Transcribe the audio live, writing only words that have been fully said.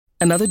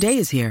Another day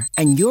is here,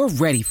 and you're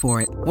ready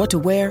for it. What to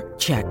wear?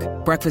 Check.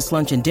 Breakfast,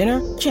 lunch, and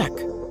dinner? Check.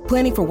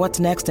 Planning for what's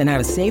next and how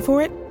to save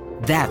for it?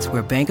 That's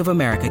where Bank of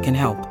America can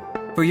help.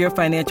 For your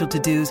financial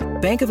to-dos,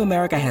 Bank of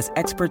America has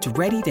experts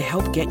ready to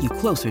help get you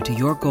closer to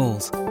your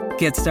goals.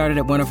 Get started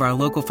at one of our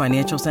local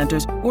financial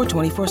centers or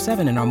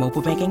 24/7 in our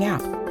mobile banking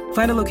app.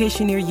 Find a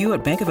location near you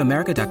at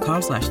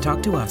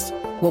bankofamerica.com/talktous.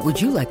 What would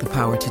you like the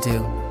power to do?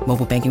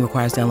 Mobile banking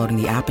requires downloading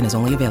the app and is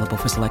only available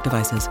for select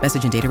devices.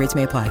 Message and data rates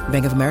may apply.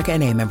 Bank of America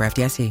N.A., member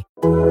FDIC.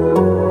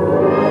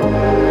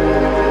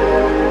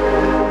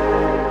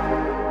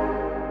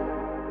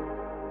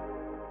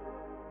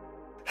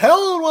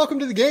 Hello and welcome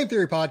to the Game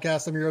Theory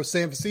Podcast. I'm your host,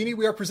 Sam Vecini.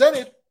 We are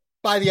presented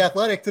by The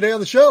Athletic. Today on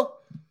the show,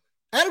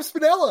 Adam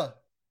Spinella.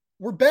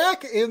 We're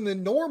back in the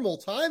normal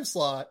time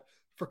slot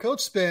for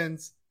Coach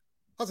Spins.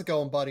 How's it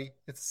going, buddy?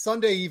 It's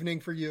Sunday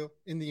evening for you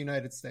in the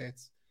United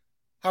States.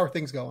 How are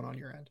things going on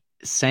your end?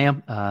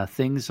 Sam,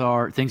 things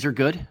are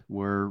good.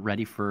 We're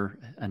ready for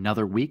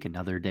another week,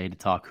 another day to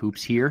talk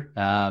hoops here.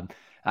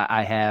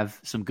 I have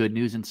some good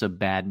news and some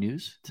bad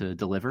news to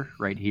deliver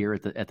right here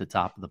at the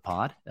top of the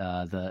pod.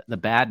 The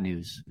bad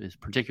news is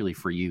particularly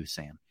for you,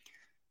 Sam,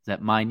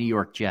 that my New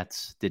York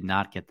Jets did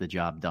not get the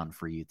job done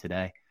for you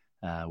today.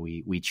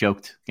 We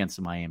choked against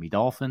the Miami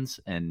Dolphins,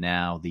 and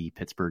now the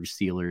Pittsburgh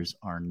Steelers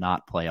are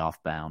not playoff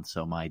bound.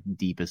 So my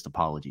deepest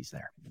apologies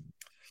there.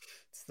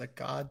 It's the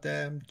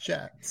goddamn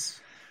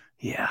Jets.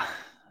 Yeah,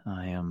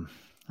 I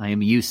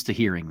am used to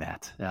hearing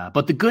that.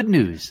 But the good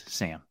news,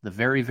 Sam, the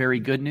very,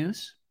 very good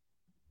news,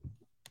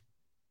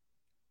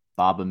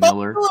 Baba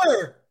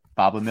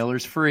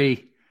Miller's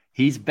free.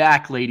 He's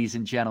back, ladies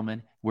and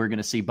gentlemen. We're going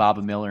to see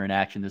Baba Miller in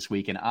action this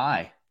week, and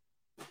I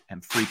am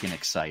freaking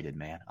excited,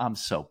 man. I'm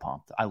so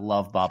pumped. I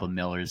love Baba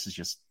Miller.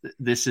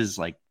 This is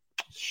like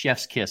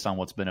chef's kiss on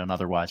what's been an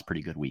otherwise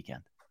pretty good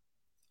weekend.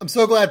 I'm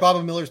so glad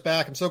Baba Miller's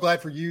back. I'm so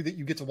glad for you that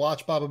you get to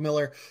watch Baba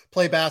Miller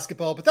play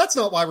basketball, but that's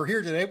not why we're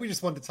here today. We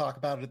just wanted to talk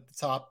about it at the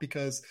top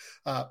because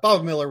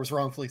Baba Miller was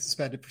wrongfully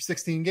suspended for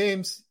 16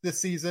 games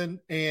this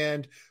season,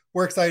 and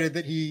we're excited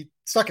that he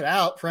stuck it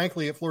out,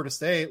 frankly, at Florida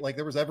State. Like,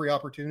 there was every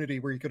opportunity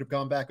where he could have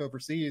gone back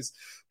overseas,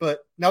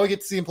 but now we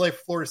get to see him play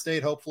for Florida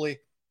State, hopefully.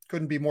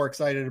 Couldn't be more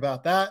excited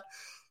about that.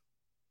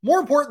 More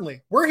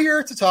importantly, we're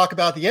here to talk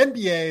about the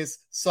NBA's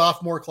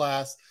sophomore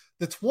class.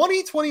 The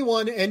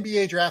 2021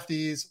 NBA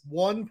draftees,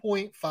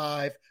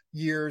 1.5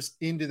 years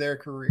into their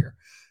career.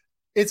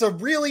 It's a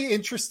really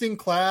interesting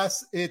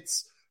class.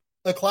 It's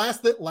a class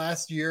that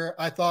last year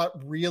I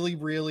thought really,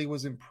 really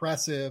was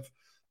impressive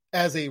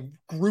as a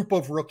group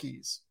of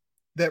rookies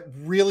that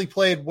really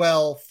played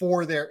well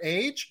for their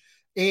age.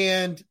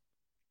 And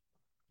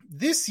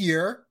this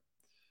year,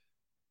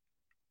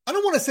 I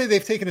don't want to say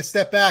they've taken a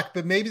step back,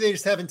 but maybe they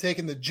just haven't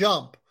taken the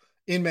jump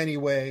in many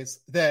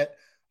ways that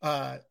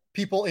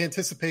people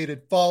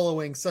anticipated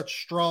following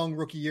such strong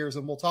rookie years.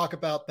 And we'll talk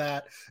about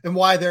that and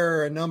why there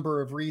are a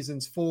number of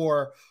reasons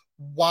for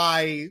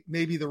why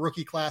maybe the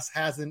rookie class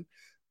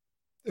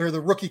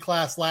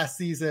last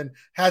season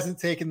hasn't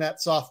taken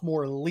that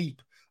sophomore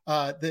leap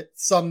that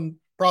some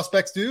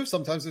prospects do.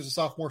 Sometimes there's a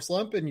sophomore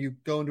slump and you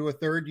go into a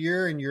third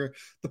year and you're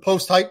the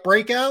post-hype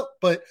breakout.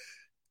 But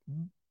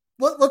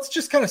let's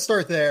just kind of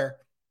start there.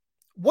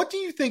 What do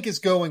you think is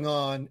going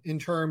on in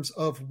terms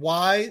of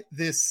why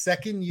this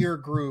second year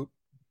group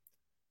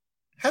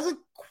hasn't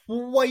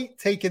quite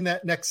taken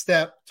that next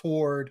step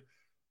toward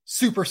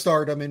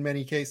superstardom in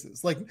many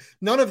cases? Like,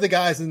 none of the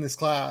guys in this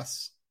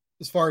class,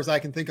 as far as I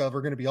can think of,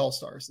 are going to be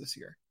all-stars this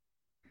year.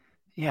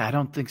 Yeah, I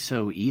don't think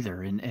so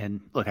either.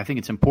 And look, I think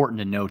it's important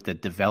to note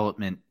that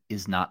development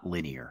is not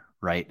linear,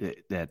 right?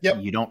 That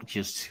You don't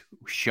just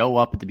show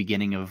up at the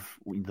beginning of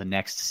the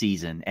next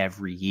season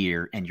every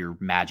year and you're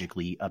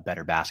magically a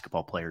better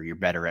basketball player. You're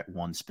better at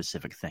one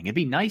specific thing. It'd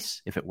be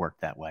nice if it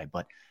worked that way,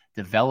 but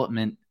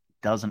development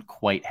doesn't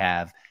quite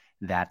have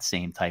that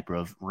same type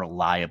of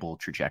reliable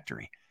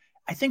trajectory.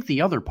 I think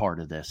the other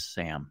part of this,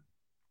 Sam,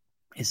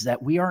 is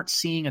that we aren't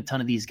seeing a ton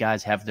of these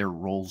guys have their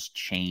roles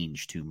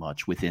change too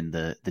much within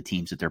the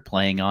teams that they're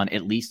playing on,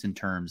 at least in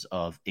terms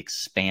of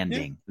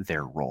expanding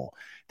their role.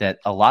 That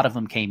a lot of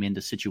them came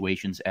into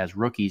situations as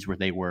rookies where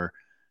they were,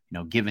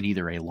 given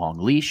either a long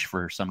leash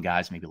for some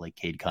guys, maybe like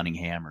Cade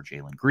Cunningham or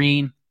Jalen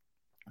Green.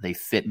 They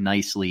fit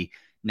nicely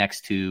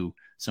next to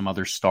some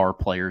other star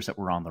players that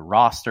were on the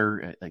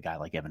roster. A guy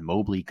like Evan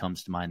Mobley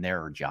comes to mind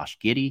there, or Josh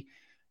Giddey.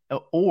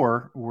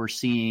 Or we're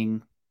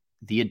seeing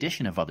the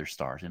addition of other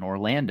stars. In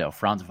Orlando,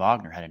 Franz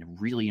Wagner had a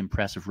really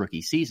impressive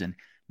rookie season.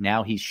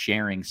 Now he's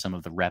sharing some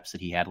of the reps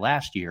that he had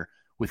last year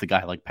with a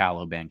guy like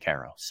Paolo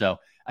Banchero. So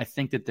I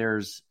think that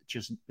there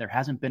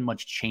hasn't been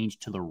much change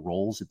to the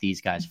roles that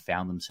these guys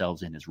found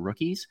themselves in as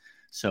rookies.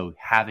 So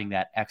having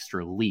that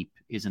extra leap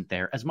isn't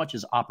there as much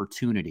as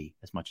opportunity,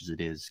 as much as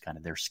it is kind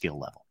of their skill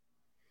level.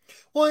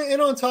 Well, and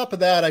on top of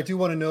that, I do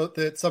want to note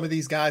that some of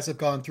these guys have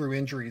gone through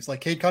injuries. Like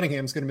Cade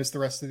Cunningham is going to miss the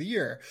rest of the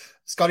year.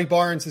 Scotty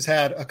Barnes has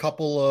had a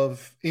couple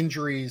of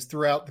injuries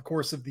throughout the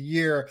course of the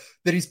year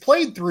that he's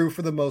played through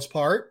for the most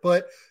part.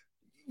 But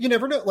you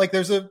never know. Like,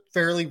 there's a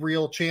fairly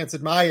real chance,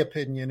 in my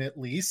opinion, at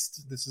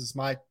least, this is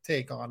my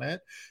take on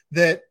it,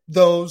 that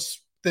those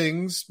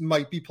things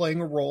might be playing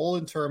a role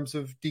in terms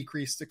of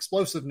decreased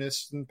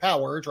explosiveness and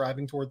power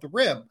driving toward the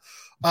rim.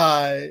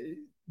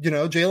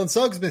 Jalen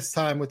Suggs missed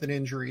time with an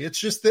injury. It's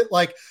just that,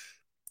 like,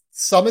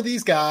 some of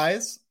these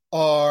guys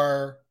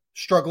are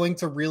struggling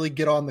to really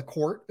get on the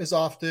court as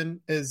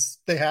often as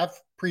they have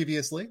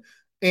previously.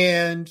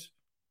 And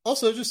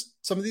also, just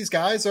some of these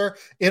guys are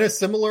in a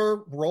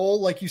similar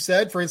role, like you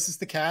said. For instance,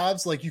 the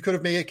Cavs, like, you could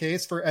have made a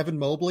case for Evan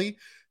Mobley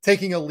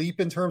taking a leap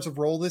in terms of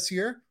role this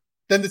year.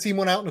 Then the team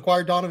went out and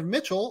acquired Donovan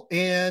Mitchell,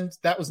 and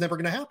that was never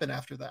going to happen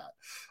after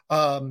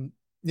that.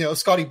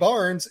 Scotty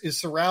Barnes is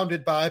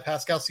surrounded by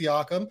Pascal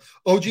Siakam,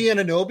 OG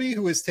Anunoby,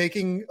 who is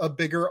taking a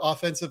bigger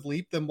offensive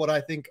leap than what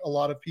I think a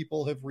lot of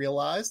people have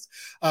realized.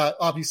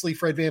 Obviously,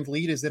 Fred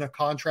VanVleet is in a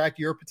contract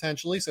year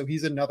potentially, so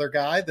he's another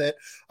guy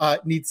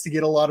that needs to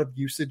get a lot of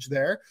usage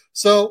there.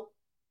 So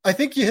I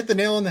think you hit the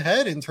nail on the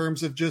head in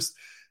terms of just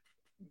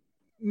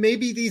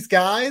maybe these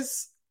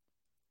guys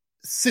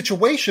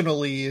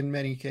situationally, in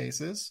many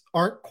cases,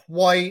 aren't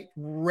quite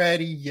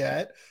ready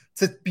yet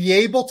to be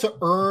able to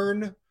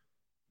earn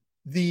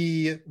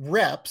the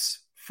reps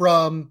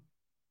from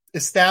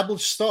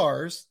established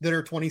stars that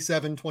are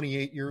 27,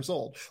 28 years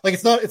old. Like,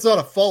 it's not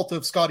a fault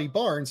of Scotty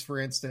Barnes, for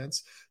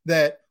instance,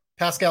 that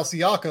Pascal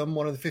Siakam,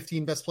 one of the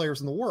 15 best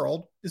players in the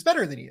world, is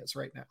better than he is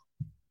right now.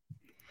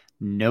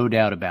 No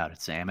doubt about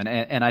it, Sam.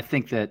 And I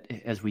think that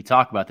as we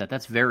talk about that,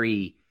 that's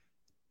very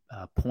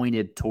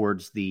pointed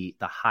towards the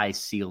high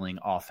ceiling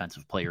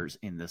offensive players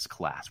in this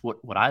class.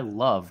 What I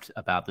loved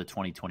about the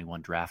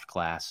 2021 draft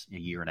class a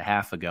year and a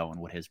half ago, and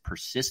what has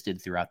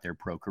persisted throughout their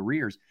pro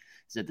careers,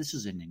 is that this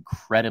is an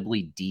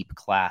incredibly deep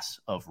class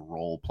of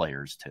role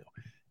players too.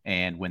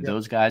 And when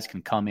those guys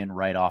can come in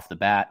right off the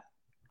bat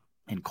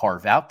and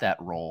carve out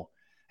that role,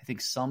 I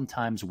think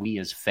sometimes we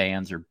as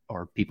fans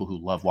or people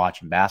who love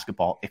watching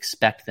basketball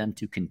expect them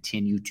to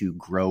continue to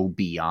grow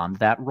beyond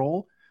that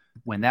role,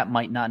 when that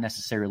might not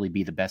necessarily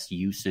be the best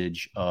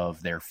usage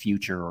of their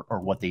future or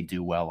what they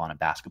do well on a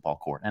basketball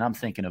court. And I'm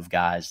thinking of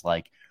guys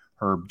like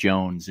Herb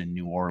Jones in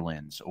New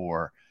Orleans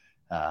or,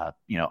 Ayo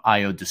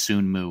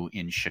Dosunmu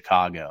in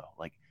Chicago.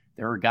 Like,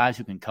 there are guys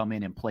who can come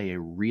in and play a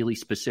really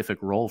specific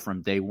role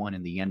from day one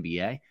in the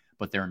NBA,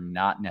 but they're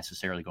not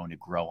necessarily going to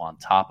grow on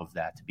top of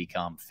that to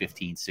become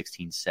 15,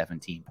 16,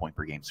 17 point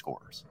per game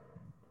scorers.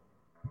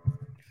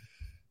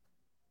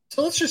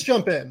 So let's just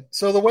jump in.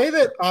 So the way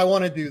that I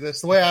want to do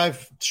this, the way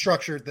I've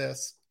structured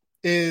this,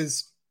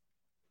 is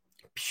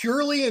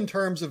purely in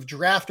terms of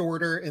draft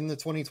order in the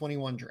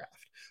 2021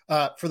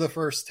 draft for the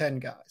first 10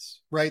 guys,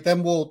 right?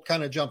 Then we'll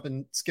kind of jump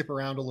and skip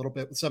around a little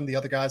bit with some of the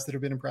other guys that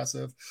have been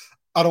impressive.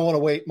 I don't want to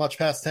wait much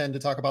past 10 to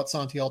talk about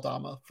Santi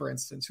Aldama, for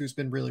instance, who's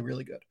been really,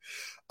 really good.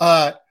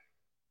 But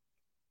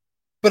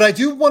I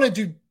do want to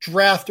do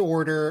draft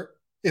order,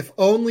 if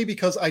only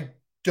because I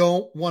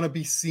don't want to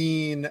be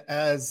seen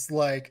as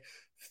like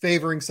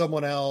favoring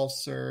someone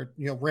else or,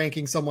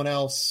 ranking someone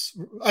else.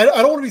 I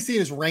don't want to be seen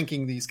as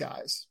ranking these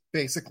guys,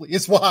 basically.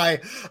 It's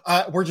why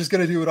we're just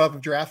going to do it off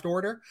of draft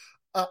order.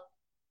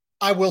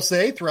 I will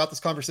say throughout this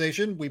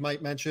conversation, we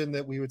might mention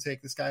that we would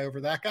take this guy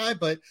over that guy,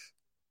 but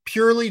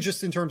purely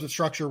just in terms of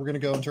structure, we're going to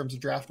go in terms of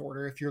draft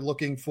order. If you're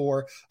looking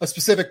for a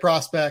specific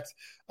prospect,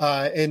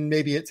 and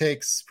maybe it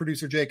takes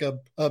producer Jacob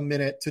a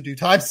minute to do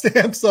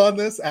timestamps on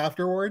this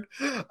afterward,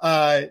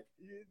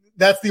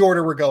 that's the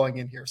order we're going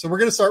in here. So we're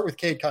going to start with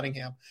Cade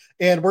Cunningham,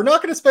 and we're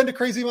not going to spend a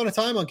crazy amount of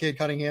time on Cade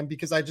Cunningham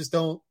because I just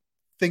don't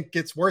think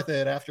it's worth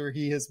it after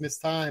he has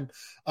missed time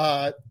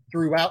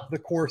throughout the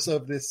course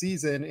of this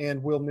season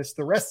and will miss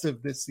the rest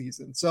of this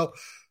season. So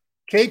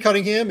Cade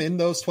Cunningham, in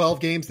those 12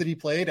 games that he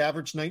played,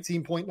 averaged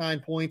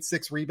 19.9 points,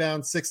 6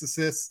 rebounds, 6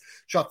 assists,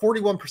 shot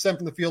 41%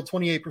 from the field,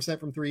 28%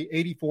 from three,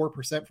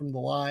 84% from the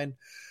line.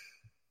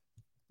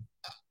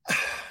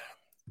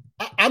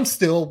 I'm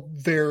still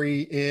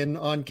very in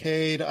on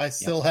Cade. I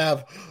still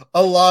have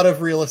a lot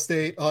of real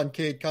estate on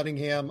Cade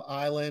Cunningham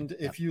Island.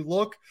 If you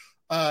look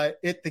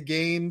at the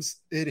games,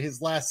 in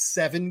his last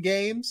 7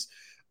 games,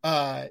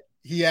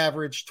 he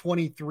averaged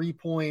 23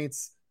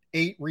 points,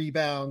 8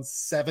 rebounds,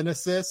 7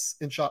 assists,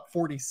 and shot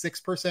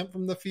 46%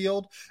 from the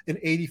field and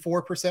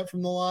 84%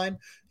 from the line.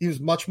 He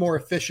was much more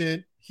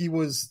efficient. He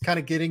was kind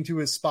of getting to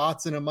his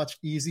spots in a much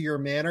easier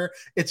manner.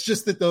 It's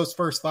just that those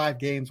first 5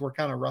 games were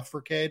kind of rough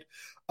for Cade.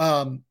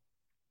 I'm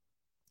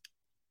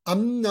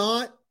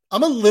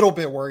a little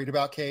bit worried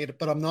about Cade,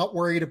 but I'm not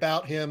worried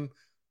about him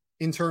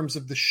in terms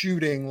of the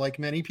shooting like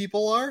many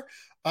people are.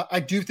 I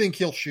do think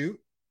he'll shoot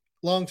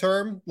long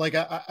term. Like,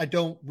 I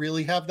don't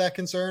really have that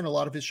concern. A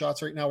lot of his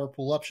shots right now are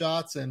pull-up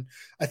shots, and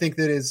I think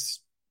that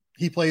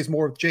he plays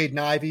more with Jaden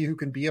Ivey, who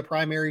can be a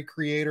primary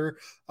creator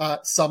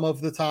some of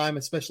the time,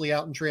 especially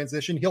out in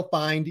transition. He'll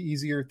find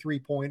easier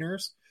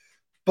 3-pointers,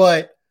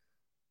 but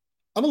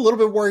I'm a little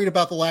bit worried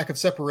about the lack of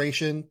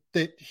separation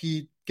that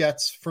he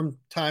gets from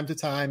time to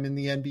time in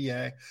the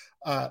NBA,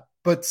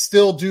 but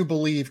still do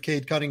believe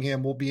Cade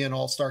Cunningham will be an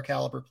all-star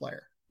caliber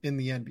player in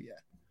the NBA.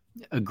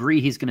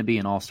 Agree he's going to be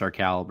an all-star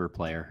caliber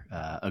player.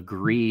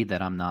 Agree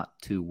that I'm not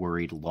too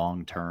worried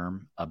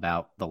long-term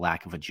about the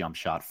lack of a jump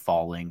shot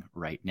falling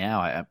right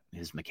now.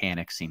 His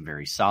mechanics seem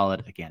very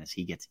solid. Again, as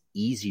he gets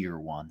easier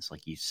ones,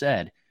 like you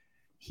said,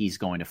 he's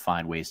going to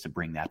find ways to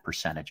bring that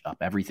percentage up.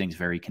 Everything's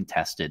very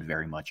contested,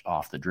 very much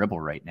off the dribble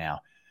right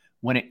now.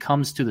 When it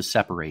comes to the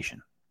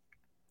separation,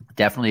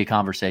 definitely a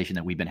conversation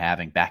that we've been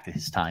having back to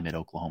his time at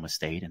Oklahoma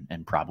State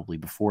and probably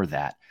before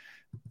that.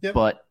 Yep.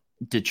 But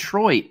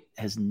Detroit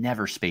has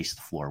never spaced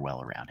the floor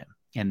well around him.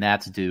 And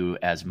that's due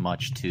as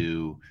much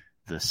to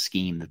the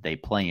scheme that they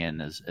play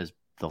in as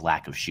the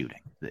lack of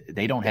shooting.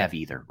 They don't have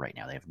either right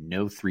now. They have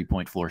no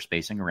 3-point floor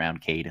spacing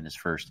around Cade in his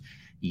first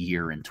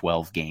year and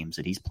 12 games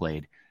that he's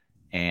played.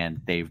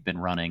 And they've been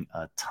running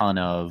a ton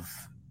of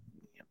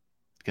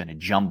kind of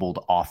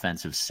jumbled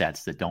offensive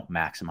sets that don't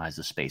maximize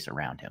the space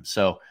around him.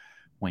 So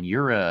when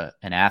you're an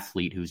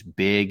athlete who's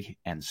big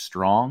and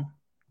strong,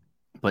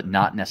 but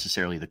not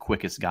necessarily the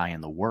quickest guy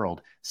in the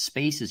world,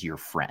 space is your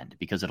friend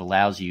because it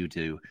allows you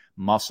to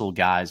muscle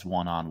guys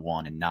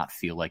one-on-one and not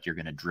feel like you're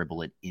going to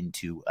dribble it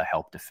into a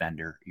help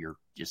defender. You're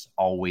just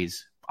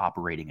always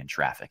operating in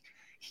traffic.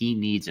 He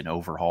needs an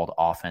overhauled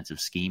offensive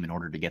scheme in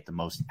order to get the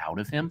most out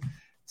of him.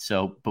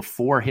 So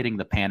before hitting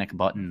the panic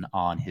button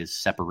on his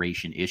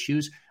separation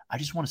issues, I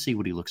just want to see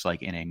what he looks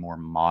like in a more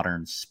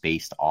modern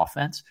spaced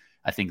offense.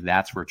 I think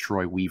that's where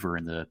Troy Weaver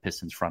and the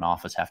Pistons front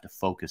office have to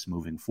focus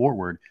moving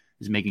forward,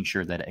 is making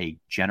sure that a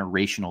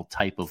generational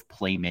type of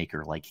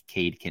playmaker like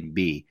Cade can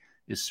be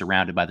is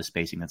surrounded by the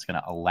spacing that's going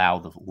to allow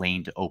the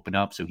lane to open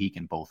up so he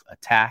can both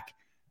attack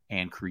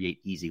and create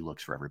easy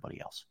looks for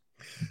everybody else.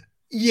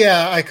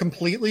 Yeah, I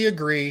completely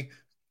agree.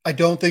 I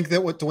don't think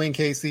that what Dwayne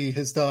Casey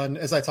has done,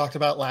 as I talked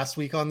about last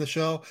week on the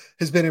show,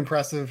 has been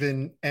impressive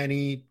in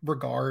any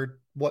regard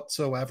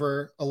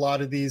whatsoever. A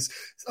lot of these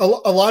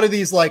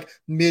like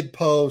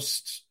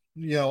mid-post,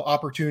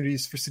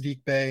 opportunities for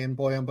Saddiq Bey and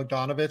Bojan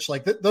Bogdanovic,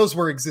 like those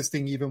were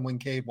existing even when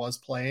Cade was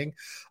playing.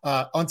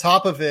 On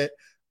top of it,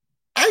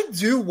 I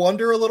do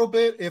wonder a little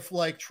bit if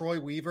like Troy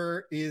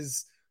Weaver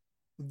is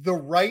the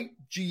right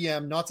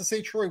GM. Not to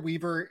say Troy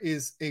Weaver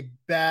is a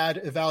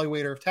bad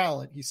evaluator of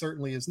talent. He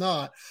certainly is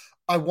not.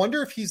 I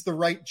wonder if he's the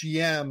right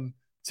GM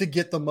to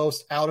get the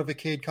most out of a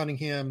Cade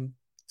Cunningham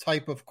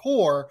type of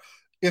core,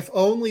 if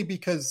only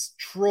because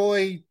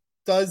Troy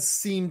does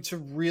seem to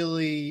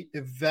really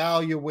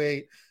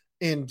evaluate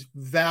and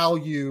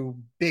value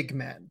big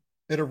men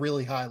at a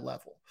really high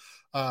level.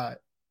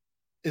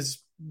 As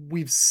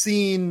we've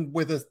seen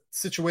with a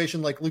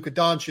situation like Luka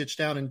Doncic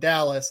down in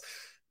Dallas,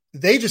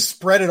 they just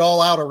spread it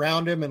all out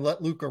around him and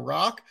let Luka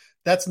rock.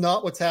 That's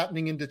not what's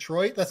happening in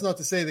Detroit. That's not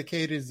to say that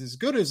Cade is as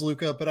good as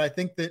Luka, but I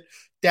think that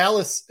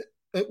Dallas,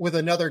 with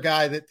another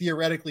guy that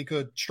theoretically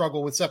could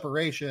struggle with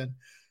separation,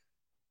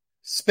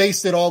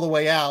 spaced it all the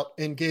way out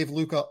and gave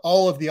Luka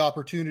all of the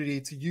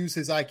opportunity to use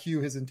his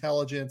IQ, his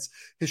intelligence,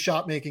 his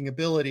shot-making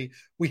ability.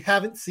 We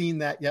haven't seen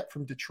that yet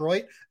from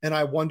Detroit, and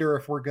I wonder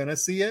if we're going to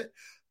see it.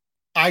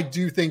 I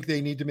do think they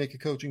need to make a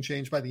coaching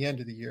change by the end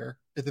of the year,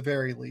 at the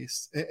very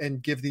least,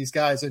 and give these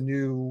guys a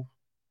new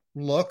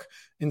look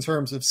in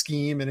terms of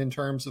scheme and in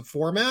terms of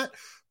format.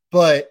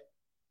 But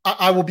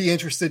I will be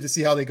interested to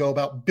see how they go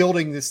about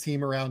building this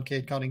team around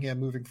Cade Cunningham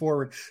moving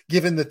forward,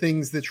 given the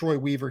things that Troy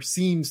Weaver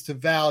seems to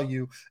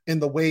value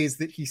and the ways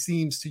that he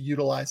seems to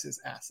utilize his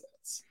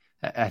assets.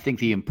 I think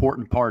the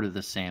important part of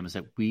this, Sam, is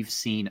that we've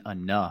seen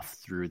enough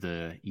through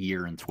the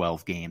year and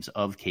 12 games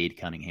of Cade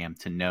Cunningham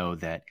to know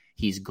that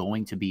he's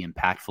going to be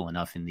impactful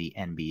enough in the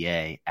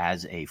NBA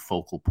as a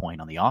focal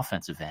point on the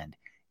offensive end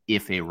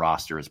if a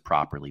roster is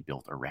properly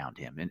built around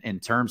him. In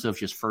terms of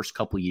just first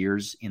couple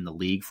years in the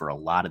league for a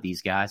lot of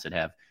these guys that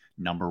have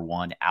number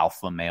one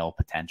alpha male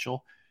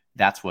potential,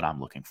 that's what I'm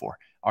looking for.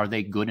 Are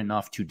they good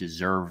enough to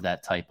deserve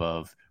that type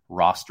of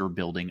roster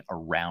building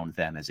around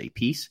them as a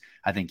piece?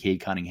 I think Cade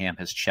Cunningham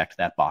has checked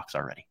that box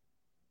already.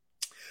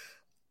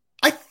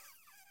 I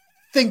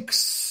think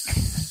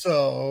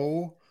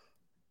so.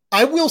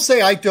 I will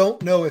say I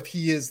don't know if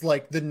he is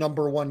like the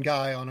number one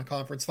guy on a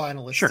conference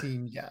finalist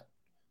team yet.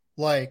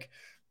 Like,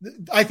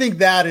 I think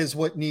that is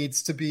what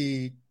needs to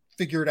be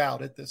figured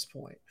out at this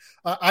point.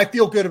 I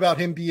feel good about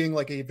him being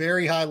like a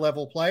very high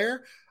level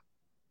player,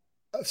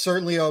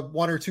 certainly a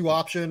 1 or 2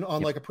 option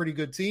on like a pretty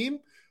good team.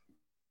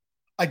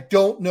 I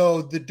don't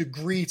know the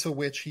degree to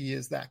which he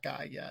is that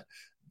guy yet.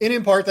 And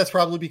in part, that's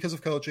probably because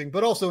of coaching,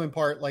 but also in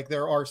part, like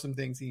there are some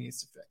things he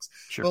needs to fix.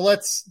 But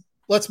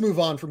let's move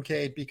on from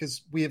Cade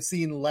because we have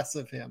seen less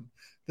of him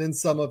than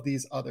some of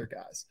these other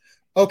guys.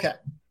 Okay.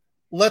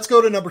 Let's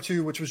go to number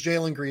 2, which was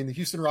Jalen Green. The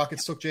Houston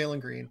Rockets took Jalen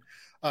Green.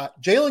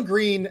 Jalen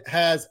Green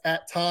has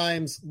at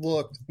times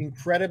looked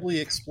incredibly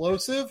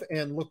explosive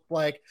and looked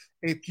like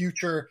a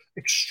future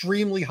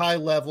extremely high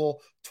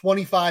level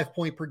 25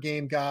 point per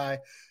game guy.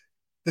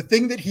 The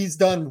thing that he's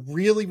done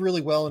really,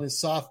 really well in his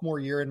sophomore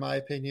year, in my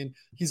opinion,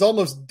 he's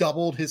almost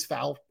doubled his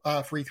foul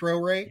free throw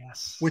rate,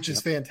 which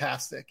is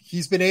fantastic.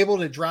 He's been able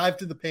to drive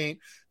to the paint,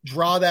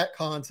 draw that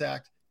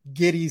contact,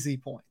 get easy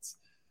points.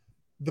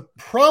 The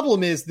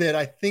problem is that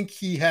I think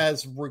he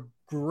has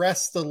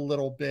regressed a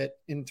little bit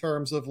in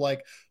terms of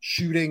like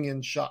shooting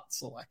and shot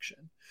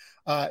selection.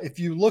 If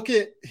you look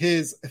at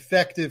his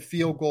effective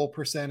field goal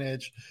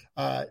percentage,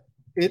 it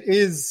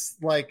is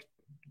like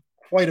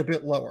quite a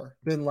bit lower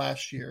than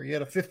last year. He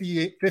had a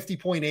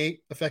 50.8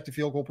 effective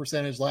field goal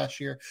percentage last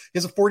year. He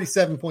has a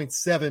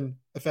 47.7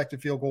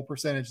 effective field goal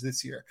percentage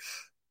this year.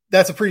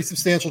 That's a pretty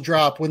substantial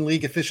drop when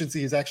league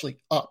efficiency is actually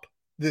up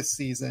this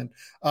season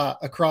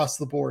across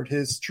the board.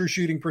 His true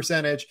shooting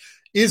percentage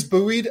is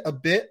buoyed a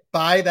bit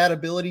by that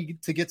ability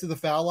to get to the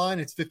foul line.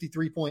 It's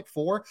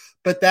 53.4,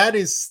 but that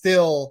is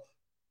still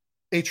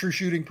a true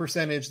shooting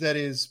percentage that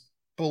is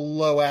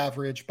below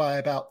average by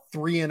about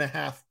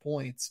 3.5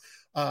 points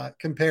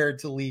compared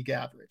to league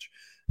average.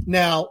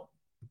 Now,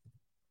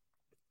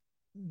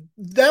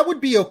 that would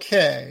be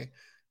okay.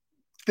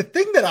 The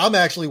thing that I'm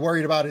actually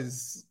worried about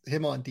is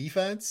him on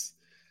defense.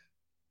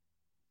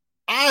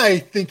 I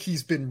think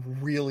he's been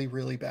really,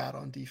 really bad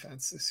on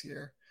defense this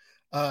year.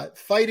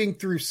 Fighting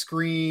through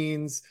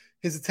screens,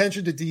 his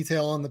attention to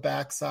detail on the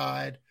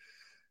backside.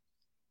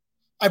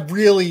 I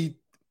really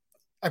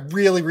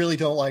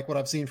don't like what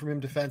I've seen from him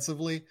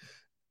defensively.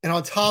 And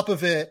on top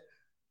of it,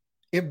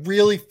 it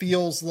really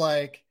feels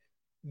like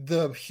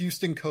the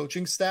Houston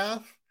coaching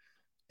staff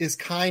is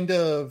kind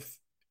of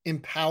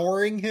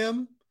empowering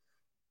him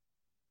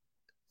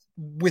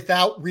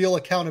without real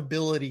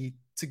accountability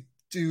to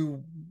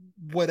do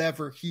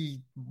whatever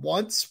he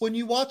wants when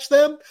you watch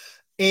them.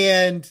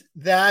 And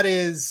that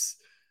is,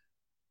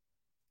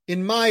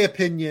 in my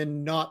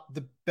opinion, not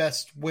the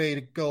best way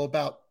to go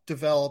about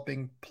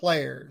developing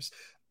players.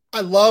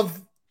 I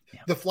love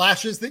the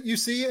flashes that you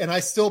see, and I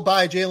still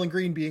buy Jalen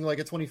Green being like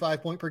a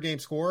 25 point per game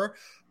scorer.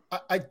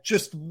 I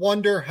just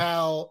wonder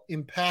how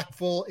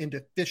impactful and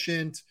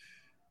efficient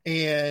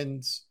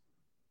and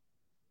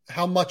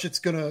how much it's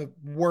going to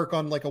work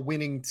on like a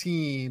winning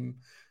team.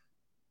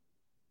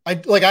 I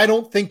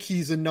don't think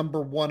he's a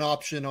number one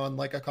option on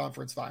like a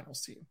conference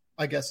finals team,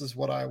 I guess is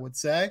what I would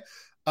say.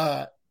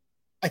 I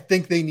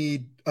think they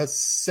need a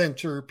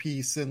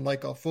centerpiece and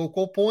like a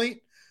focal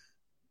point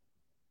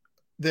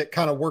that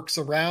kind of works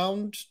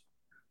around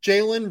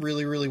Jalen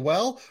really, really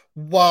well,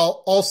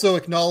 while also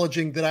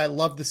acknowledging that I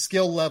love the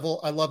skill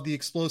level. I love the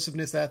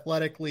explosiveness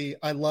athletically.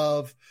 I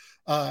love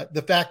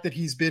the fact that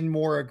he's been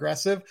more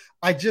aggressive.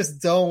 I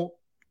just don't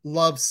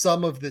love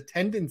some of the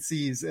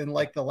tendencies and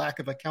like the lack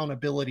of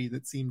accountability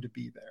that seem to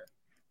be there.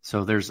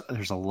 So there's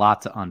a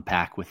lot to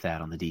unpack with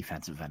that on the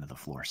defensive end of the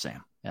floor,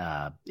 Sam.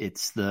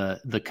 It's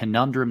the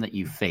conundrum that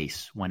you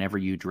face whenever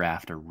you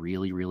draft a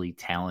really, really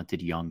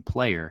talented young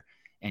player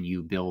and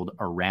you build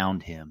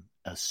around him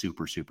a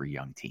super, super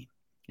young team,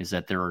 is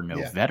that there are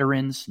no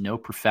veterans, no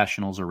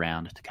professionals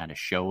around to kind of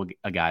show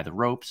a guy the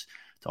ropes,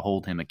 to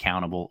hold him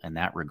accountable in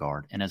that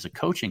regard. And as a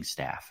coaching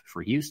staff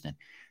for Houston,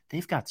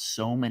 they've got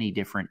so many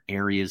different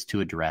areas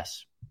to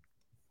address,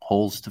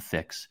 holes to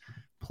fix,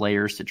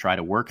 players to try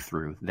to work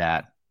through,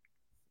 that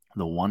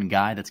the one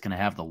guy that's going to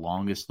have the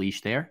longest leash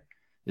there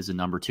is a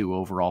number 2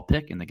 overall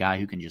pick, and the guy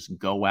who can just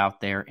go out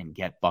there and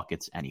get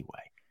buckets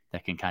anyway,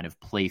 that can kind of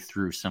play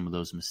through some of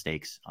those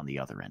mistakes on the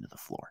other end of the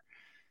floor.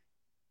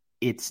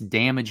 It's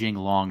damaging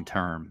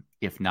long-term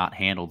if not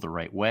handled the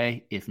right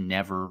way, if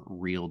never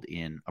reeled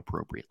in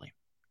appropriately.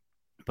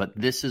 But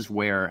this is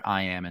where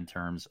I am in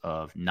terms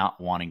of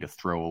not wanting to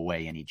throw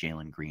away any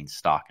Jalen Green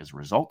stock as a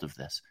result of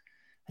this.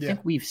 I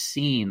think we've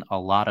seen a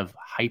lot of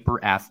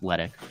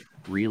hyper-athletic,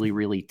 really,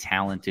 really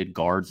talented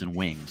guards and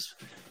wings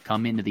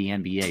come into the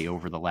NBA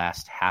over the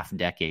last half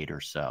decade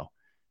or so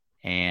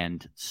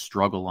and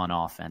struggle on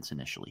offense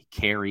initially,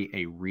 carry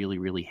a really,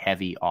 really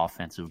heavy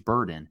offensive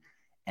burden.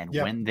 And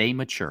when they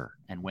mature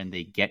and when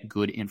they get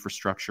good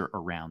infrastructure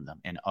around them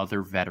and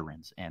other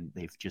veterans, and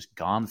they've just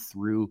gone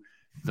through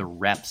the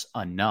reps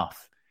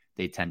enough,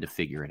 they tend to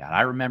figure it out.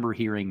 I remember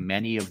hearing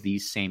many of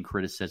these same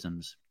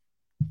criticisms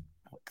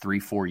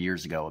 3-4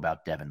 years ago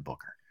about Devin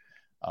Booker,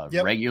 a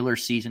regular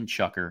season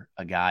chucker,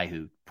 a guy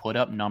who put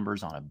up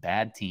numbers on a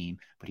bad team,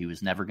 but he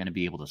was never going to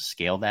be able to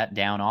scale that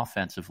down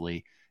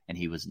offensively, and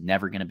he was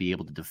never going to be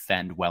able to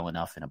defend well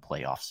enough in a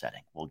playoff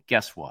setting. Well,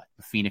 guess what?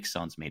 The Phoenix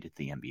Suns made it to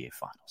the NBA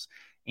Finals.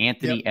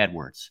 Anthony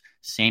Edwards,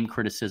 same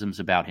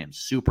criticisms about him.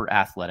 Super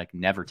athletic,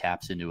 never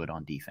taps into it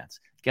on defense.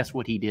 Guess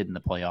what he did in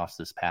the playoffs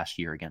this past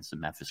year against the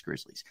Memphis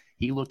Grizzlies?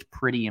 He looked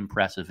pretty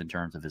impressive in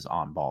terms of his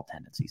on-ball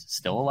tendencies.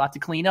 Still a lot to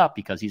clean up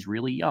because he's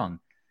really young,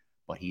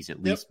 but he's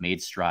at least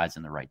made strides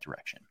in the right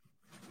direction.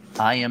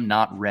 I am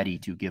not ready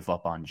to give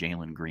up on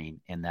Jalen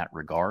Green in that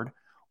regard,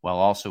 while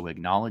also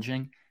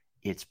acknowledging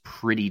it's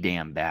pretty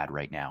damn bad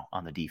right now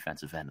on the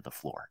defensive end of the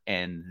floor.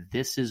 And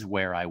this is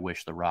where I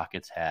wish the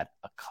Rockets had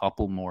a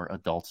couple more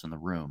adults in the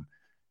room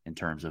in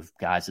terms of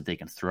guys that they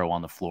can throw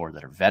on the floor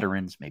that are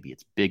veterans. Maybe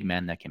it's big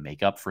men that can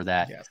make up for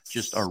that.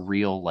 Just a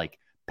real like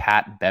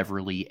Pat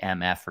Beverly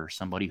MF, or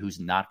somebody who's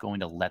not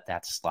going to let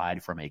that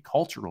slide from a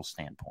cultural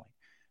standpoint.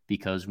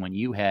 Because when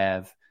you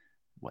have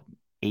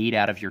 8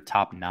 out of your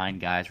top 9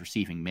 guys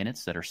receiving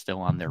minutes that are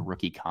still on their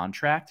rookie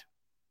contract,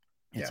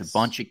 it's a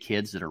bunch of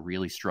kids that are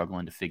really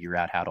struggling to figure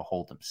out how to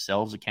hold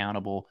themselves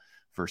accountable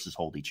versus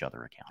hold each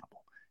other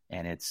accountable.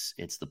 And it's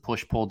the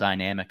push-pull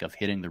dynamic of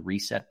hitting the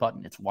reset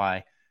button. It's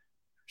why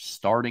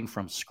starting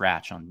from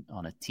scratch on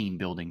a team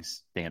building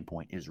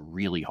standpoint is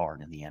really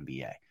hard in the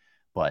NBA.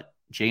 But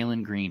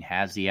Jalen Green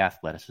has the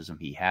athleticism.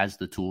 He has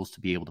the tools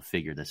to be able to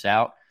figure this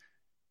out.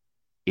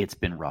 It's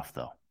been rough,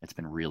 though. It's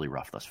been really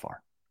rough thus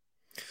far.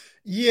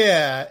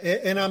 Yeah,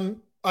 and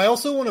I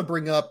also want to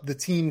bring up the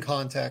team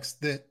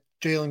context that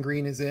Jalen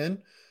Green is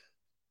in.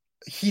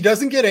 He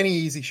doesn't get any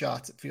easy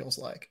shots, it feels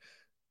like.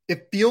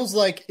 It feels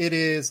like it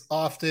is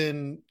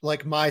often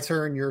like my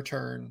turn, your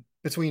turn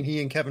between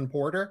he and Kevin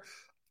Porter.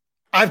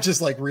 I've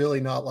just like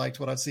really not liked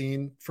what I've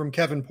seen from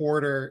Kevin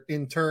Porter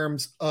in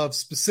terms of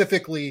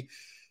specifically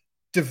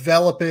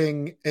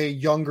developing a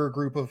younger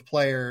group of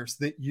players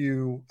that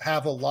you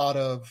have a lot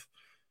of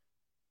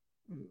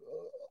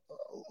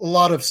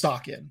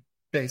stock in,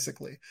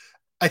 basically.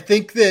 I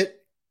think that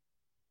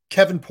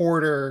Kevin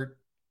Porter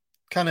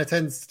kind of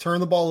tends to turn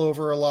the ball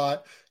over a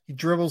lot. He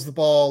dribbles the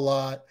ball a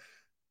lot.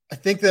 I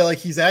think that like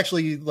he's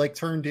actually like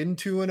turned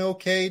into an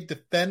okay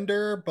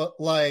defender, but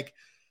like,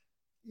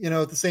 you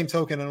know, at the same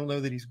token, I don't know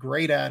that he's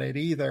great at it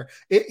either.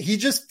 He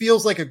just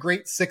feels like a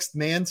great sixth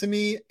man to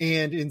me.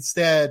 And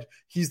instead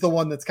he's the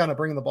one that's kind of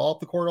bringing the ball up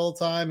the court all the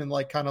time and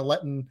like kind of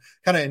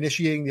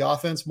initiating the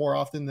offense more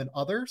often than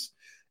others.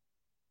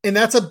 And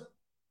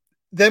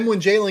then when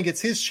Jalen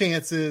gets his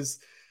chances,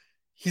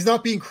 he's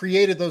not being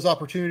created those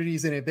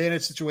opportunities in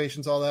advantage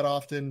situations all that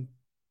often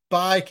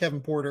by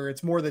Kevin Porter.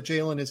 It's more that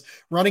Jalen is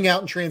running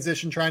out in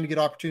transition, trying to get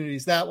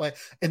opportunities that way,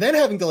 and then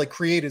having to like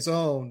create his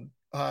own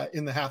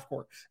in the half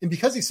court. And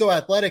because he's so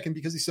athletic and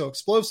because he's so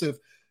explosive,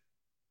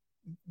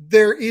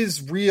 there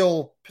is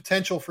real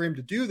potential for him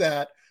to do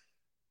that.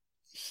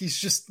 He's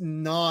just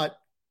not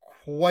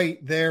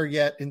quite there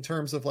yet in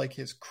terms of like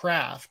his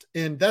craft.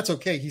 And that's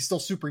okay. He's still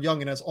super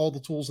young and has all the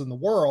tools in the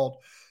world.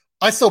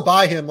 I still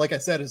buy him, like I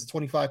said, as a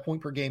 25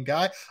 point per game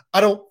guy.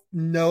 I don't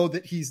know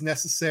that he's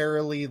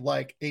necessarily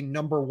like a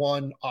number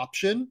one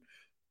option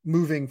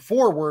moving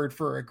forward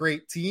for a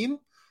great team.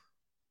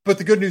 But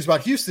the good news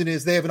about Houston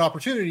is they have an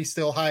opportunity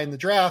still high in the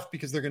draft,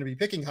 because they're going to be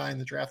picking high in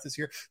the draft this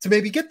year, to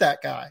maybe get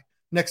that guy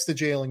next to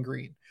Jalen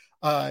Green.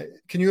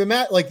 Can you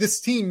imagine? Like,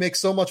 this team makes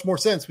so much more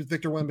sense with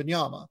Victor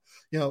Wembanyama.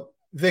 You know,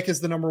 Vic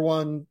is the number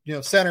one,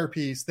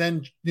 centerpiece.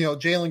 Then,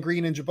 Jalen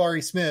Green and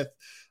Jabari Smith,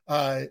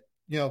 Jabari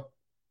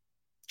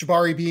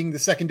being the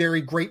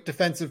secondary great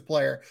defensive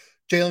player,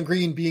 Jalen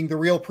Green being the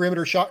real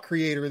perimeter shot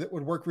creator that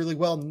would work really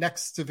well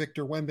next to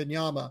Victor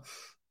Wembanyama.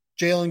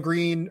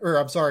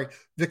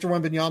 Victor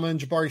Wembanyama and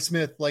Jabari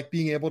Smith, like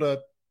being able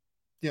to,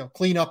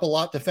 clean up a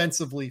lot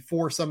defensively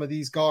for some of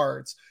these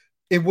guards.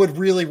 It would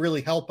really,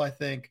 really help, I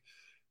think.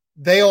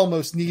 They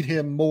almost need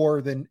him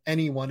more than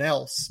anyone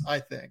else, I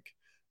think,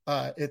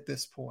 at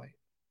this point.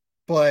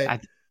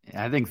 But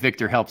I think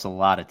Victor helps a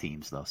lot of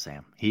teams, though,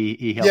 Sam.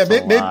 He helps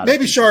a lot.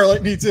 Maybe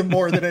Charlotte needs him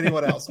more than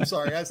anyone else. I'm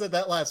sorry, I said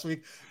that last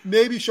week.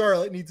 Maybe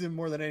Charlotte needs him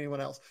more than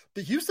anyone else.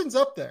 But Houston's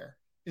up there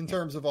in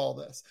terms of all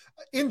this.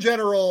 In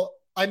general,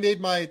 I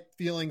made my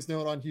feelings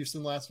known on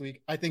Houston last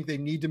week. I think they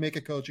need to make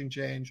a coaching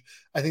change.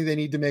 I think they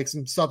need to make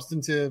some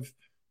substantive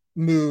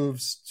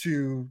moves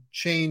to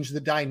change the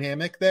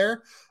dynamic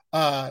there,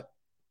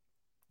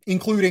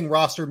 including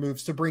roster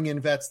moves to bring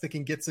in vets that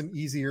can get some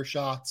easier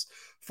shots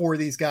for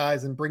these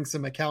guys and bring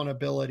some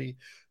accountability.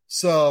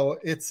 So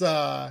it's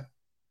going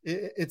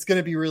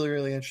to be really,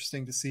 really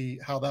interesting to see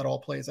how that all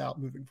plays out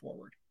moving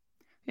forward.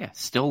 Yeah,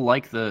 still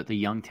like the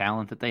young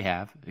talent that they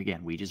have.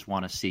 Again, we just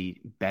want to see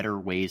better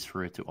ways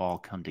for it to all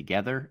come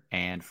together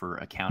and for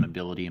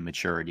accountability and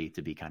maturity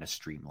to be kind of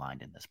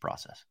streamlined in this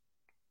process.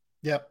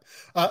 Yep.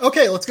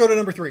 Okay, let's go to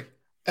number 3,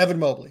 Evan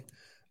Mobley.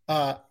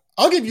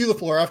 I'll give you the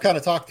floor. I've kind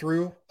of talked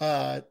through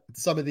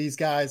some of these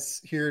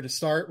guys here to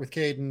start with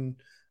Cade and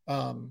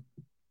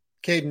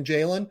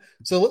Jalen.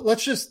 So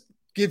let's just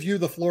give you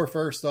the floor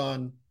first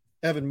on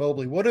Evan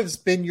Mobley. What has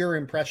been your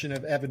impression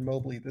of Evan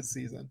Mobley this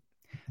season?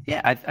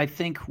 Yeah, I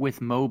think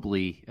with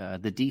Mobley,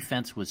 the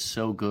defense was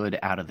so good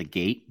out of the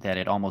gate that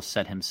it almost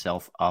set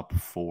himself up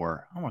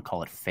for, I don't want to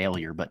call it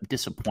failure, but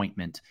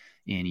disappointment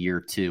in year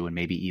 2 and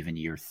maybe even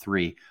year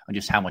 3 on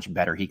just how much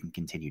better he can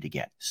continue to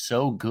get.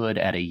 So good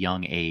at a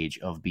young age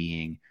of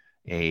being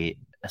a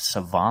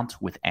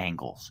savant with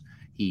angles.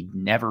 He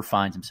never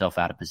finds himself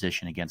out of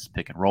position against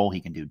pick and roll. He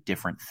can do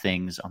different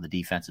things on the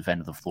defensive end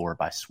of the floor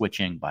by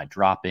switching, by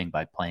dropping,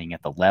 by playing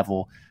at the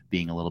level,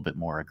 being a little bit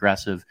more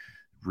aggressive.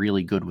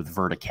 Really good with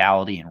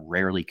verticality and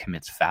rarely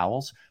commits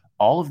fouls.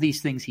 All of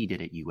these things he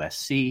did at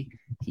USC,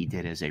 he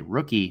did as a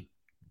rookie.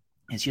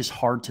 It's just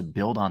hard to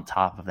build on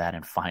top of that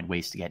and find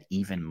ways to get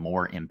even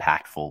more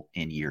impactful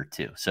in year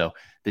 2. So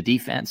the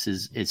defense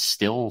is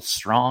still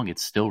strong.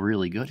 It's still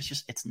really good.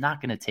 It's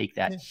not going to take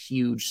that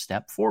huge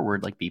step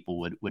forward like people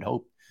would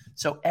hope.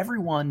 So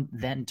everyone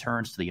then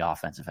turns to the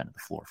offensive end of the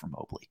floor for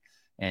Mobley.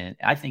 And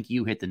I think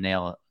you hit the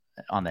nail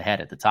on the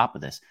head at the top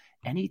of this.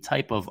 Any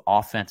type of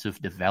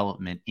offensive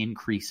development,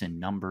 increase in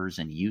numbers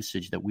and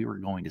usage that we were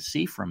going to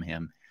see from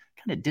him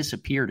kind of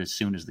disappeared as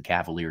soon as the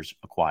Cavaliers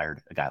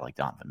acquired a guy like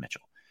Donovan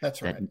Mitchell.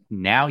 That's right.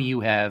 Now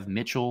you have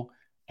Mitchell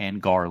and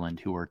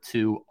Garland, who are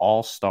two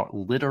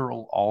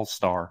literal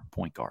all-star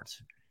point guards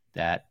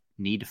that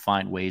need to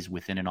find ways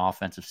within an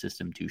offensive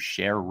system to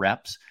share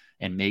reps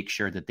and make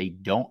sure that they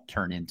don't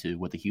turn into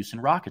what the Houston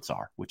Rockets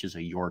are, which is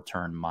a your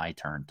turn, my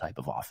turn type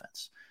of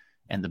offense.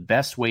 And the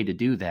best way to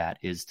do that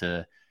is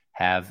to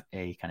have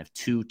a kind of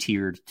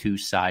two-tiered,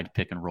 two-side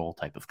pick and roll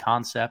type of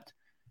concept.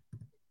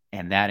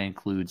 And that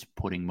includes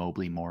putting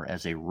Mobley more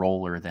as a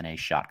roller than a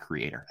shot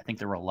creator. I think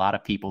there were a lot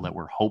of people that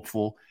were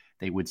hopeful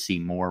they would see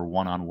more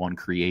one-on-one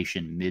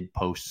creation,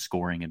 mid-post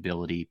scoring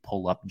ability,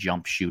 pull-up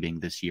jump shooting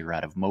this year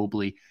out of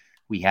Mobley.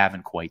 We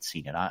haven't quite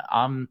seen it. I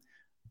don't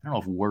know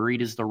if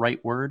worried is the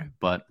right word,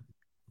 but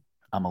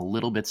I'm a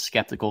little bit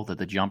skeptical that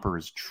the jumper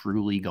is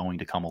truly going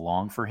to come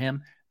along for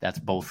him. That's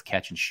both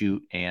catch and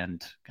shoot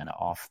and kind of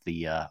off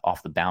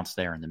the bounce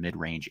there in the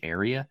mid-range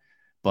area.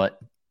 But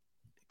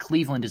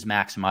Cleveland is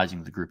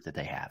maximizing the group that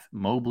they have.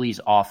 Mobley's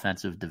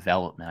offensive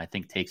development, I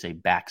think, takes a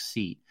back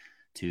seat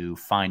to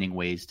finding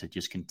ways to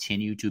just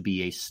continue to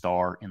be a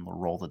star in the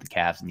role that the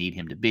Cavs need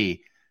him to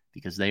be,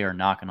 because they are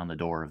knocking on the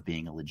door of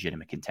being a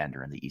legitimate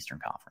contender in the Eastern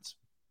Conference.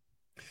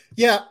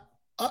 Yeah,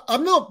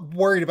 I'm not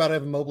worried about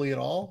Evan Mobley at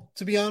all,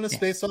 to be honest,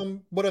 based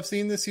on what I've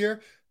seen this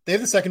year. They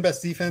have the second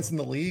best defense in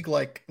the league,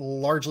 like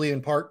largely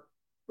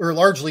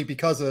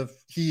because of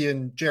he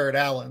and Jared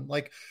Allen.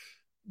 Like,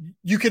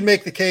 you could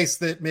make the case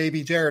that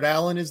maybe Jared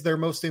Allen is their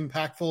most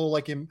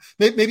impactful,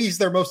 maybe he's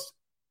their most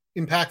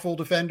impactful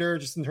defender,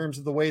 just in terms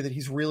of the way that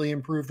he's really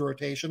improved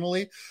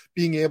rotationally,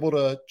 being able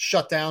to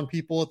shut down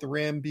people at the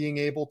rim, being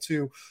able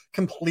to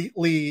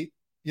completely,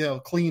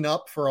 clean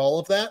up for all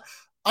of that.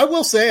 I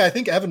will say, I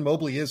think Evan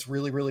Mobley is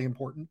really, really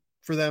important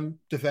for them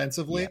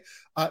defensively.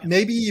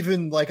 Maybe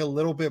even like a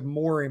little bit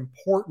more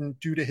important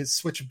due to his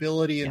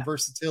switchability and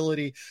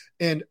versatility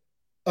and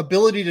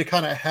ability to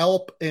kind of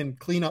help and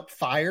clean up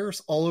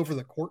fires all over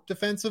the court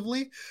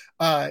defensively.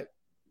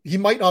 He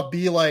might not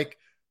be like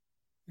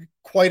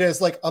quite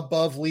as like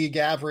above league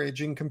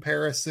average in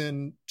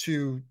comparison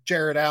to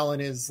Jared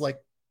Allen is, like,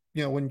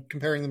 when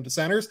comparing them to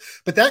centers,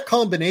 but that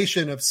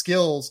combination of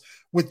skills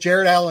with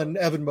Jared Allen and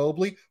Evan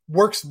Mobley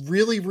works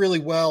really, really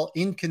well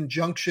in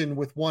conjunction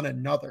with one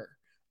another.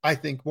 I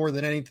think more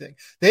than anything,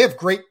 they have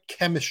great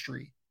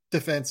chemistry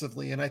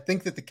defensively. And I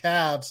think that the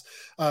Cavs,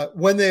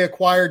 when they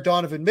acquired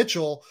Donovan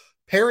Mitchell,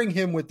 pairing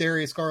him with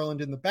Darius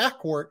Garland in the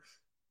backcourt,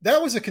 that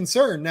was a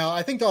concern. Now,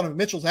 I think Donovan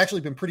Mitchell's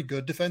actually been pretty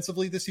good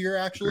defensively this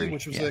year,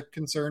 which was a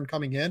concern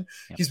coming in.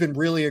 Yeah. He's been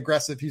really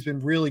aggressive. He's been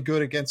really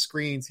good against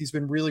screens. He's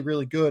been really,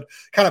 really good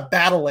kind of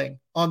battling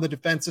on the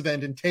defensive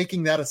end and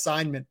taking that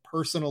assignment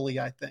personally,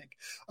 I think.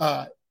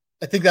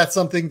 I think that's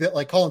something that,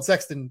 like, Colin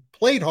Sexton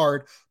played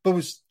hard, but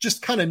was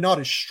just kind of not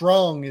as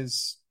strong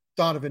as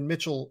Donovan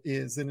Mitchell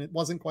is. And it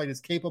wasn't quite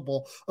as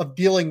capable of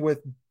dealing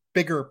with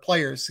bigger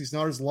players. He's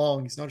not as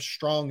long. He's not as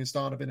strong as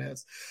Donovan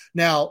is.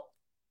 Now,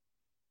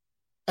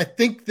 I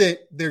think that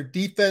their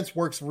defense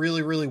works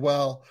really, really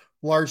well,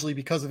 largely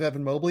because of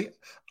Evan Mobley.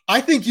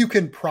 I think you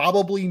can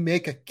probably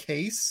make a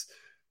case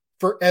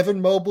for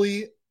Evan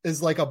Mobley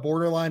as like a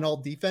borderline all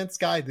defense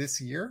guy this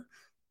year,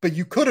 but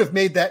you could have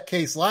made that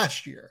case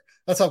last year.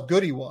 That's how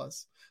good he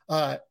was.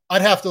 I'd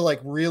have to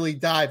really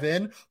dive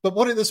in, but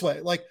put it this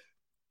way,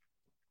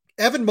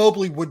 Evan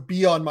Mobley would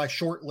be on my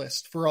short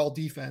list for all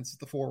defense at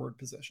the forward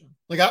position.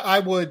 I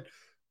would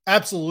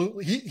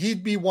absolutely,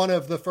 he'd be one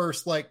of the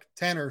first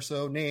 10 or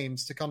so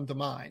names to come to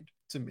mind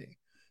to me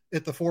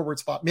at the forward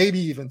spot, maybe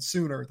even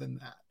sooner than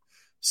that.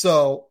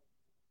 So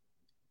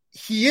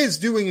he is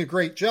doing a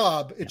great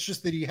job. It's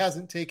just that he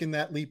hasn't taken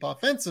that leap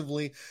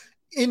offensively,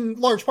 in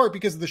large part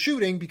because of the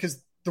shooting,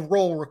 because the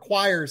role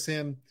requires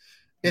him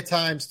at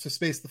times to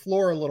space the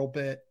floor a little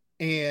bit,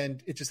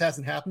 and it just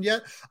hasn't happened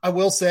yet. I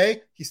will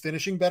say he's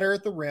finishing better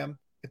at the rim.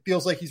 It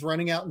feels like he's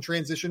running out in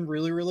transition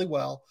really, really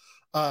well.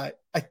 I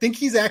think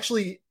he's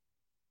actually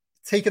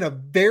taken a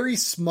very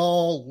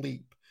small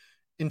leap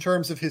in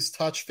terms of his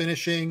touch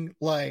finishing,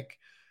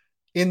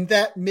 in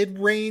that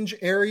mid-range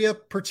area.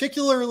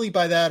 Particularly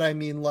by that, I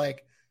mean,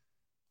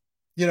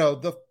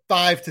 the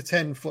 5 to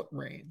 10 foot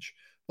range,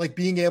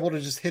 being able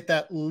to just hit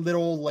that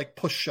little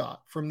push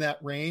shot from that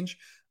range.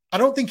 I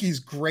don't think he's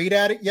great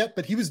at it yet,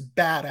 but he was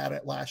bad at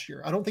it last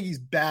year. I don't think he's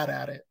bad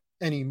at it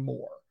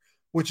anymore,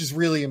 which is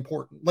really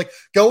important.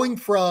 Going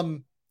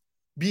from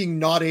being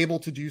not able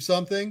to do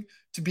something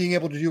to being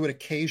able to do it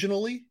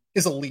occasionally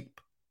is a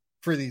leap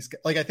for these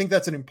guys. I think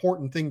that's an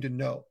important thing to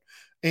note.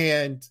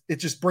 And it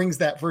just brings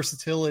that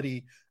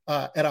versatility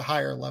at a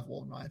higher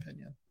level, in my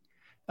opinion.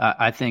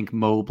 I think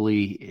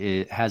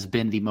Mobley has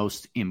been the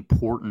most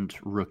important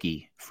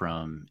rookie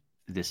from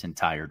this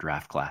entire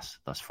draft class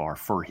thus far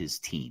for his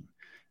team.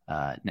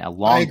 Now,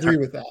 I agree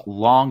with that.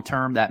 Long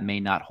term, that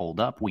may not hold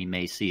up. We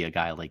may see a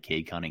guy like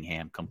Cade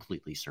Cunningham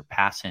completely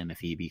surpass him if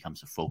he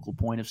becomes a focal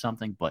point of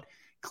something. But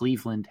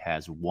Cleveland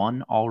has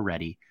won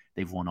already.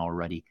 They've won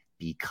already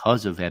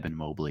because of Evan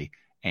Mobley.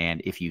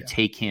 And if you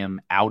take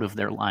him out of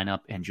their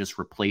lineup and just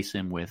replace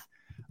him with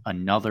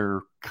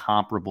another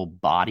comparable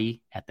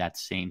body at that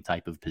same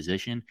type of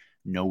position,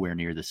 nowhere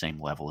near the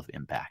same level of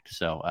impact.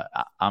 So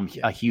I'm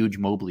a huge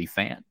Mobley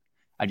fan.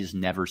 I just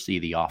never see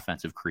the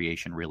offensive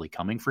creation really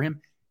coming for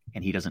him,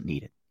 and he doesn't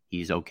need it.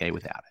 He's okay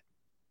without it.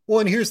 Well,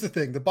 and here's the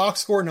thing. The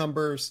box score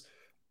numbers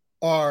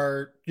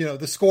are,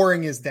 the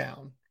scoring is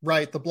down,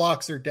 right? The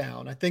blocks are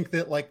down. I think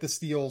that like the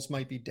steals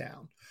might be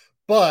down,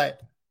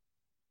 but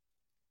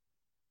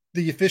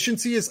the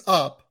efficiency is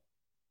up.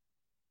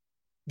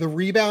 The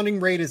rebounding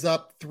rate is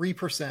up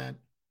 3%,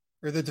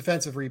 or the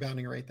defensive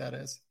rebounding rate, that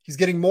is. He's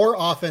getting more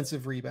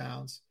offensive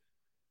rebounds.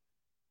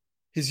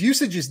 His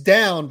usage is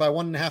down by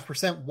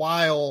 1.5%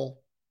 while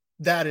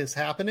that is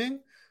happening.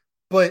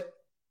 But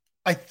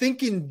I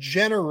think in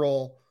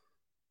general,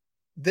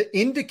 the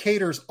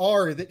indicators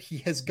are that he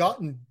has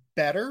gotten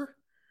better,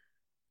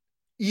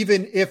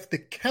 even if the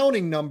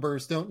counting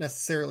numbers don't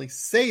necessarily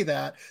say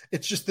that.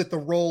 It's just that the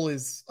role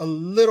is a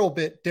little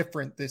bit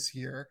different this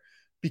year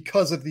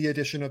because of the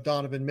addition of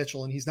Donovan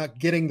Mitchell, and he's not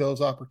getting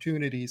those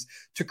opportunities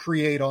to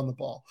create on the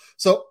ball.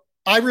 So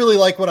I really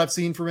like what I've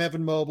seen from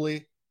Evan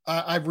Mobley.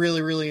 I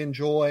really, really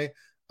enjoy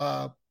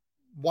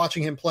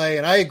watching him play.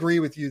 And I agree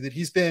with you that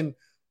he's been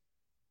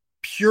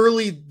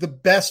purely the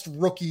best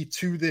rookie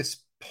to this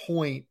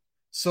point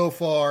so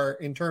far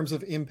in terms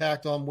of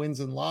impact on wins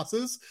and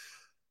losses.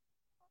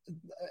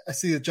 I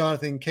see that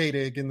Jonathan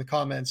Kadig in the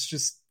comments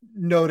just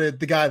noted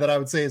the guy that I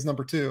would say is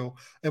number 2,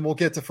 and we'll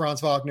get to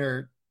Franz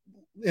Wagner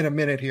in a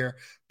minute here,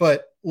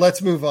 but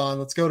let's move on.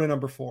 Let's go to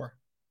number 4.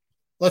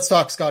 Let's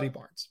talk Scottie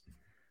Barnes.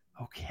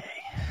 Okay.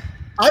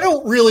 I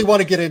don't really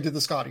want to get into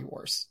the Scottie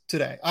wars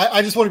today.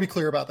 I just want to be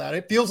clear about that.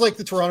 It feels like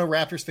the Toronto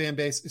Raptors fan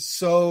base is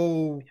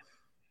so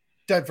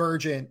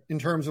divergent in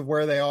terms of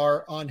where they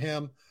are on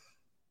him.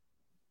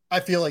 I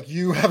feel like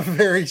you have a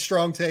very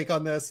strong take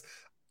on this.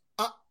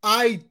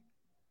 I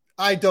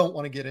don't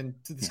want to get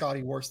into the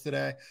Scottie wars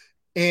today.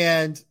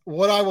 And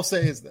what I will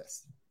say is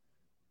this.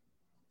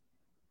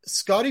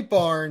 Scottie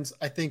Barnes,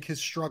 I think, has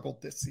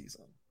struggled this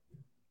season.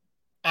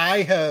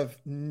 I have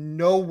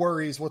no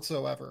worries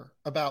whatsoever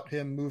about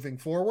him moving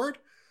forward.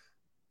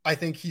 I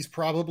think he's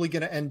probably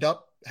going to end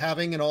up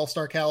having an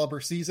all-star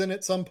caliber season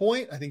at some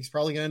point. I think he's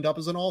probably going to end up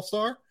as an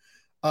all-star.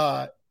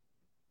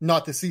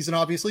 Not this season,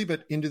 obviously,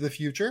 but into the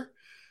future.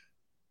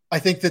 I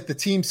think that the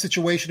team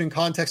situation and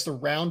context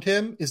around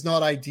him is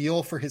not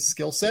ideal for his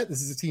skill set.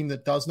 This is a team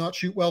that does not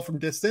shoot well from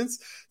distance.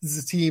 This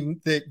is a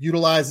team that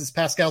utilizes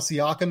Pascal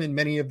Siakam in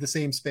many of the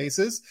same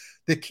spaces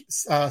that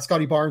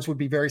Scottie Barnes would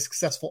be very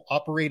successful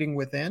operating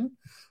within.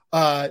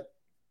 I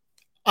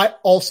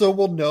also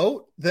will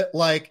note that,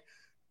 like,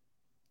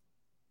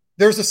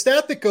 there's a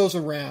stat that goes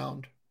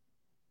around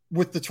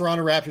with the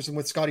Toronto Raptors and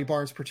with Scottie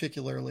Barnes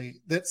particularly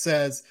that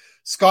says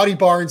Scottie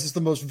Barnes is the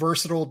most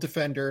versatile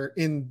defender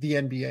in the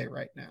NBA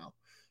right now.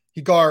 He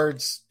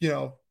guards,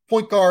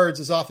 point guards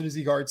as often as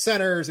he guards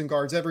centers and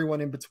guards everyone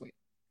in between.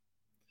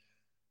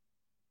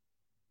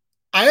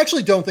 I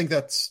actually don't think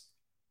that's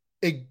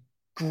a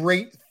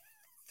great,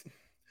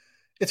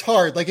 it's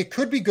hard. Like, it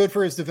could be good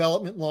for his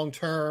development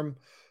long-term,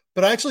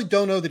 but I actually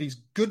don't know that he's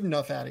good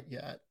enough at it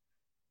yet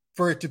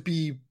for it to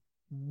be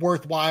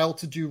worthwhile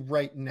to do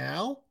right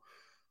now.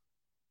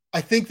 I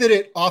think that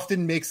it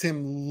often makes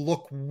him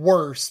look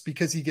worse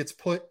because he gets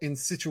put in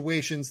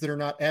situations that are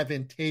not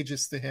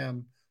advantageous to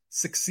him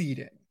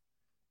succeeding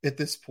at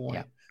this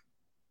point.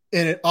 Yeah.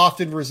 And it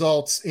often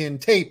results in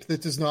tape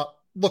that does not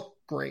look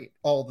great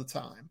all the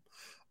time.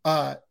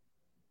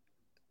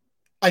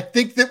 I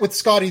think that with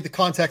Scottie, the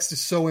context is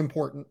so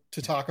important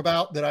to talk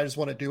about that I just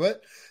want to do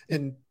it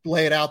and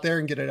lay it out there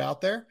and get it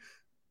out there.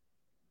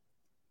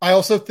 I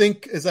also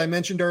think, as I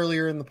mentioned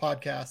earlier in the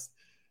podcast,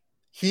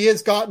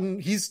 he's gotten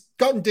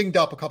dinged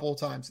up a couple of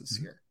times this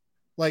year.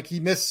 Like,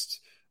 he missed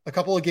a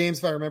couple of games,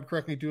 if I remember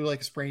correctly, due to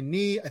like a sprained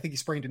knee. I think he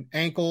sprained an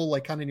ankle,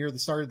 like kind of near the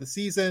start of the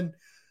season.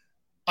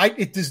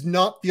 It does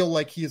not feel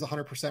like he is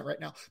 100% right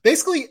now.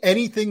 Basically,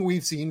 anything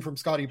we've seen from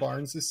Scottie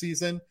Barnes this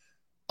season,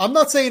 I'm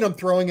not saying I'm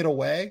throwing it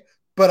away,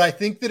 but I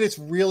think that it's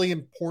really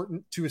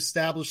important to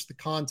establish the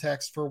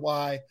context for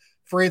why,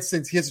 for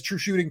instance, he has a true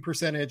shooting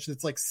percentage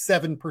that's like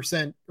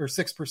 7% or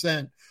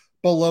 6%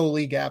 below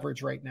league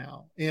average right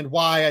now, and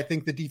why I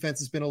think the defense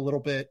has been a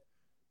little bit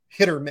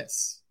hit or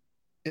miss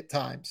at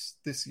times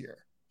this year.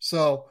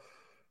 So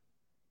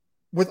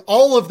with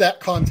all of that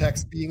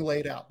context being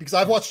laid out, because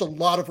I've watched a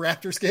lot of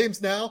Raptors games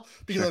now,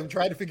 because I'm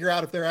trying to figure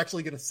out if they're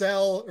actually going to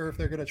sell or if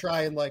they're going to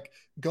try and like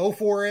go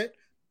for it,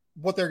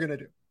 what they're going to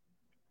do.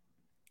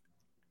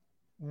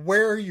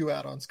 Where are you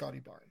at on Scottie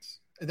Barnes?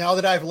 And now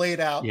that I've laid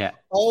out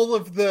all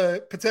of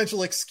the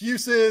potential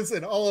excuses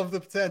and all of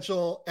the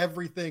potential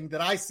everything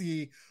that I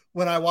see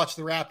when I watch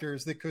the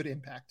Raptors that could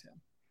impact him.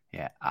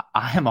 Yeah,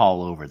 I am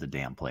all over the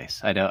damn place.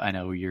 I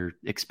know you're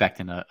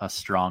expecting a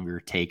stronger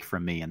take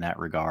from me in that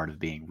regard of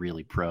being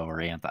really pro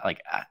or anti.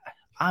 Like,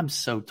 I'm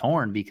so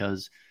torn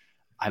because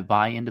I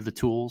buy into the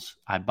tools.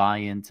 I buy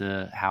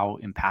into how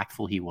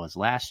impactful he was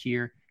last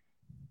year.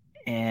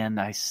 And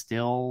I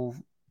still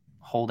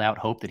hold out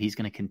hope that he's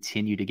going to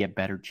continue to get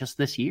better just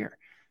this year.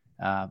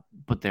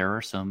 But there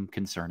are some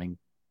concerning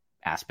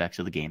aspects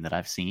of the game that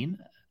I've seen.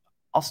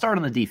 I'll start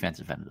on the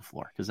defensive end of the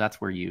floor because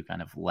that's where you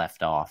kind of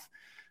left off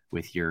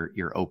with your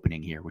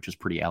opening here, which was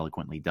pretty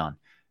eloquently done.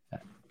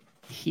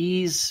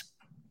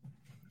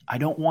 I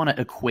don't want to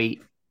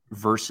equate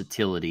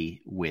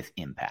versatility with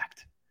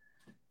impact.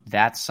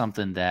 That's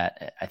something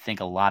that I think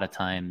a lot of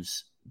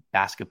times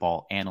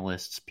basketball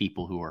analysts,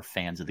 people who are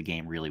fans of the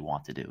game, really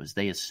want to do, is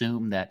they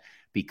assume that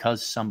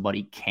because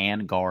somebody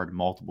can guard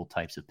multiple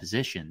types of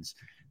positions,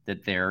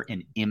 that they're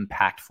an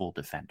impactful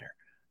defender.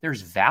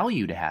 There's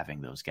value to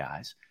having those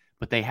guys,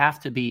 but they have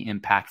to be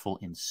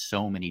impactful in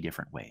so many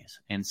different ways.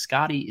 And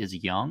Scotty is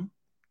young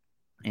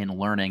and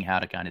learning how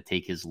to kind of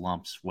take his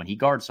lumps when he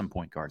guards some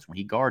point guards, when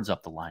he guards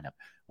up the lineup,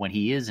 when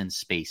he is in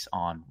space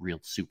on real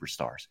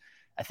superstars.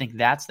 I think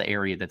that's the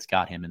area that's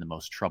got him in the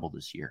most trouble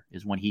this year,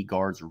 is when he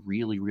guards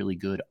really, really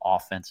good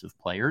offensive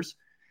players,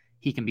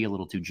 he can be a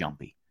little too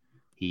jumpy.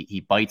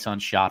 He bites on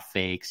shot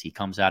fakes. He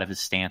comes out of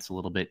his stance a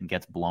little bit and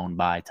gets blown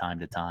by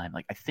time to time.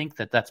 Like, I think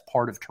that's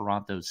part of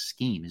Toronto's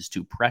scheme, is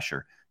to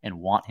pressure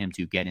and want him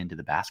to get into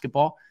the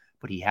basketball,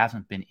 but he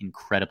hasn't been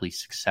incredibly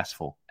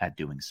successful at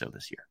doing so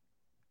this year.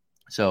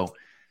 So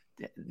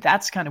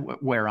that's kind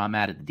of where I'm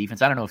at the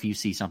defense. I don't know if you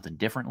see something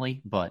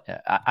differently, but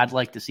I'd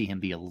like to see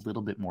him be a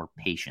little bit more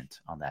patient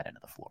on that end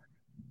of the floor.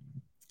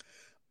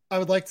 I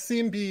would like to see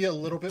him be a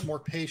little bit more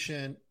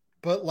patient,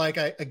 but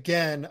I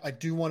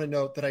do want to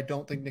note that I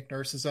don't think Nick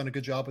Nurse has done a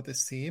good job with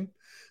this team,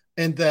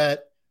 and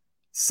that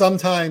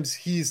sometimes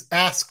he's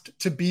asked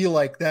to be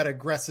like that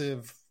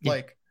aggressive,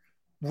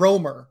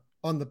 roamer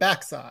on the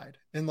backside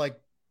and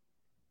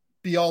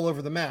be all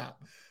over the map.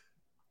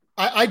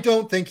 I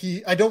don't think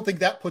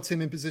that puts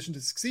him in position to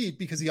succeed,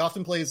 because he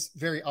often plays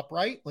very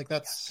upright.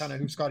 That's kind of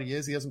who Scotty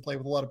is. He doesn't play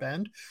with a lot of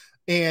bend,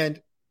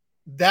 and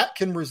that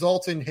can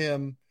result in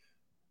him,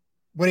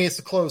 when he has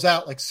to close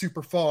out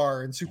super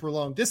far and super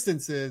long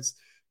distances,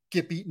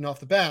 get beaten off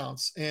the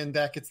bounce, and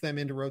that gets them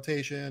into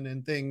rotation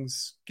and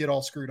things get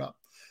all screwed up.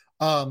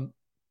 The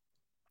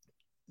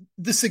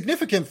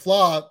significant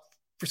flaw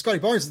for Scotty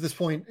Barnes at this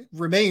point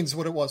remains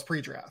what it was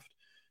pre-draft.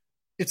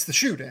 It's the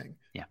shooting.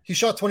 Yeah. He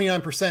shot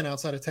 29%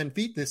 outside of 10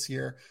 feet this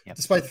year, yep,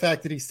 despite the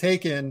fact that he's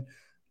taken,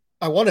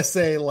 I want to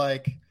say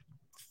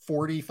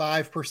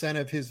 45%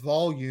 of his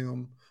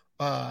volume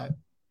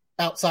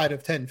outside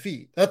of 10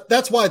 feet.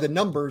 That's why the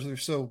numbers are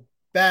so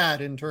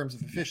bad in terms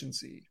of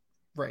efficiency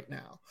right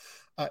now.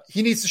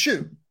 He needs to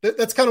shoot.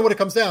 That's kind of what it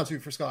comes down to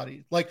for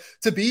Scotty.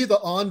 To be the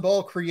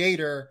on-ball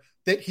creator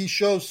that he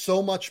shows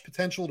so much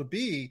potential to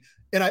be.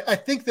 And I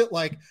think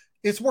that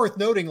it's worth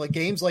noting,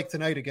 games like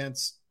tonight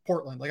against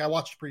Portland. I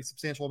watched a pretty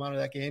substantial amount of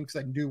that game because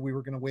I knew we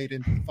were going to wade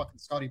into the fucking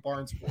Scotty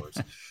Barnes wars.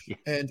 Yeah.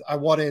 And I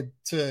wanted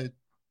to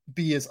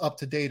be as up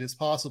to date as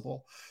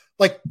possible.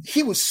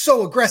 He was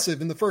so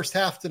aggressive in the first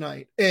half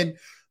tonight, and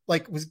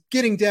was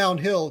getting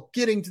downhill,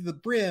 getting to the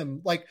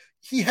brim.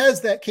 He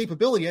has that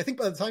capability. I think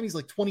by the time he's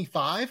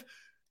 25,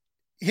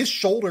 his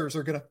shoulders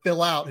are going to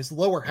fill out. His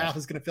lower half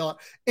is going to fill out.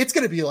 It's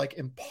going to be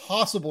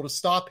impossible to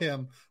stop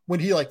him when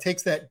he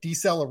takes that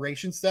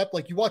deceleration step.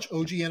 You watch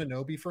OG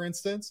Anunoby, for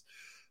instance.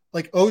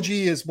 OG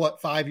is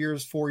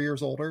 4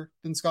 years older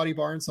than Scotty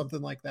Barnes,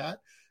 something like that.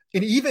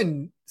 And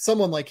even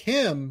someone like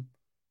him,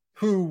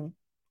 who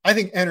I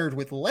think entered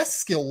with less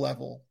skill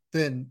level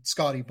than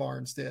Scotty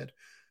Barnes did,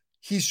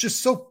 he's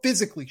just so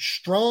physically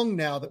strong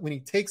now that when he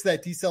takes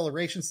that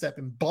deceleration step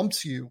and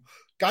bumps you,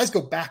 guys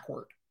go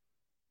backward.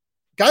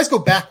 Guys go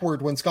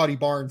backward when Scotty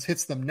Barnes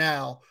hits them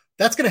now.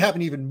 That's going to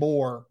happen even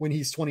more when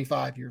he's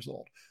 25 years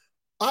old.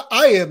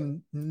 I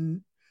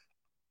am...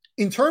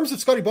 In terms of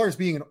Scotty Barnes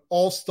being an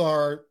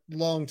all-star,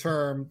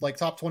 long-term,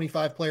 top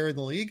 25 player in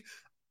the league,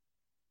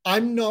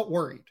 I'm not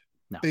worried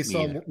based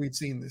on what we've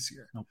seen this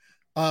year.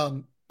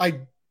 Nope. I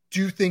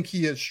do think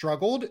he has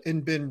struggled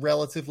and been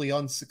relatively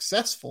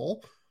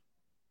unsuccessful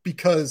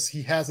because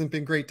he hasn't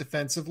been great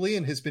defensively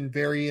and has been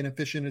very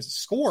inefficient as a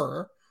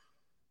scorer.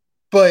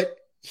 But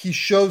he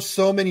shows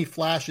so many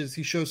flashes.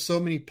 He shows so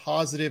many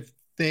positive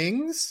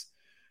things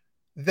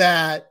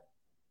that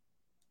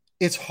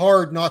it's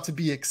hard not to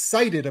be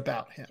excited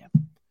about him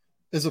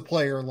as a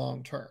player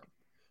long term.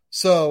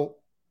 So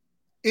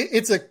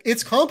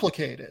it's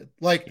complicated.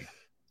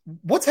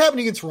 What's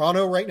happening in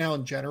Toronto right now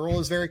in general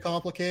is very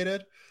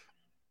complicated.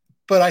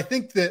 But I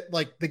think that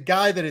the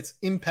guy that it's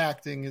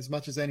impacting as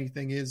much as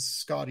anything is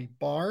Scotty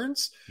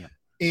Barnes. Yeah.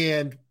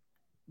 And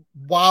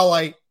while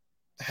I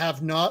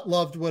have not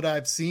loved what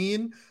I've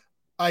seen,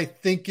 I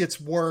think it's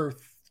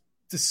worth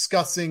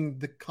discussing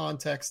the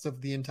context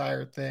of the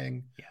entire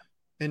thing. Yeah.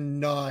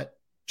 And not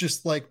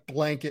just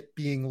blanket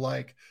being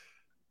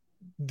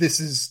this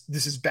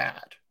is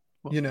bad,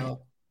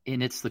 well,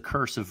 And it's the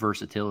curse of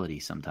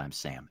versatility sometimes,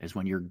 Sam, is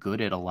when you're good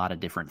at a lot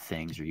of different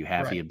things, or you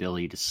have the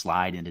ability to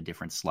slide into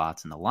different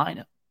slots in the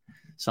lineup.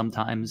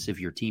 Sometimes if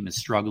your team is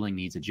struggling,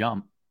 needs a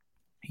jump,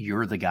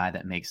 you're the guy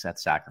that makes that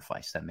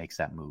sacrifice, that makes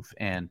that move.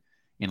 And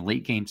in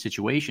late game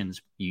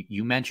situations,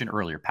 you mentioned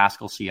earlier,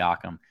 Pascal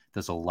Siakam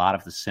does a lot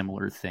of the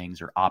similar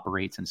things, or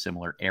operates in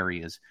similar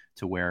areas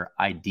to where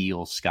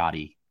ideal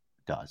Scotty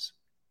does.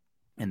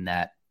 And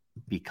that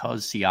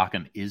because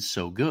Siakam is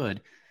so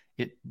good,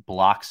 it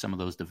blocks some of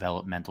those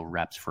developmental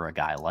reps for a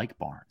guy like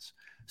Barnes.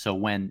 So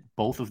when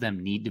both of them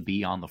need to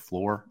be on the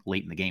floor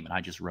late in the game, and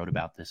I just wrote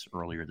about this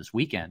earlier this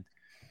weekend,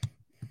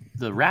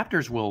 the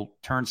Raptors will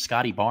turn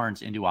Scotty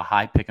Barnes into a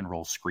high pick and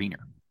roll screener.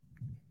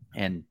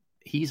 And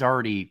he's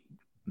already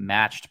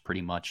matched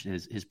pretty much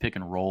his pick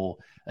and roll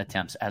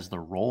attempts as the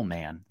roll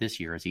man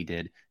this year as he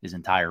did his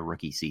entire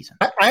rookie season.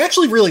 I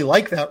actually really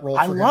like that role.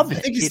 I love it.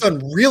 I think he's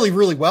done really,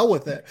 really well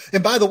with it.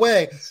 And by the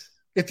way,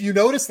 if you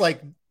notice,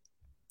 like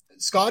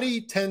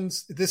Scotty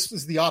this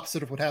is the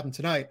opposite of what happened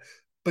tonight,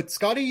 but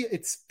Scotty,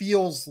 it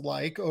feels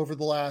like over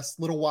the last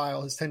little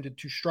while has tended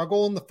to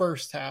struggle in the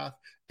first half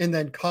and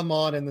then come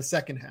on in the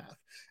second half.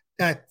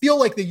 And I feel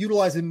like they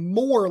utilize him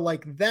more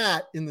like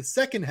that in the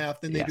second half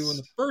than they do in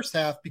the first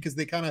half, because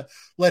they kind of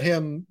let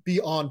him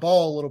be on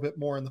ball a little bit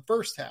more in the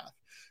first half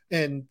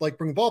and like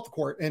bring the ball up the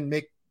court and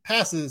make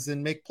passes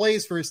and make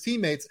plays for his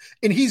teammates.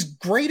 And he's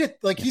great at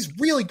he's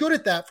really good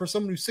at that for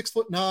someone who's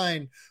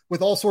 6'9"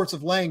 with all sorts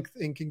of length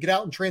and can get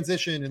out in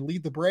transition and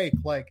lead the break.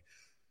 Like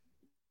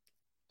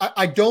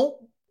I don't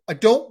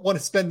want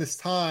to spend this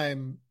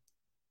time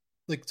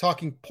like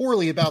talking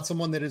poorly about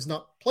someone that has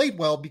not played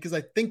well, because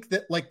I think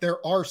that like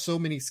there are so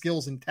many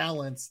skills and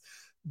talents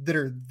that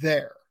are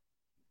there.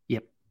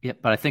 Yep.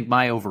 But I think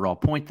my overall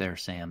point there,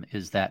 Sam,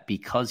 is that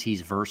because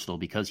he's versatile,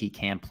 because he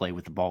can play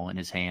with the ball in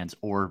his hands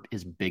or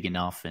is big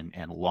enough and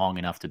long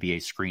enough to be a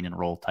screen and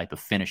roll type of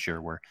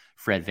finisher where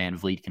Fred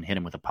VanVleet can hit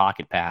him with a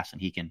pocket pass and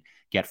he can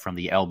get from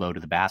the elbow to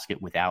the basket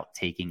without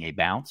taking a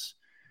bounce,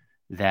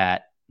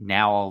 that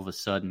now all of a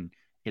sudden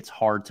it's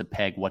hard to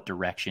peg what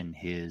direction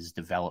his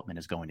development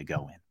is going to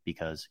go in,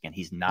 because again,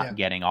 he's not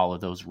getting all of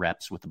those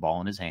reps with the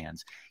ball in his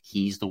hands.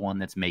 He's the one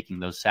that's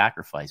making those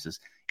sacrifices.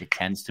 It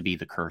tends to be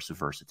the curse of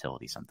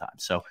versatility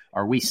sometimes. So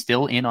are we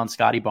still in on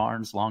Scotty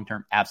Barnes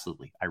long-term?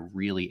 Absolutely. I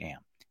really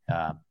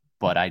am.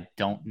 But I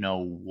don't know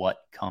what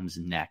comes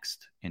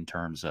next in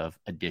terms of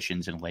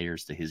additions and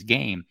layers to his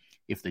game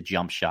if the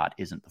jump shot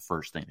isn't the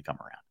first thing to come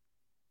around.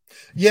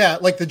 Yeah,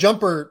 like the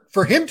jumper,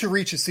 for him to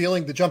reach his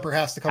ceiling, the jumper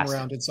has to come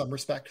around in some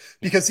respect,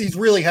 because he's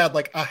really had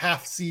like a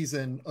half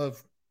season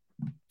of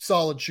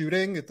solid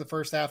shooting at the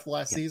first half of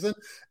last season.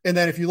 And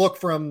then if you look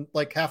from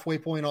like halfway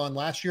point on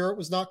last year, it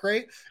was not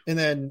great. And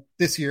then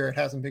this year, it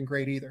hasn't been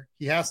great either.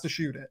 He has to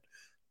shoot it.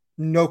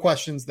 No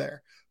questions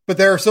there. But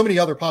there are so many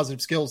other positive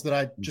skills that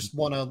I just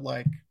want to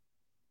like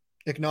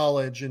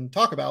acknowledge and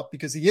talk about,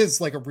 because he is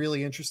like a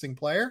really interesting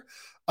player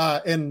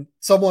and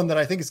someone that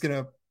I think is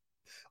going to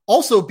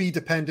also be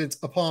dependent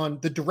upon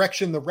the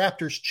direction the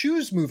Raptors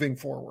choose moving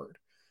forward,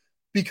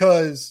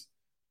 because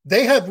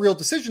they have real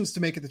decisions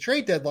to make at the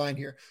trade deadline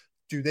here.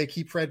 Do they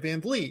keep Fred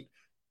VanVleet?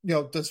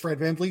 Does Fred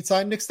VanVleet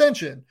sign an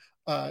extension?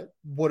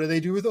 What do they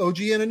do with OG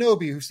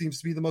Anunoby, who seems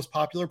to be the most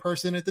popular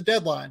person at the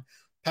deadline?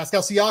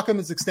 Pascal Siakam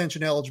is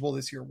extension eligible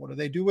this year. What do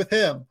they do with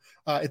him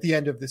at the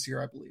end of this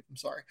year, I believe? I'm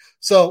sorry.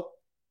 So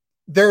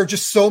there are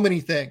just so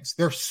many things.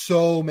 There are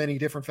so many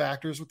different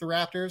factors with the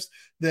Raptors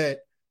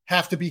that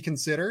have to be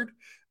considered.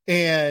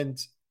 And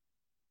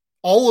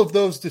all of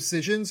those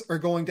decisions are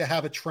going to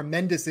have a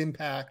tremendous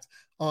impact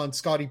on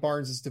Scotty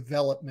Barnes'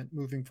 development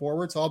moving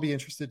forward. So I'll be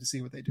interested to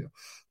see what they do.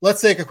 Let's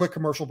take a quick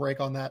commercial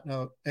break on that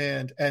note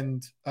and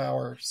end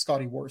our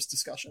Scotty Wars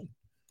discussion.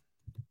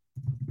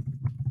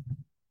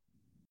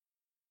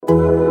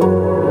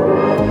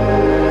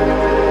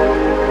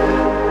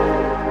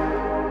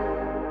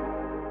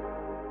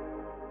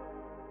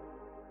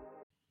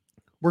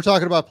 We're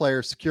talking about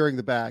players securing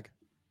the bag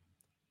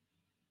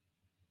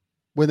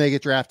when they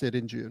get drafted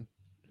in June.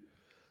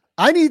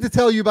 I need to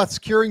tell you about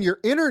securing your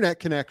internet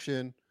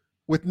connection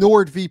with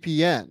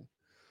NordVPN.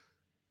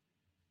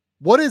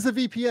 What is a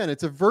VPN?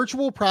 It's a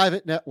virtual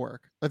private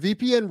network. A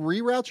VPN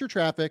reroutes your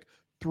traffic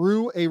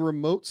through a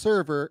remote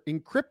server,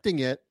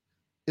 encrypting it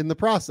in the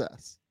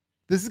process.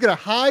 This is going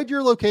to hide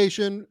your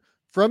location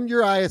from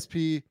your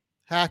ISP,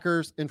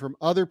 hackers, and from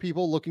other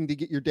people looking to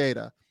get your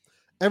data.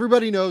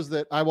 Everybody knows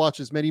that I watch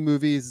as many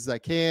movies as I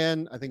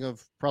can. I think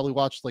I've probably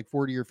watched like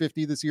 40 or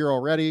 50 this year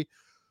already.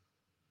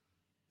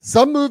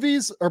 Some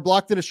movies are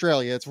blocked in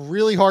Australia. It's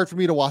really hard for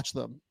me to watch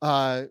them.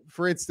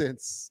 For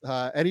instance,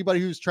 anybody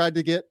who's tried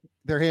to get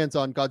their hands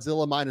on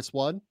Godzilla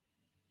 -1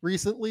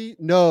 recently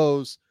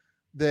knows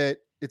that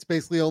it's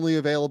basically only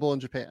available in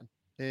Japan.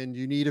 And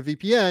you need a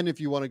VPN if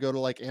you want to go to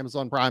like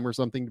Amazon Prime or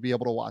something to be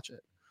able to watch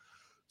it.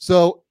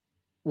 So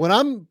when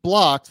I'm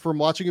blocked from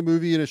watching a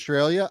movie in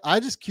Australia, I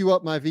just queue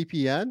up my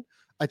VPN.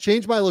 I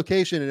change my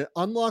location and it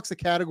unlocks a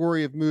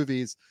category of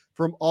movies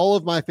from all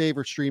of my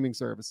favorite streaming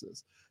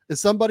services. As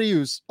somebody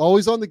who's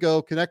always on the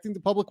go, connecting to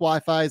public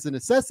Wi-Fi is a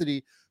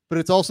necessity, but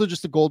it's also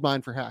just a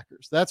goldmine for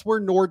hackers. That's where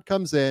Nord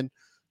comes in,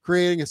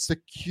 creating a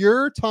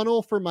secure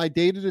tunnel for my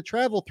data to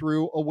travel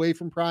through away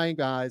from prying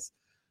guys.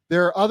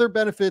 There are other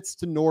benefits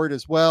to Nord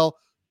as well.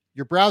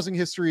 Your browsing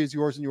history is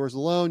yours and yours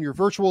alone. Your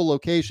virtual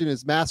location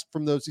is masked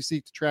from those who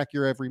seek to track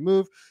your every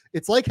move.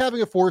 It's like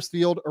having a force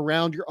field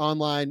around your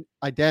online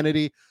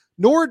identity.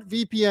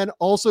 NordVPN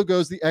also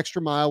goes the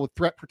extra mile with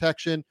threat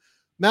protection.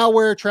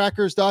 Malware,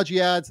 trackers, dodgy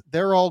ads,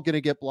 they're all going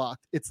to get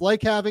blocked. It's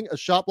like having a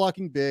shot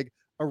blocking big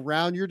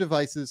around your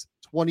devices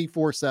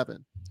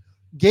 24/7.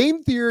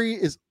 Game Theory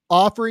is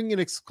offering an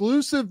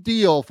exclusive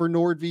deal for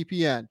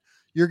NordVPN.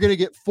 You're going to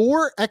get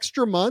 4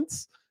 extra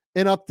months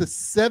and up to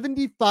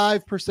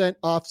 75%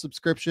 off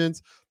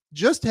subscriptions.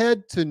 Just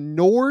head to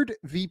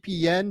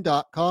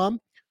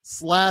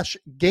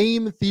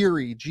nordvpn.com/Game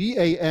Theory,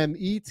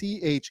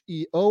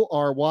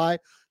 GAMETHEORY,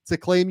 to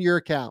claim your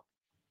account.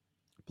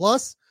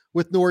 Plus,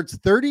 with Nord's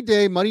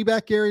 30-day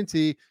money-back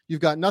guarantee,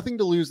 you've got nothing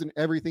to lose and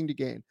everything to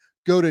gain.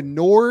 Go to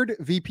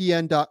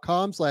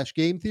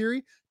nordvpn.com/Game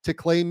Theory to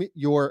claim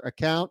your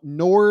account.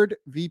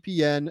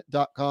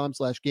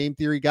 nordvpn.com/Game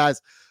Theory.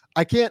 Guys,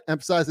 I can't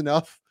emphasize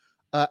enough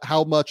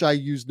how much I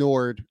use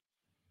Nord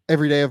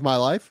every day of my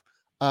life.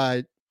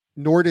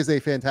 Nord is a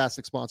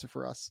fantastic sponsor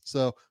for us.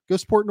 So go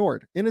support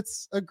Nord, and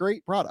it's a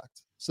great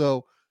product.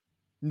 So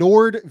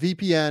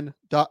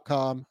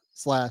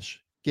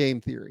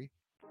nordvpn.com/Game Theory.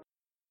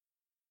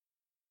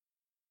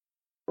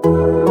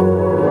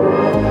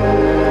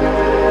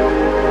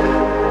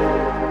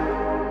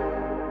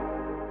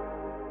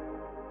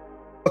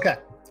 Okay,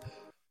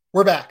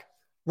 we're back.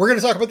 We're going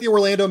to talk about the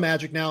Orlando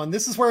Magic now, and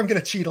this is where I'm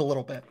going to cheat a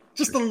little bit,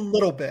 just a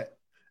little bit,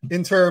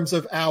 in terms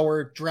of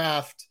our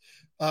draft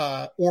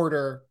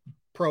order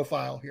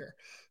profile here,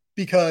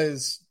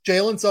 because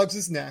Jalen Suggs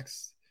is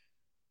next,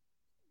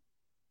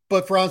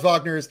 but Franz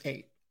Wagner is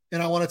 8,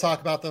 and I want to talk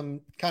about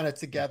them kind of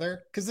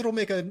together because it'll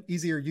make an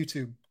easier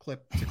YouTube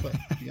clip to clip,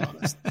 to be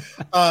honest.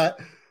 I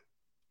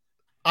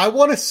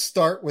want to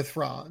start with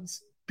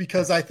Franz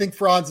because I think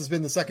Franz has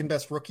been the second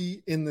best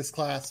rookie in this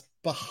class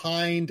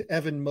behind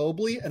Evan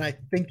Mobley, and I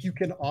think you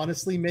can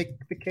honestly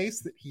make the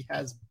case that he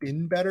has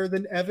been better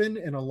than Evan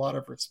in a lot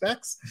of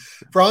respects.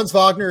 Franz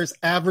Wagner is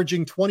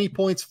averaging 20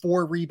 points,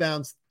 4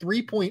 rebounds,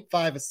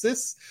 3.5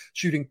 assists,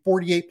 shooting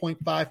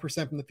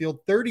 48.5% from the field,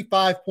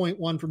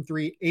 35.1 from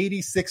 3,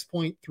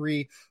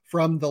 86.3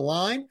 from the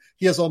line.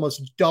 He has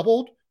almost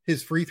doubled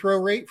his free throw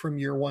rate from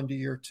year 1 to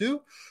year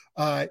 2.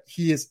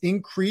 He has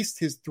increased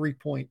his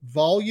 3-point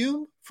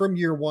volume from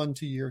year 1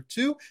 to year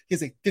 2. He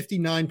has a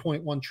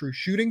 59.1 true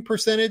shooting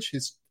percentage.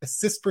 His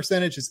assist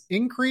percentage has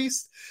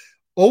increased.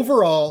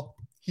 Overall,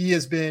 he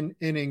has been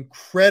an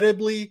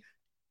incredibly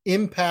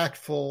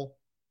impactful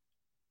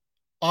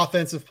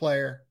offensive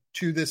player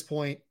to this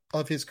point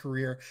of his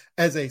career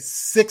as a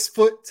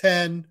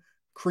 6'10"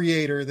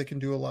 creator that can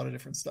do a lot of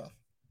different stuff.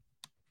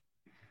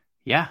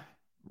 Yeah,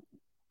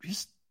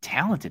 just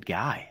talented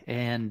guy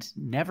and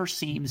never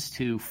seems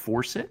to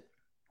force it,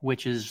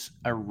 which is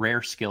a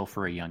rare skill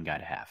for a young guy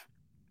to have.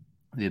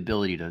 The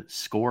ability to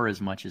score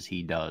as much as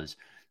he does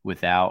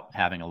without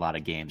having a lot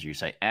of games where you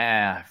say,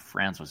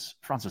 Franz was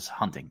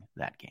hunting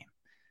that game.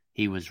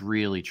 He was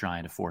really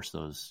trying to force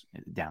those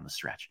down the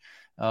stretch.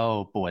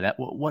 Oh boy,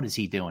 what is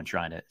he doing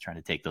trying to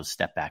take those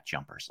step back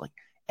jumpers? Like,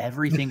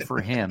 everything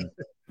for him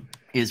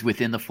is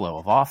within the flow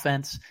of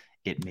offense.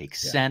 It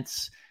makes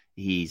sense.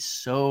 He's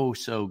so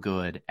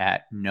good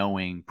at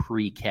knowing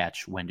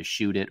pre-catch when to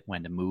shoot it,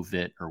 when to move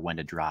it, or when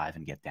to drive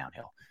and get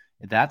downhill.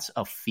 That's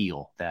a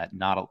feel that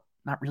not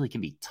really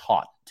can be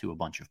taught to a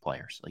bunch of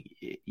players. Like,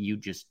 you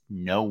just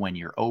know when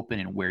you're open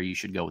and where you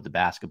should go with the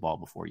basketball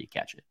before you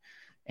catch it.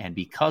 And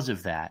because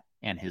of that,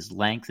 and his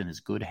length and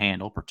his good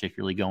handle,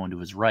 particularly going to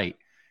his right,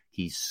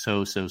 he's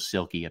so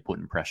silky at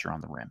putting pressure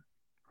on the rim.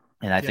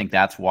 And I think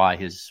that's why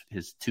his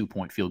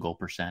 2-point field goal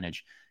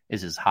percentage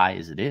is as high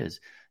as it is.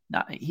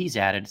 Now, he's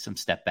added some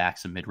step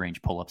backs, some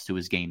mid-range pull-ups to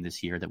his game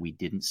this year that we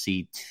didn't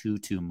see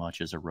too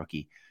much as a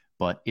rookie.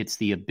 But it's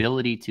the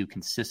ability to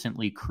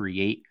consistently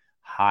create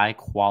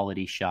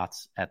high-quality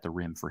shots at the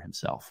rim for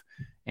himself.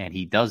 And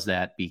he does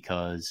that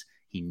because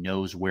he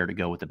knows where to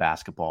go with the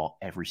basketball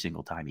every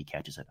single time he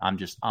catches it.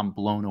 I'm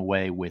blown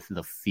away with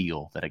the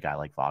feel that a guy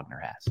like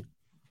Wagner has.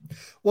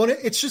 Well,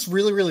 it's just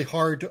really, really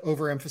hard to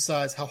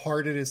overemphasize how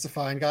hard it is to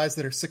find guys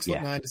that are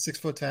 6'9" to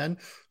 6'10"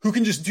 who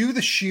can just do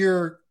the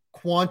sheer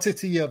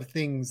quantity of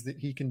things that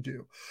he can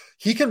do.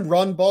 He can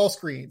run ball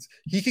screens.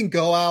 He can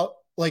go out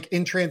like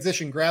in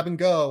transition, grab and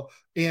go,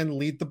 and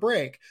lead the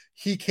break.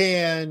 He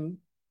can,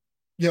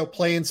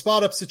 play in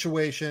spot up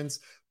situations,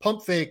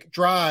 pump fake,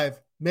 drive,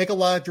 make a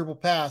live dribble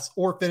pass,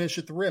 or finish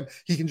at the rim.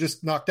 He can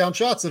just knock down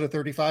shots at a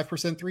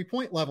 35%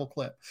 3-point level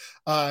clip.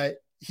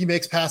 He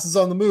makes passes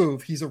on the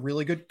move. He's a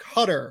really good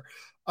cutter.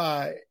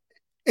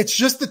 It's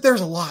just that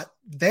there's a lot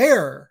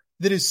there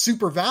that is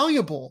super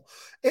valuable.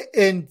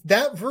 And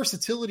that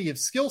versatility of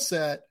skill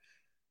set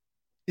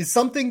is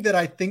something that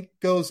I think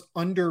goes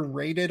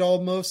underrated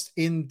almost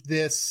in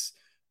this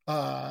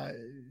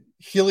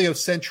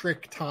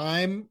heliocentric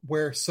time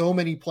where so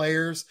many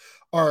players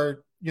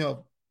are,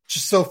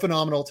 just so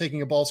phenomenal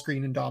taking a ball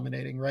screen and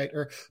dominating, right?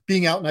 Or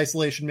being out in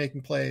isolation,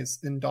 making plays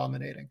and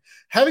dominating.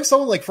 Having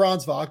someone like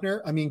Franz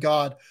Wagner, I mean,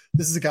 God,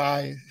 this is a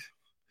guy,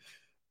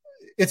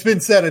 it's been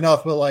said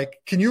enough, but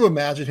can you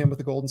imagine him with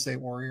the Golden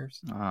State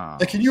Warriors?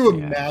 Can you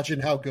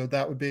imagine how good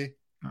that would be?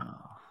 Oh,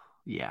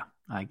 yeah,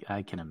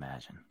 I can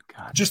imagine.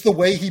 God, just the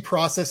way he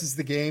processes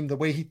the game, the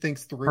way he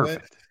thinks through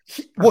Perfect.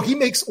 it. He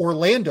makes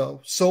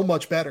Orlando so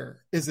much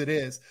better as it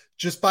is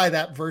just by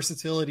that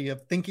versatility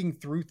of thinking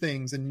through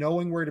things and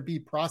knowing where to be,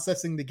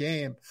 processing the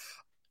game.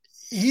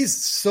 He's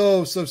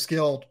so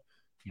skilled.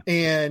 Yep.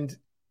 And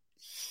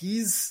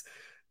he's,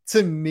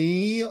 to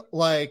me,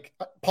 like,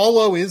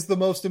 Paulo is the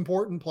most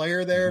important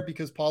player there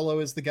because Paulo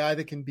is the guy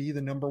that can be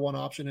the number one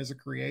option as a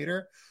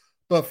creator.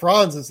 But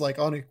Franz is like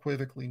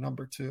unequivocally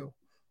number two.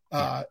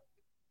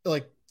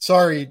 Like,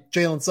 sorry,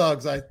 Jalen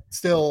Suggs, I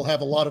still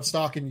have a lot of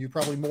stock in you,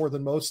 probably more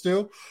than most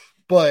do.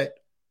 But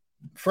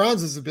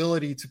Franz's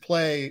ability to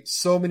play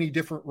so many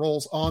different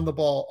roles on the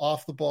ball,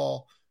 off the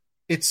ball,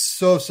 it's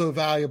so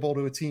valuable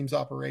to a team's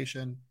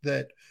operation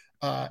that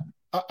I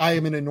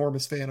am an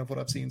enormous fan of what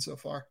I've seen so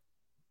far.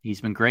 He's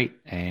been great,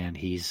 and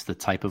he's the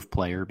type of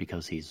player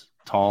because he's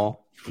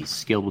tall, he's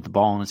skilled with the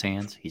ball in his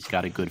hands, he's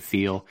got a good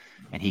feel,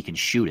 and he can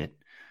shoot it.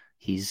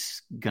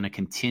 He's going to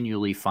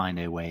continually find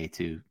a way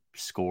to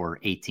score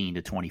 18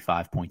 to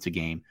 25 points a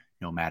game,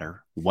 no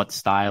matter what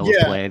style of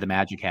play the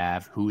Magic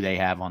have, who they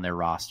have on their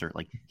roster.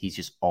 Like, he's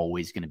just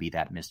always going to be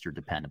that Mr.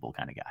 Dependable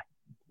kind of guy.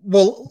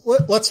 Well,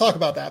 let's talk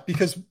about that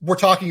because we're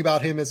talking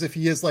about him as if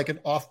he is like an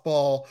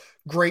off-ball,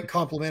 great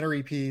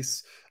complementary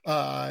piece,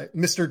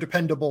 Mr.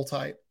 Dependable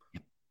type.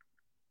 Yep.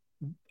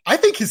 I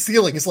think his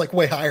ceiling is like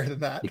way higher than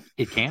that.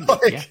 It can be,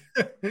 like,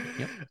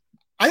 Yep.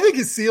 I think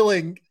his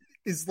ceiling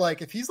is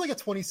like, if he's like a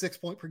 26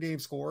 point per game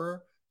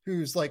scorer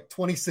who's like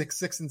 26,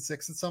 6-6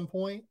 at some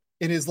point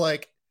and is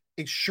like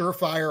a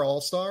surefire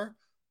all-star,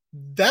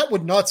 that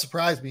would not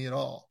surprise me at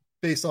all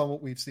based on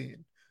what we've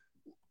seen.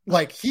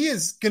 Like, he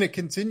is going to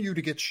continue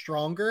to get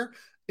stronger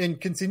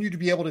and continue to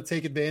be able to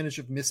take advantage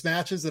of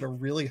mismatches at a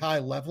really high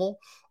level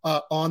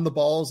on the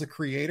ball as a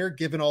creator,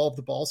 given all of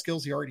the ball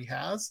skills he already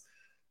has.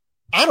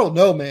 I don't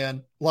know,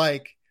 man.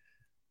 Like,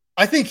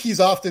 I think he's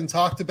often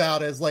talked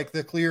about as like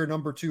the clear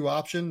number two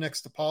option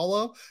next to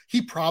Paulo.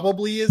 He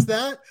probably is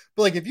that.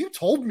 But like, if you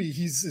told me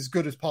he's as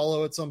good as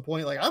Paulo at some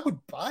point, like, I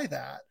would buy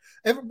that.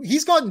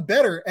 He's gotten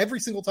better every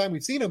single time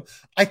we've seen him.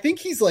 I think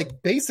he's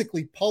like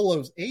basically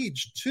Paulo's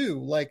age too.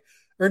 Like,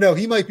 or no,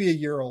 he might be a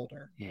year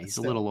older. Yeah, he's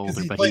a little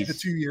older, he but played the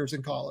 2 years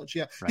in college.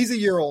 Yeah, right. He's a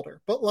year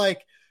older, but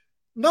like,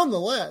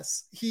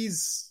 nonetheless,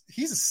 he's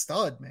a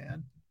stud,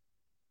 man.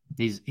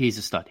 He's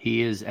a stud.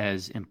 He is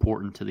as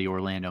important to the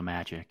Orlando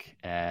Magic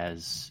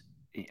as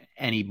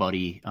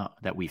anybody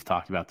that we've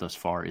talked about thus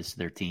far is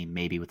their team,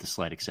 maybe with the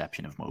slight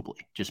exception of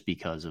Mobley, just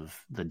because of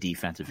the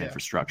defensive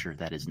infrastructure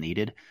that is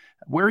needed.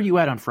 Where are you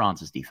at on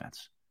Franz's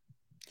defense?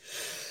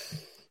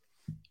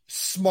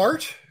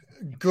 Smart,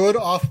 good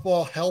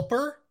off-ball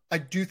helper. I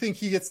do think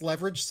he gets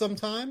leveraged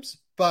sometimes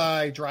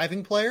by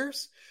driving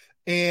players,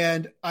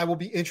 and I will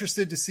be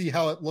interested to see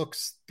how it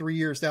looks 3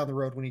 years down the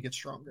road when he gets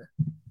stronger.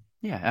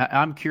 Yeah,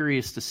 I'm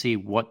curious to see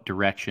what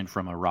direction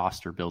from a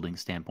roster building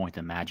standpoint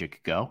the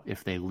Magic go,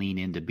 if they lean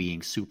into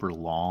being super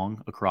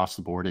long across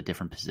the board at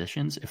different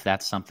positions, if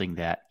that's something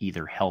that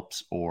either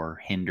helps or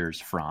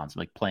hinders Franz,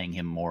 like playing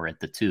him more at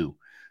the two,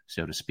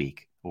 so to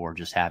speak, or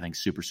just having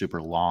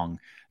super long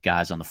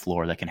guys on the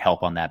floor that can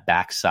help on that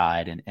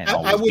backside and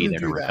always be there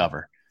to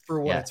recover. For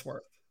what it's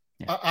worth.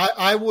 Yeah.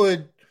 I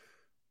would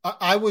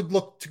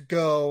look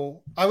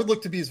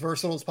to be as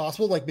versatile as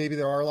possible. Like, maybe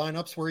there are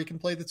lineups where he can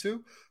play the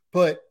two,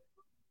 but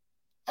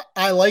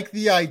I like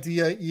the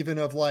idea even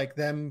of like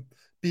them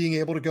being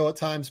able to go at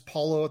times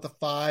Paulo at the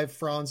 5,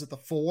 Franz at the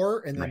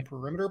 4, and then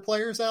perimeter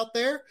players out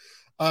there.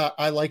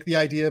 I like the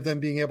idea of them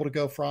being able to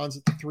go Franz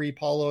at the 3,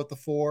 Paulo at the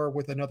 4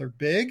 with another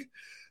big.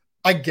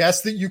 I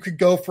guess that you could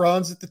go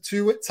Franz at the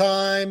 2 at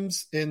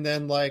times, and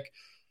then like,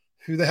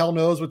 who the hell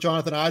knows what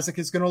Jonathan Isaac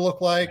is going to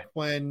look like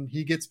when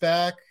he gets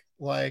back.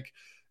 Like,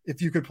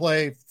 if you could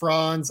play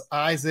Franz,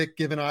 Isaac,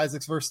 given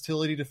Isaac's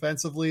versatility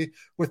defensively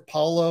with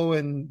Paulo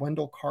and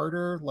Wendell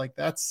Carter, like,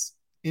 that's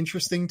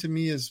interesting to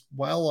me as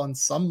well on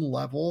some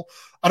level.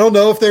 I don't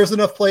know if there's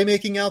enough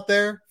playmaking out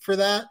there for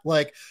that.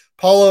 Like,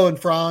 Paulo and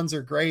Franz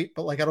are great,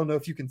 but like, I don't know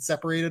if you can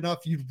separate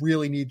enough. You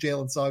really need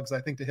Jalen Suggs, I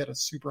think, to hit a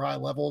super high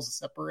level as a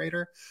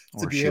separator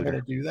to be able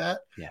to do that.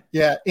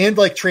 Yeah. And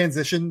like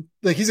transition,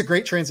 like, he's a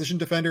great transition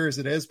defender as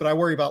it is, but I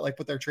worry about like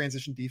what their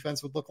transition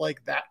defense would look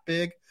like that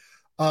big.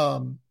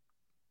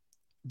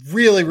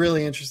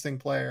 Really interesting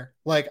player.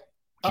 Like,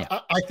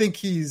 I think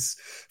he's,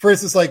 for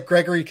instance, like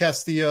Gregory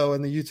Castillo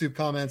in the YouTube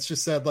comments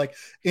just said, like,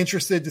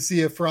 interested to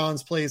see if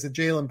Franz plays a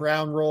Jaylen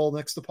Brown role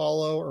next to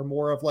Paulo or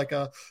more of like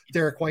a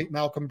Derek White,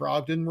 Malcolm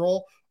Brogdon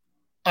role.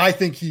 I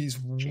think he's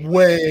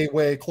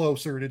way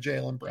closer to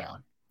Jaylen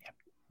Brown.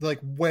 Like,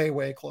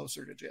 way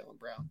closer to Jaylen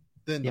Brown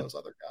than those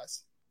other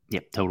guys.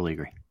 Yep, totally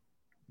agree.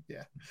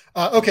 Yeah.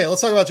 Okay,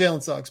 let's talk about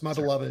Jalen Suggs, my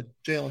beloved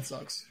Jalen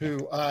Suggs,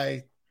 who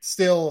I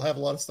still have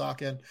a lot of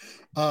stock in.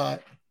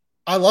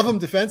 I love him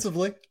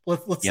defensively.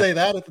 Let's say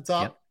that at the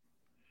top. Yep.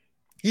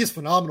 He is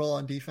phenomenal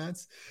on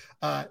defense.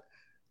 The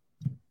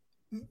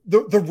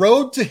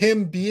road to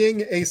him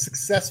being a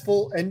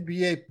successful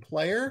NBA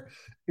player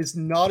is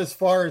not as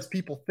far as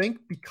people think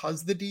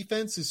because the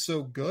defense is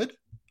so good,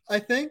 I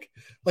think.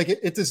 Like,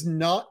 it does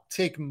not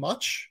take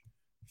much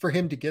for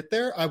him to get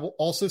there. I will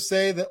also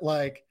say that,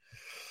 like,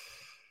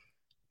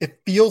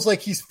 it feels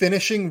like he's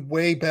finishing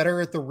way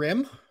better at the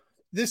rim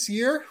this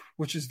year,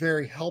 which is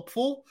very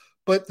helpful.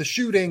 But the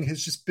shooting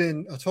has just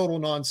been a total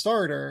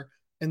non-starter.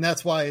 And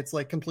that's why it's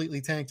like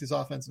completely tanked his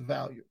offensive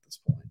value at this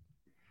point.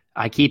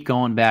 I keep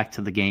going back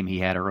to the game he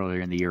had earlier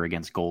in the year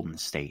against Golden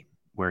State,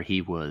 where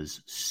he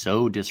was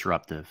so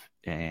disruptive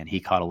and he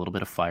caught a little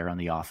bit of fire on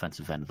the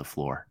offensive end of the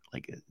floor.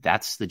 Like,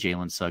 that's the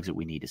Jalen Suggs that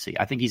we need to see.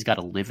 I think he's got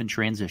to live in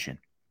transition,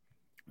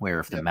 where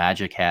if the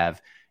Magic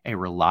have a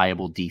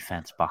reliable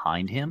defense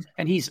behind him,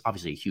 and he's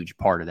obviously a huge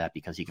part of that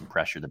because he can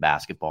pressure the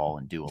basketball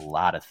and do a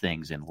lot of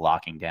things in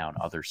locking down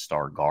other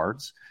star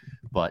guards.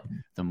 But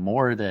the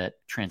more that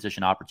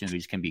transition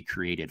opportunities can be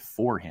created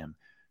for him,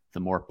 the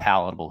more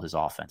palatable his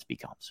offense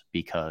becomes,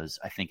 because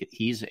I think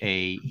he's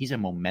a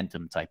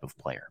momentum type of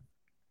player.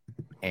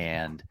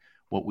 And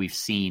what we've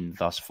seen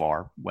thus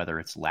far, whether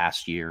it's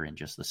last year and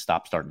just the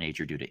stop-start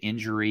nature due to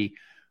injury,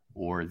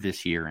 or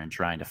this year and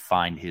trying to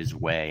find his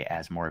way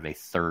as more of a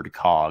third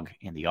cog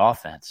in the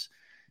offense,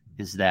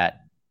 is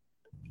that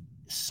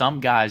some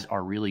guys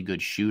are really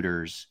good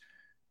shooters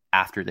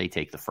after they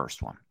take the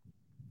first one,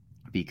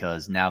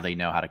 because now they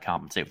know how to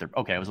compensate.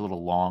 Okay, I was a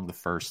little long the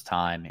first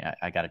time.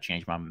 I got to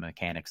change my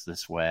mechanics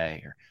this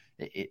way. Or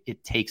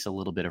it takes a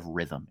little bit of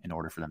rhythm in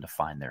order for them to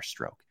find their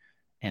stroke.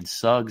 And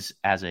Suggs,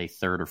 as a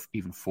third or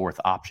even fourth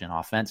option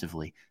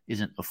offensively,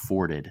 isn't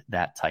afforded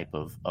that type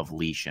of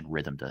leash and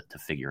rhythm to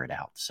figure it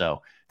out.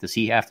 So does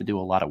he have to do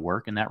a lot of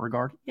work in that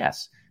regard?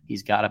 Yes.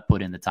 He's got to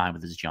put in the time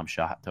with his jump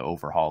shot to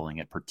overhauling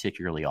it,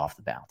 particularly off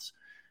the bounce.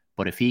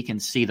 But if he can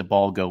see the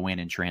ball go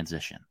in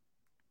transition,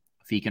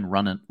 if he can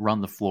run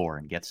the floor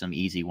and get some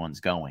easy ones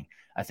going,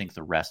 I think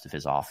the rest of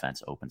his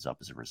offense opens up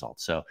as a result.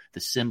 So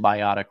the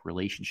symbiotic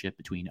relationship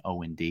between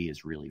O and D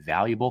is really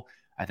valuable.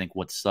 I think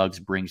what Suggs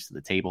brings to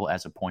the table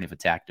as a point of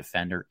attack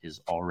defender is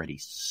already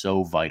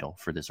so vital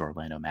for this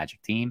Orlando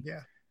Magic team.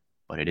 Yeah.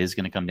 But it is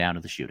going to come down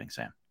to the shooting,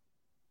 Sam.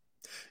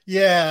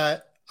 Yeah,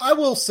 I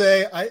will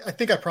say I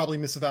think I probably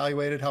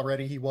misevaluated how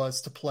ready he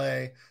was to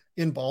play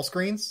in ball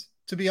screens,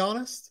 to be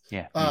honest.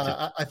 Yeah.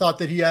 I thought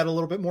that he had a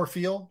little bit more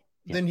feel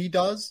than he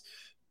does.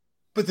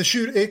 But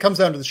it comes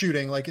down to the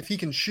shooting. Like, if he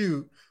can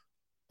shoot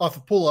off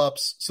of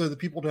pull-ups so that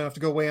people don't have to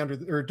go way under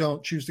or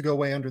don't choose to go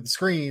way under the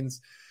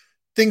screens,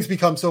 things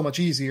become so much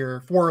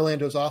easier for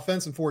Orlando's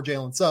offense and for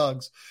Jalen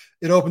Suggs.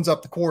 It opens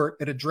up the court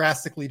at a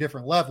drastically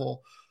different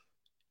level.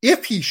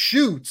 If he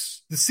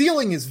shoots, the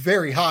ceiling is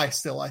very high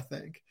still, I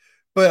think,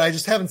 but I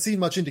just haven't seen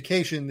much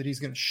indication that he's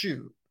going to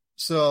shoot.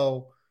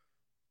 So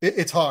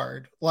it's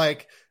hard.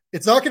 Like,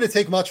 it's not going to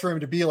take much for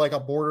him to be like a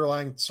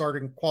borderline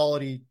starting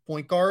quality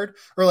point guard,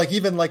 or like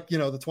even like, the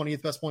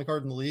 20th best point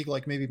guard in the league,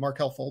 like maybe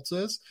Markelle Fultz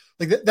is.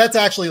 Like that's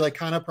actually like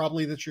kind of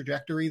probably the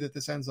trajectory that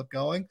this ends up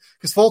going,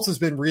 because Fultz has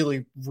been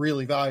really,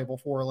 really valuable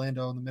for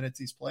Orlando in the minutes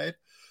he's played.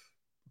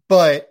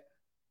 But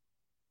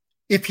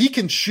if he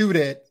can shoot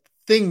it,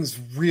 things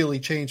really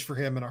change for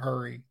him in a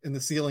hurry and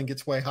the ceiling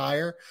gets way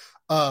higher.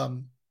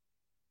 We'll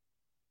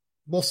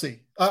see.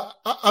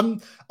 I'm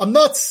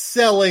not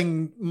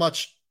selling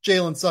much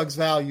Jalen Suggs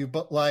value,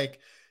 but like,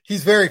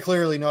 he's very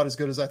clearly not as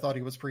good as I thought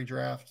he was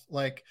pre-draft.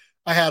 Like,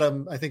 I had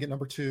him, I think, at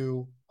number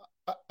 2.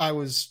 I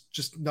was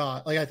just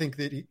not like, I think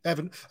that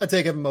I'd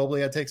take Evan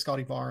Mobley, I'd take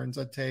Scotty Barnes,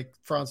 I'd take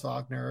Franz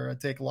Wagner,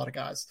 I'd take a lot of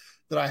guys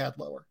that I had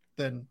lower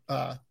than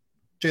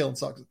Jalen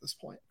Suggs at this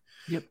point.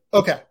 Yep.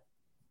 Okay.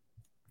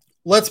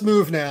 Let's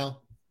move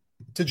now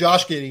to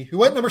Josh Giddey, who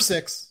went number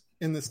 6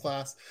 in this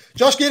class.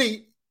 Josh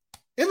Giddey,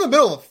 in the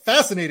middle of a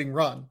fascinating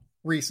run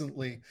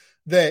recently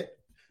that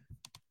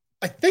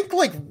I think,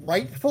 like,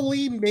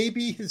 rightfully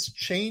maybe has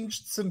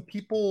changed some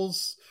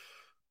people's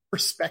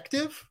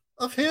perspective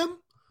of him.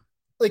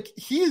 Like,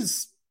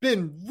 he's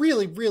been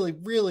really, really,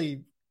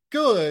 really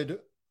good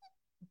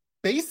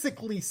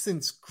basically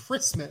since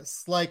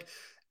Christmas. Like,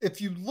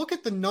 if you look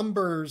at the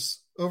numbers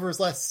over his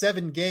last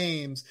 7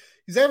 games,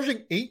 he's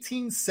averaging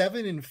 18,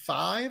 7, and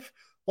 5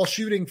 while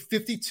shooting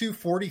 52,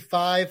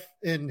 45,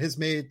 and has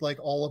made like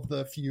all of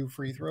the few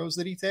free throws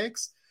that he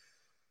takes.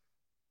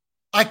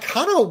 I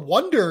kind of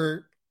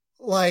wonder,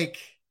 like,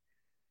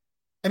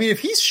 I mean, if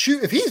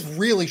he's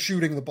really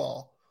shooting the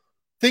ball,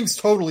 things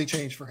totally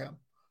change for him.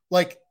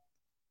 Like,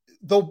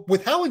 though,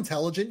 with how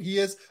intelligent he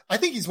is, I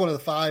think he's one of the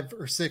 5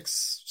 or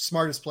 6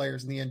 smartest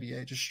players in the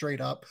NBA, just straight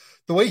up.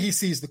 The way he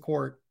sees the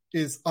court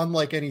is not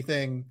unlike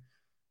anything,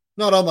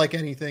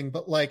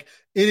 but like,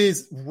 it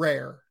is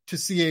rare to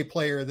see a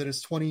player that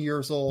is 20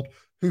 years old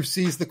who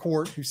sees the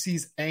court, who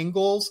sees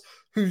angles,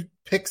 who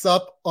picks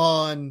up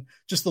on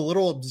just the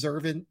little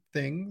observant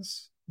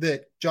things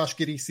that Josh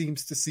Giddey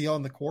seems to see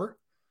on the court.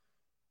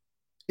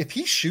 If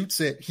he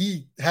shoots it,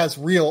 he has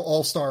real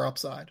all-star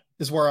upside,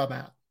 is where I'm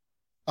at.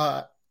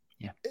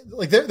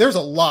 Like there's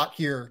a lot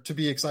here to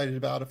be excited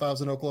about if I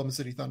was an Oklahoma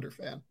City Thunder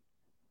fan.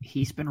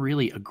 He's been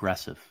really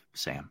aggressive,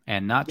 Sam,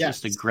 and not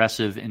just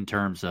aggressive in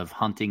terms of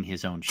hunting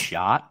his own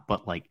shot,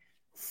 but like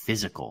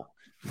physical,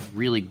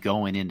 really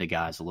going into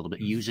guys a little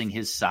bit, using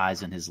his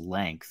size and his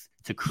length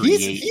to create.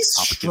 He's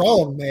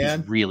strong,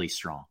 man. He's really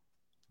strong.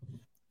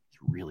 He's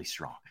really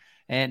strong.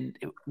 And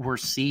we're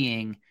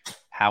seeing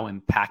how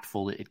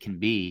impactful it can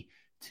be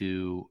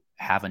to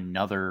have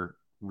another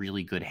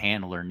really good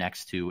handler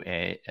next to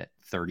a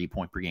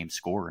 30-point per game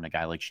scorer and a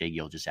guy like Shai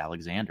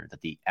Gilgeous-Alexander,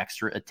 that the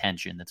extra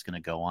attention that's going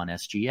to go on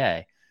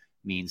SGA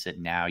means that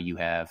now you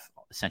have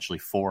essentially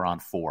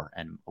 4-on-4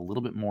 and a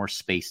little bit more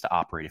space to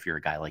operate if you're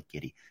a guy like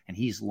Giddey. And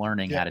he's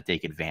learning how to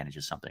take advantage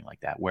of something like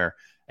that, where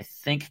I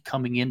think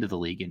coming into the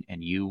league,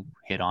 and you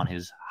hit on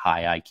his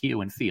high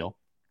IQ and feel,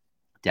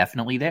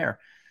 definitely there,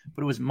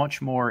 but it was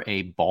much more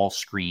a ball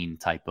screen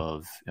type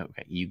of,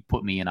 okay, you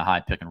put me in a high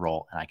pick and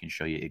roll and I can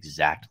show you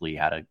exactly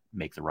how to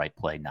make the right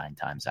play 9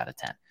 times out of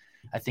 10.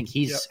 I think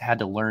he's had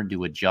to learn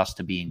to adjust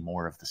to being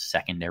more of the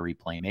secondary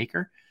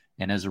playmaker.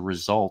 And as a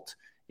result,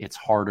 it's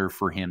harder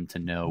for him to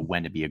know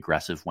when to be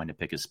aggressive, when to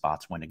pick his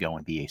spots, when to go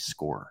and be a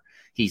scorer.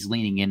 He's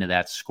leaning into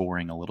that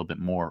scoring a little bit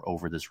more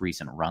over this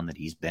recent run that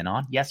he's been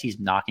on. Yes, he's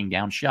knocking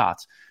down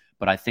shots,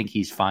 but I think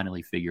he's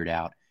finally figured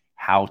out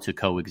how to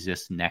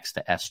coexist next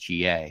to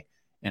SGA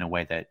in a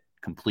way that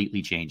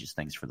completely changes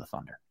things for the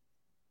Thunder.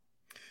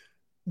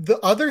 The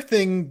other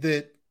thing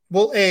that,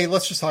 well,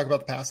 let's just talk about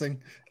the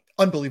passing.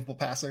 Unbelievable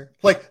passer.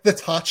 Like the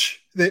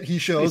touch that he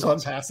shows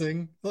on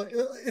passing.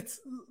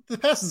 The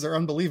passes are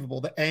unbelievable.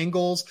 The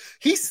angles.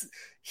 He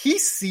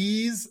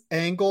sees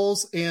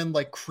angles and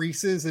like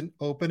creases and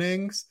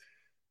openings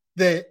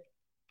that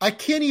I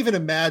can't even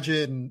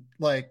imagine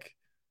like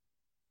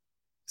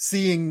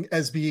seeing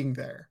as being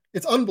there.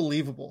 It's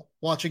unbelievable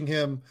watching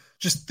him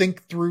just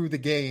think through the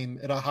game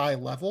at a high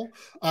level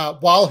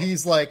while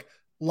he's like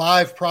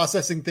live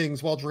processing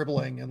things while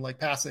dribbling and like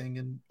passing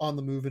and on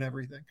the move and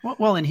everything.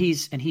 Well, and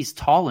he's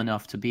tall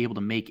enough to be able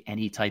to make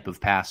any type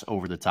of pass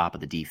over the top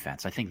of the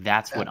defense. I think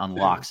that's what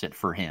unlocks it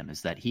for him,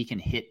 is that he can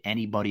hit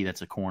anybody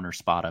that's a corner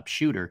spot up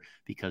shooter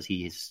because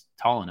he is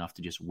tall enough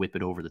to just whip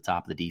it over the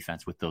top of the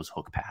defense with those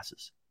hook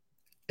passes.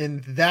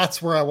 And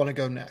that's where I want to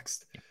go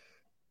next. Yeah.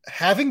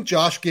 Having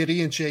Josh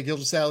Giddey and Shai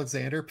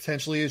Gilgeous-Alexander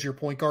potentially as your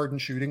point guard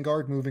and shooting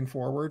guard moving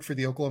forward for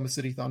the Oklahoma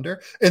City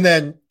Thunder, and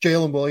then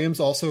Jalen Williams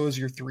also as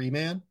your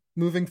 3-man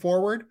moving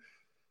forward,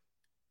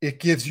 it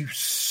gives you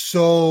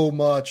so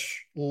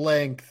much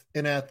length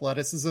and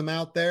athleticism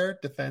out there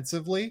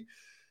defensively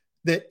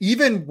that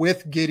even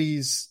with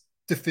Giddey's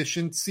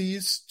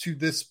deficiencies to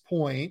this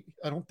point,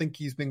 I don't think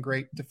he's been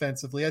great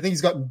defensively. I think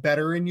he's gotten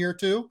better in year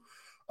 2,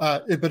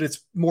 but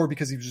it's more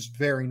because he was just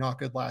very not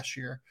good last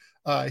year.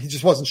 He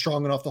just wasn't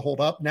strong enough to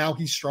hold up. Now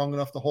he's strong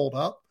enough to hold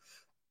up.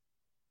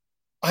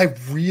 I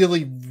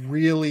really,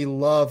 really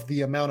love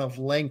the amount of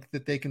length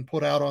that they can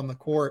put out on the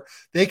court.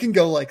 They can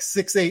go like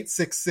 6'8",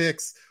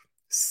 6'6",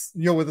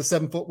 with a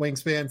 7-foot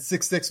wingspan,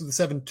 6'6" with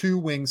a 7'2"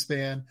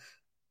 wingspan.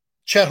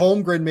 Chet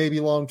Holmgren,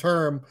 maybe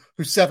long-term,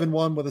 who's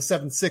 7'1" with a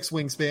 7'6"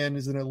 wingspan,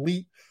 is an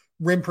elite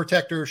rim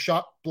protector,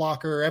 shot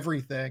blocker,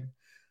 everything.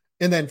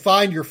 And then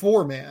find your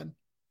 4-man,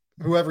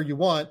 whoever you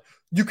want.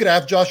 You could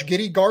have Josh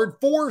Giddey guard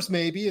 4s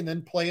maybe, and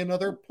then play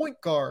another point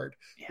guard.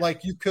 Yeah.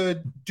 Like you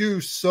could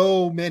do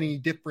so many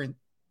different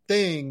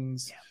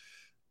things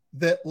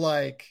that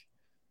like,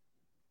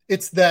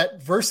 it's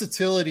that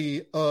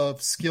versatility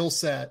of skill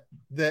set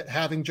that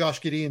having Josh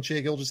Giddey and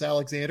Shai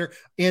Gilgeous-Alexander,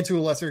 and to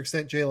a lesser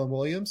extent, Jalen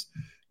Williams,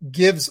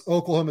 gives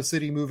Oklahoma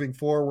City moving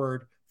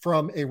forward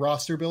from a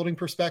roster building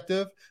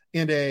perspective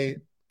and a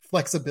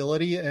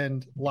flexibility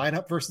and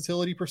lineup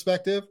versatility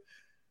perspective.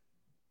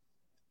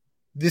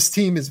 This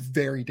team is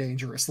very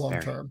dangerous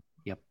long-term.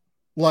 Yep.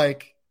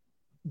 Like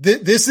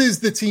this is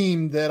the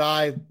team that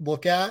I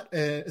look at,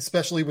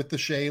 especially with the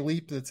Shai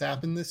leap that's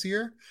happened this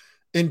year,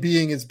 and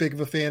being as big of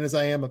a fan as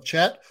I am of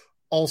Chet,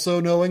 also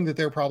knowing that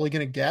they're probably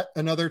going to get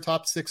another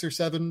top 6 or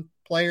 7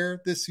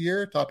 player this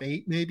year, top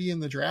 8 maybe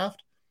in the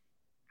draft.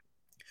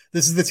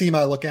 This is the team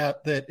I look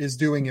at that is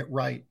doing it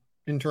right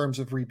in terms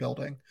of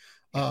rebuilding.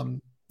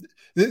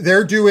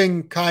 They're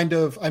doing kind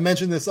of, I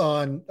mentioned this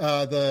on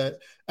the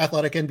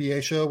Athletic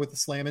NBA show with the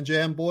Slam and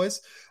Jam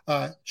boys.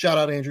 Shout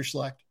out Andrew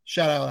Schlecht.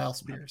 Shout out Al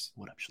Spears.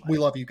 What up, Schlecht? We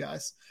love you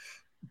guys.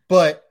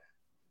 But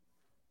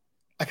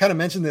I kind of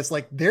mentioned this,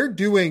 like they're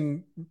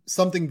doing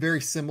something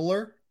very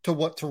similar to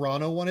what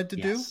Toronto wanted to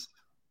do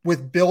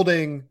with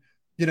building,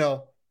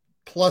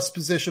 plus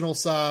positional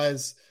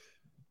size,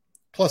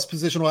 plus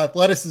positional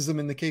athleticism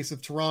in the case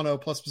of Toronto,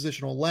 plus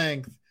positional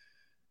length.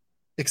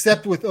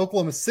 Except with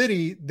Oklahoma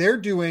City, they're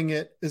doing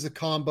it as a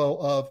combo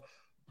of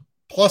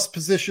plus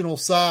positional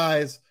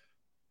size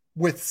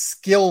with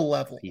skill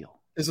level,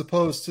 as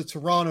opposed to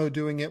Toronto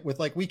doing it with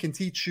like, we can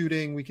teach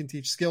shooting, we can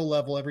teach skill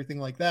level, everything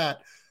like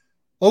that.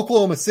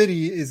 Oklahoma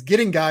City is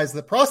getting guys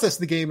that process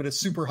the game at a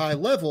super high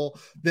level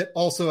that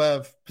also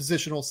have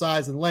positional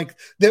size and length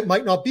that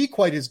might not be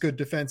quite as good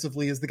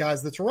defensively as the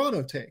guys that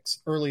Toronto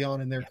takes early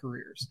on in their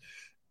careers.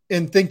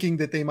 And thinking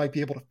that they might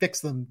be able to fix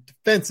them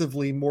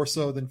defensively more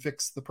so than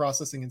fix the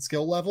processing and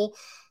skill level.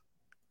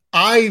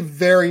 I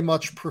very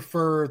much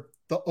prefer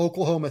the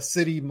Oklahoma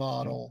City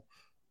model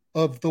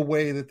of the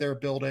way that they're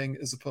building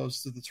as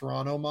opposed to the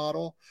Toronto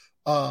model.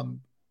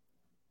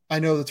 I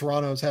know that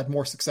Toronto's had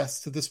more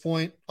success to this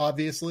point,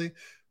 obviously,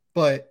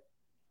 but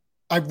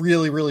I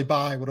really, really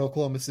buy what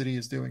Oklahoma City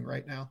is doing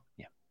right now.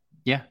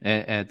 Yeah.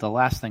 The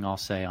last thing I'll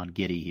say on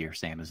Giddey here,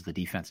 Sam, is the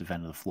defensive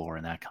end of the floor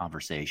in that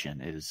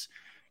conversation is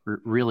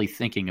really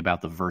thinking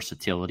about the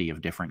versatility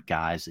of different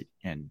guys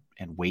and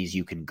ways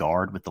you can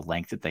guard with the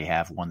length that they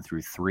have 1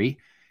 through 3.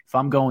 If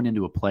I'm going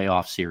into a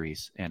playoff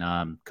series and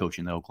I'm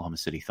coaching the Oklahoma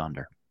City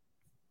Thunder,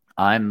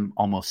 I'm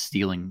almost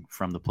stealing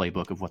from the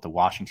playbook of what the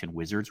Washington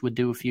Wizards would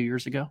do a few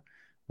years ago,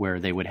 where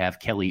they would have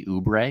Kelly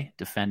Oubre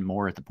defend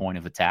more at the point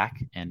of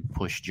attack and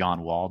push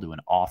John Wall to an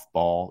off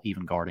ball,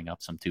 even guarding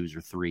up some 2s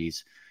or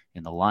 3s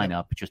in the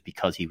lineup just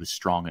because he was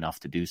strong enough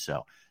to do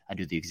so. I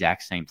do the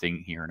exact same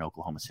thing here in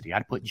Oklahoma City.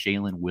 I'd put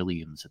Jalen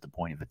Williams at the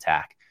point of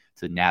attack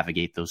to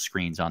navigate those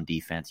screens on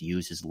defense,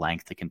 use his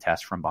length to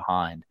contest from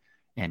behind,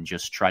 and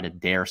just try to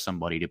dare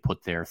somebody to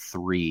put their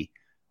 3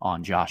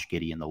 on Josh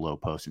Giddey in the low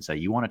post and say,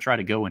 you want to try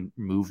to go and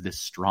move this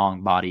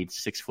strong-bodied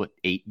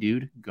 6'8"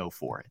 dude? Go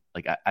for it.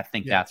 Like, I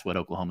think that's what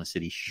Oklahoma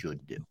City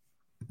should do.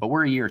 But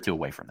we're a year or two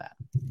away from that.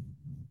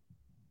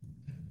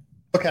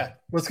 Okay,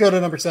 let's go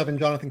to number 7,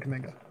 Jonathan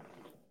Kuminga.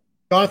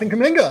 Jonathan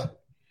Kuminga.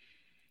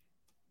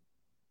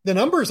 The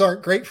numbers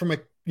aren't great from a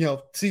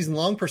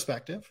season-long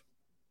perspective,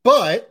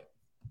 but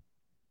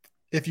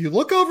if you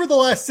look over the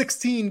last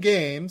 16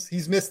 games,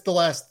 he's missed the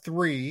last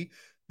 3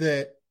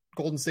 that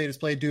Golden State has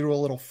played due to a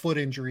little foot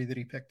injury that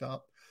he picked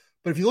up.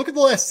 But if you look at the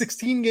last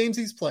 16 games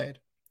he's played,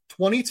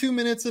 22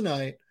 minutes a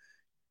night,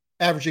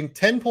 averaging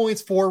 10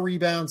 points, 4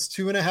 rebounds,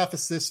 2.5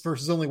 assists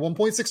versus only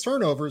 1.6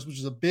 turnovers, which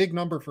is a big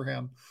number for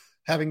him,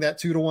 having that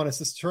 2-to-1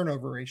 assist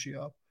turnover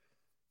ratio.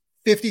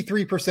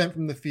 53%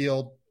 from the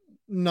field,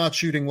 not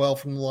shooting well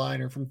from the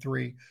line or from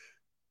 3.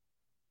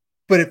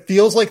 But it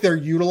feels like they're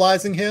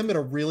utilizing him at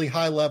a really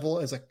high level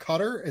as a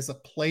cutter, as a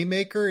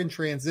playmaker in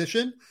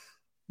transition.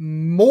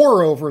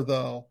 Moreover,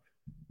 though,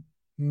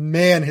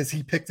 man, has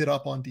he picked it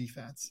up on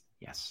defense.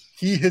 Yes.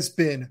 He has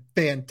been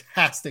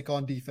fantastic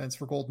on defense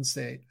for Golden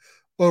State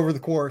over the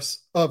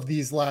course of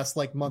this last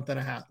month and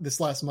a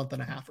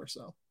half or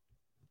so.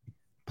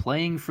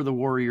 Playing for the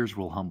Warriors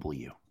will humble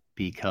you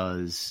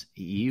because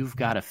you've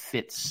got to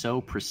fit so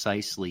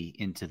precisely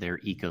into their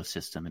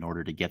ecosystem in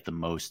order to get the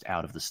most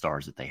out of the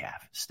stars that they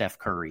have. Steph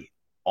Curry,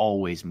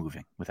 always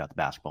moving without the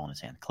basketball in his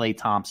hand. Klay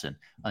Thompson,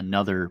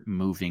 another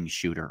moving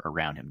shooter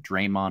around him.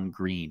 Draymond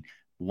Green,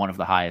 one of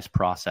the highest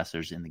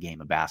processors in the game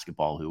of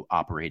basketball, who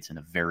operates in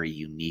a very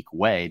unique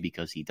way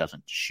because he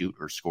doesn't shoot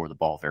or score the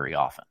ball very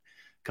often.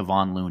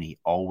 Kevon Looney,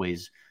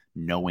 always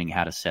knowing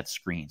how to set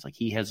screens. Like,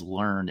 he has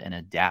learned and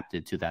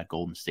adapted to that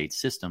Golden State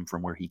system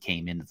from where he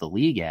came into the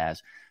league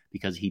as,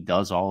 because he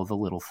does all of the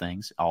little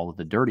things, all of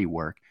the dirty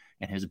work,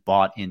 and has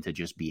bought into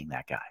just being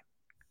that guy.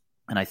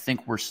 And I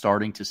think we're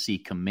starting to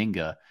see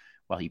Kuminga,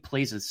 while he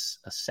plays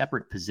a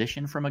separate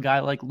position from a guy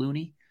like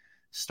Looney,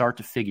 start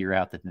to figure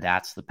out that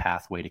that's the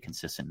pathway to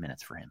consistent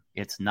minutes for him.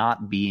 It's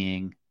not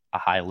being a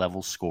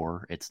high-level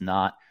scorer. It's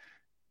not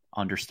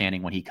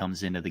understanding when he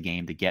comes into the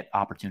game to get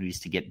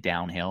opportunities to get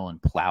downhill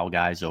and plow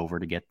guys over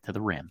to get to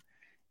the rim.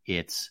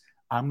 It's,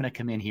 I'm going to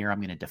come in here, I'm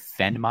going to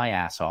defend my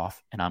ass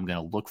off, and I'm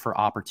going to look for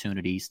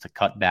opportunities to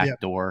cut back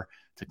door,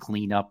 to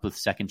clean up with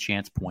second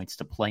chance points,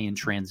 to play in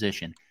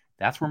transition.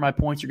 That's where my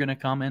points are going to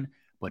come in.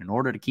 But in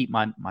order to keep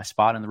my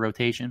spot in the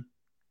rotation,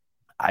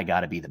 I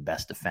got to be the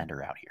best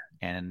defender out here.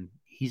 And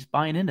he's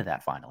buying into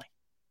that finally.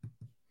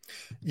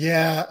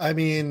 Yeah, I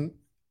mean,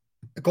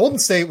 Golden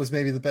State was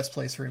maybe the best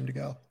place for him to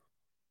go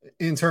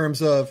in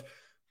terms of,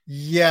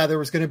 there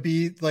was going to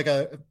be like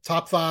a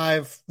top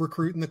 5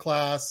 recruit in the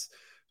class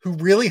who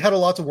really had a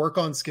lot to work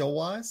on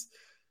skill-wise.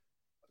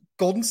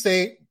 Golden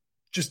State,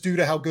 just due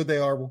to how good they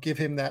are, will give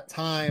him that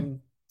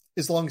time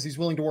as long as he's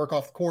willing to work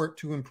off the court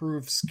to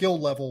improve skill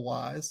level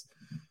wise,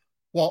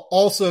 while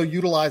also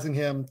utilizing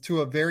him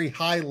to a very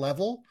high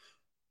level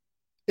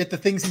at the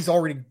things he's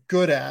already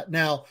good at.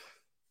 Now,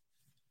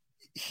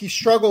 he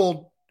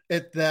struggled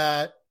at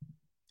that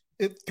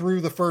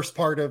through the first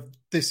part of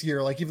this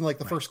year,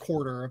 the first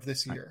quarter of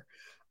this year.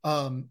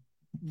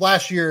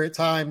 Last year, at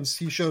times,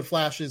 he showed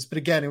flashes, but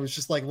again, it was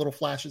just like little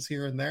flashes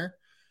here and there.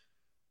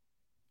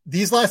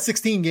 These last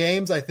 16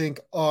 games, I think,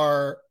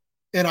 are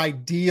an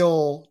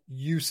ideal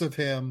use of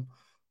him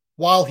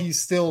while he's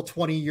still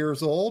 20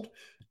 years old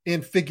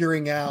in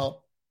figuring out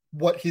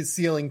what his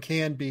ceiling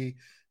can be.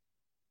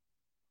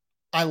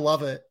 I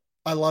love it.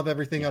 I love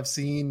everything I've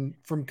seen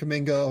from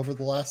Kuminga over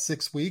the last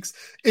 6 weeks.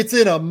 It's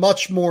in a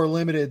much more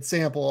limited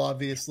sample,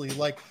 obviously.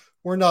 Like,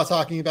 we're not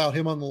talking about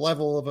him on the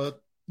level of a,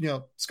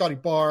 Scotty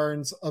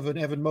Barnes, of an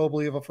Evan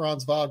Mobley, of a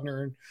Franz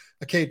Wagner, and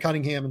a Cade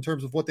Cunningham in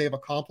terms of what they've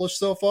accomplished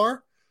so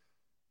far.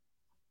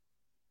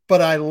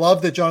 But I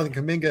love that Jonathan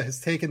Kuminga has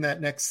taken that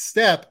next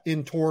step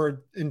in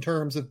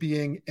terms of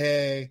being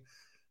a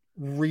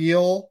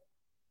real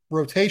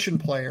rotation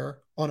player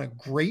on a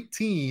great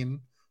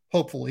team.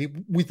 Hopefully,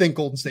 we think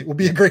Golden State will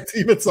be a great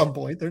team at some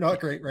point. They're not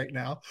great right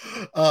now.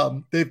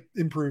 They've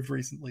improved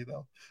recently,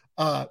 though.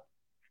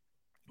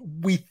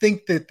 We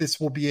think that this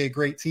will be a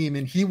great team,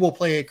 and he will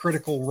play a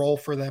critical role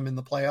for them in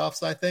the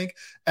playoffs, I think,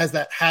 as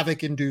that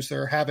havoc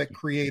inducer, havoc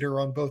creator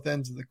on both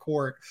ends of the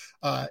court.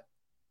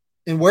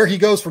 And where he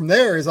goes from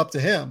there is up to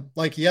him.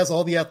 Like, he has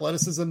all the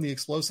athleticism, the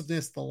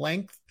explosiveness, the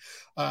length.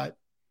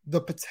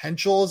 the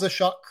potential as a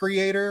shot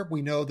creator.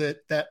 We know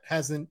that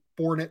hasn't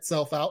borne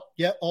itself out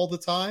yet all the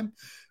time,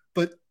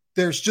 but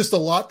there's just a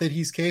lot that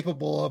he's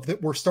capable of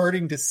that we're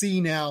starting to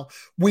see now.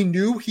 We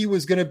knew he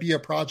was going to be a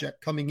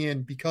project coming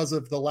in because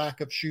of the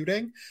lack of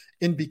shooting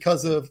and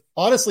because of,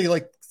 honestly,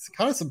 like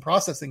kind of some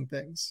processing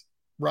things,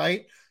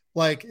 right?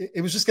 Like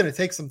it was just going to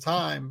take some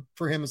time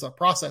for him as a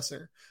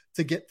processor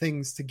to get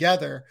things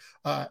together,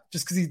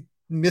 just because he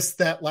missed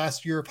that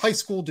last year of high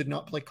school, did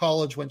not play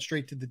college, went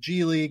straight to the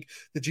G League.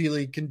 The G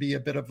League can be a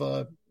bit of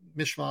a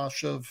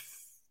mishmash of,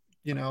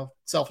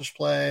 selfish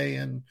play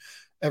and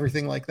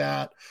everything like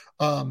that.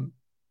 The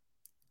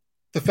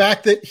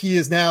fact that he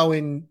is now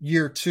in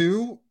year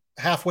 2,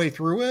 halfway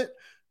through it,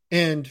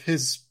 and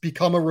has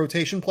become a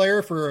rotation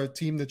player for a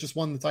team that just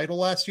won the title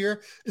last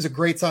year is a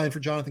great sign for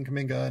Jonathan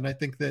Kuminga. And I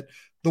think that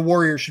the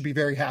Warriors should be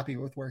very happy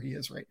with where he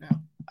is right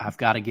now. I've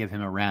got to give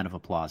him a round of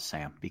applause,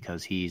 Sam,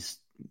 because is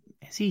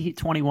he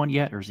 21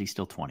 yet, or is he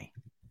still 20?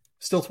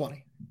 Still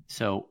 20.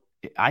 So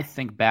I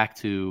think back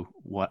to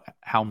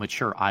how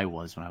mature I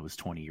was when I was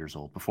 20 years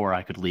old, before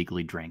I could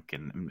legally drink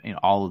and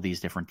all of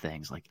these different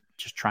things, like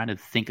just trying to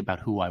think about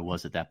who I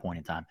was at that point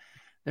in time.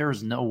 There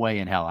is no way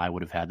in hell I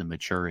would have had the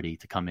maturity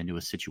to come into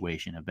a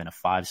situation, have been a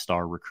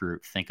 5-star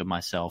recruit, think of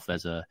myself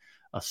as a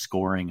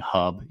scoring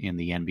hub in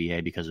the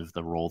NBA because of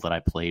the role that I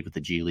played with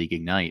the G League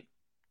Ignite.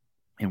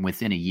 And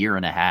within a year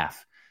and a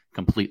half,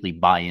 completely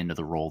buy into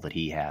the role that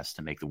he has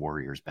to make the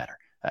Warriors better.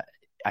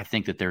 I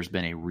think that there's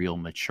been a real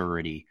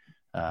maturity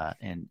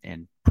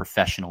and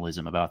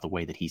professionalism about the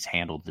way that he's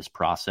handled this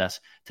process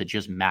to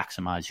just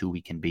maximize who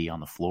he can be on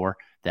the floor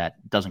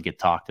that doesn't get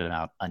talked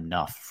about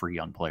enough for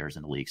young players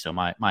in the league. So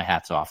my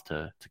hat's off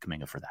to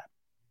Kuminga for that.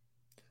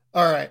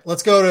 All right,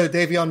 let's go to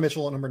Davion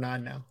Mitchell at number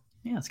 9 now.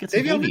 Yeah, let's get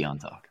some Davion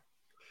talk.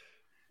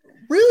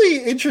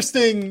 Really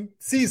interesting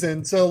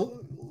season. So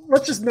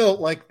let's just note,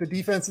 like, the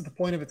defense at the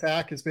point of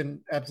attack has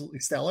been absolutely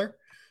stellar.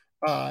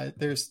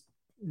 There's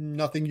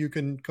nothing you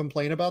can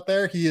complain about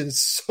there. He is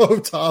so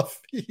tough.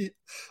 He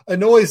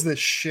annoys the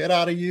shit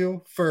out of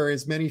you for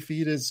as many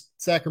feet as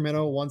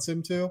Sacramento wants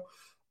him to.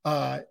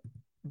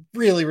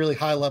 Really, really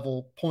high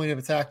level point of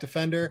attack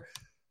defender.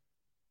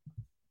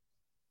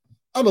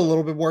 I'm a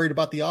little bit worried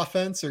about the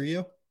offense. Are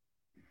you?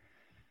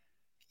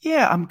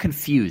 Yeah, I'm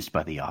confused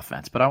by the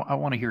offense, but I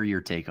want to hear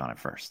your take on it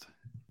first.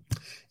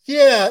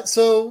 Yeah,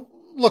 so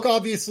look,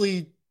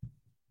 obviously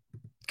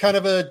kind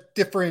of a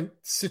different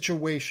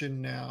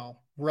situation now,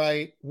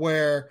 right?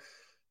 Where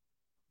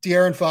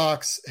De'Aaron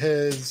Fox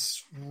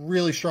has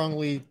really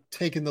strongly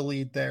taken the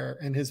lead there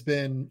and has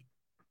been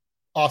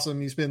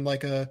awesome. He's been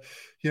like a,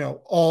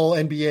 all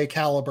NBA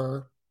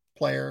caliber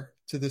player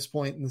to this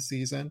point in the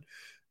season.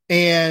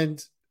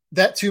 And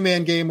that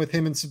 2-man game with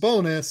him and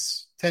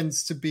Sabonis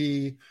tends to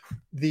be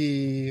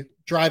the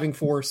driving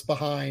force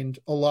behind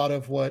a lot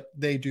of what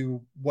they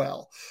do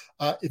well.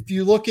 If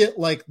you look at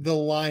like the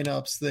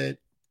lineups that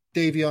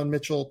Davion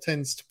Mitchell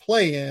tends to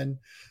play in,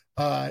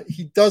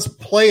 he does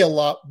play a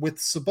lot with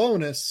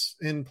Sabonis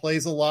and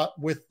plays a lot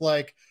with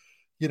like,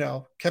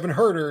 Kevin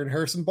Huerter and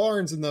Harrison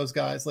Barnes and those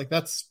guys. Like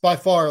that's by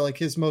far like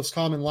his most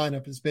common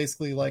lineup is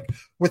basically like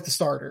with the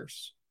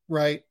starters,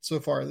 right? So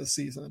far this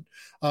season,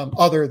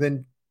 other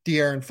than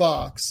De'Aaron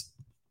Fox.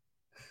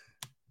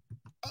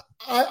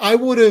 I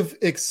would have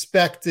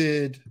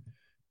expected,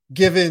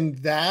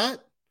 given that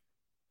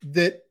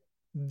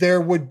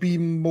there would be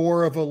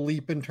more of a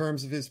leap in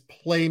terms of his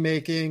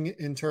playmaking,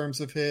 in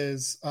terms of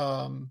his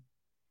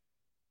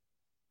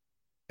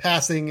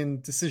passing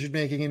and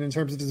decision-making, and in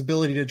terms of his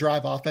ability to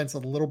drive offense a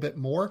little bit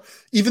more,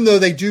 even though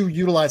they do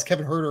utilize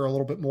Kevin Huerter a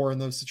little bit more in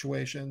those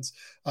situations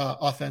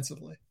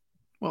offensively.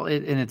 Well,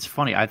 and it's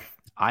funny.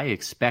 I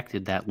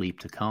expected that leap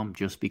to come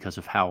just because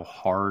of how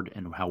hard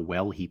and how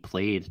well he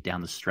played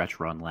down the stretch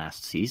run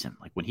last season.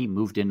 Like when he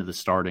moved into the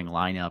starting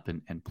lineup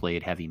and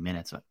played heavy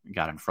minutes, I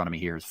got in front of me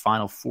here, his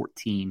final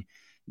 14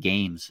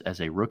 games as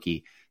a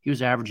rookie, he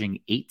was averaging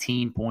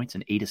 18 points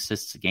and 8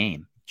 assists a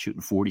game,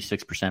 shooting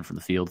 46% from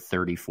the field,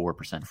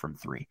 34% from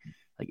three.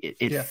 Like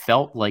it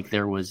felt like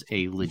there was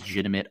a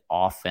legitimate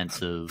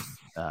offensive,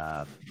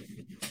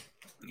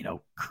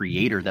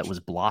 creator that was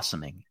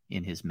blossoming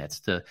in his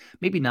midst, to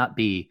maybe not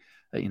be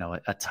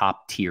a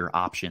top tier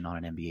option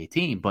on an NBA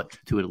team, but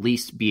to at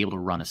least be able to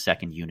run a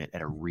second unit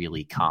at a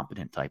really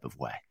competent type of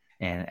way.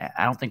 And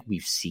I don't think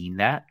we've seen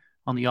that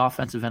on the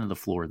offensive end of the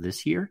floor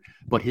this year,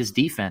 but his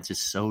defense is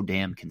so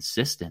damn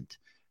consistent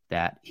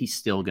that he's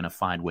still going to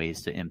find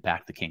ways to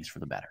impact the Kings for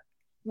the better.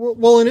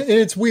 Well, and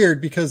it's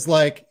weird because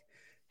like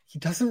he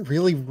doesn't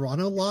really run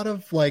a lot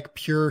of like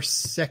pure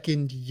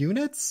second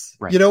units.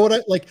 Right. You know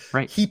what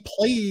right. He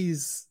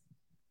plays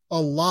a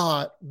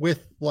lot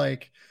with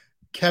like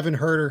Kevin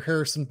Huerter,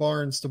 Harrison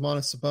Barnes,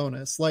 Domantas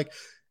Sabonis. Like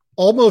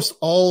almost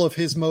all of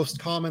his most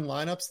common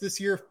lineups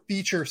this year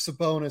feature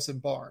Sabonis and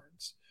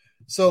Barnes.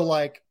 So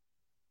like,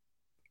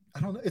 I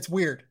don't know. It's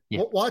weird.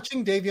 Yeah.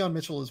 Watching Davion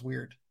Mitchell is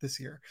weird this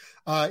year.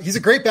 He's a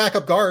great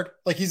backup guard.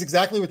 Like he's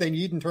exactly what they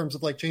need in terms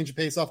of like change of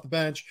pace off the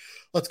bench.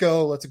 Let's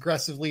go. Let's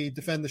aggressively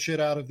defend the shit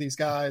out of these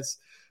guys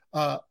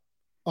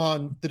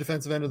on the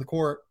defensive end of the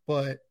court.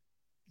 But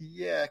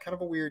yeah, kind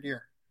of a weird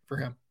year for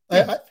him.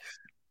 Yeah.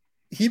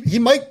 He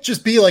might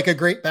just be like a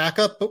great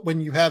backup, but when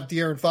you have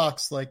De'Aaron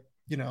Fox, like,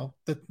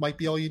 that might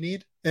be all you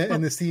need.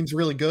 And this team's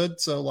really good.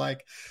 So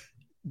like,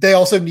 they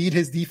also need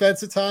his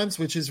defense at times,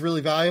 which is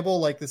really valuable.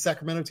 Like the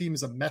Sacramento team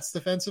is a mess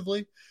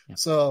defensively. Yeah.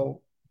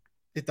 So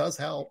it does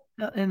help.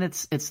 And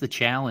it's the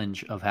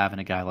challenge of having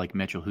a guy like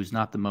Mitchell, who's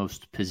not the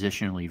most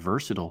positionally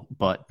versatile,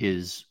 but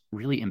is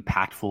really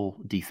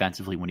impactful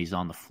defensively when he's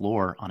on the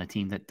floor on a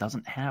team that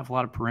doesn't have a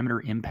lot of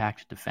perimeter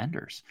impact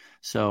defenders.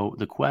 So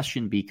the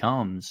question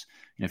becomes,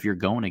 if you're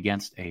going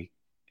against a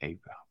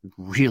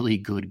really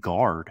good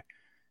guard,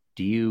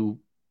 do you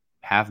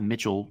have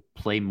Mitchell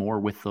play more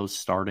with those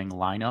starting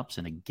lineups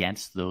and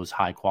against those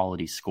high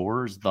quality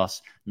scorers,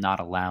 thus not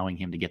allowing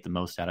him to get the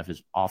most out of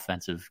his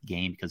offensive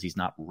game because he's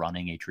not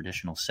running a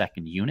traditional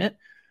second unit?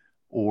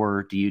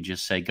 Or do you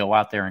just say, go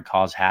out there and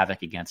cause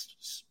havoc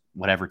against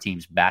whatever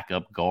team's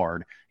backup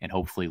guard and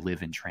hopefully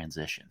live in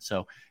transition?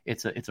 So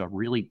it's a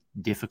really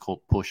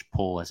difficult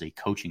push-pull as a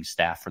coaching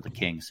staff for the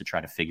Kings to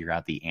try to figure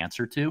out the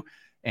answer to.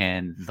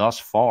 And thus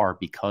far,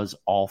 because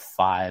all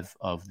 5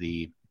 of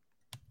the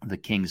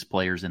Kings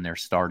players in their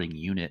starting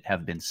unit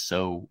have been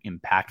so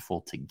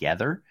impactful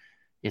together,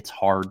 it's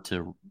hard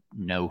to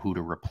know who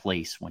to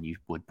replace when you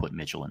would put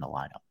Mitchell in the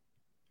lineup.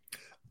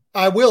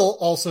 I will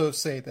also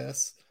say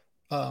this.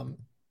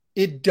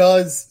 It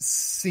does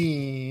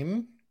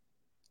seem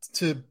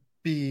to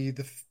be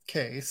the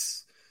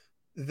case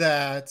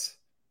that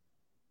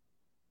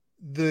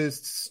the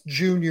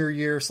junior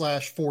year /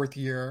 4th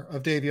year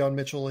of Davion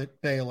Mitchell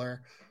at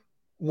Baylor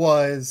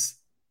was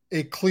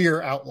a clear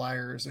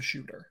outlier as a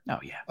shooter. Oh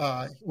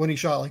yeah. When he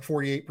shot like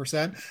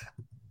 48%,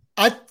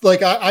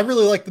 I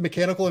really like the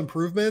mechanical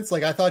improvements.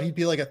 Like I thought he'd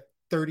be like a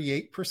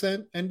 38%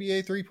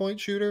 NBA 3-point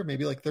shooter,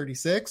 maybe like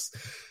 36.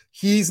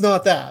 He's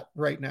not that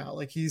right now.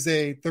 Like he's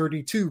a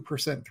 32%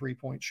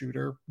 3-point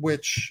shooter,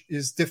 which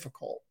is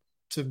difficult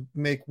to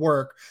make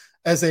work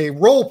as a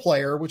role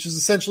player, which is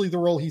essentially the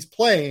role he's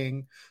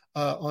playing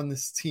on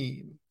this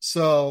team.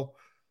 So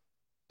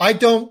I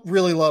don't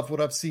really love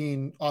what I've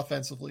seen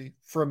offensively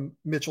from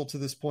Mitchell to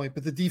this point,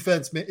 but the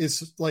defense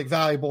is like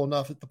valuable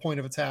enough at the point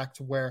of attack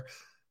to where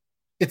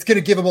it's going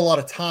to give him a lot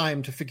of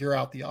time to figure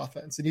out the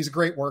offense. And he's a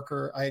great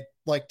worker. I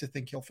like to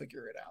think he'll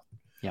figure it out.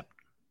 Yep.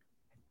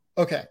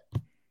 Okay.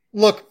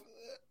 Look,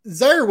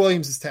 Zaire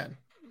Williams is 10.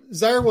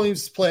 Zaire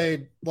Williams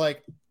played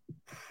like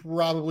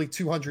probably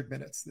 200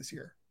 minutes this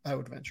year, I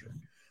would venture.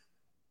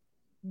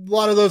 A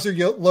lot of those are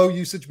low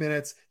usage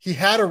minutes. He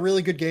had a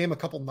really good game a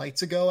couple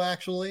nights ago,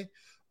 actually.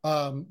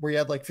 Where he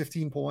had like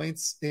 15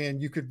 points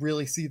and you could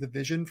really see the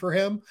vision for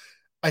him.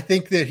 I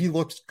think that he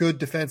looked good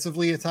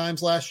defensively at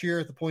times last year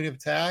at the point of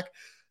attack.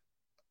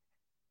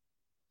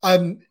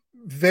 I'm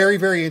very,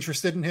 very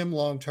interested in him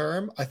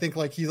long-term. I think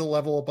like he's a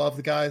level above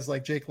the guys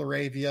like Jake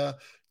LaRavia,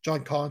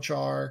 John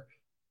Conchar,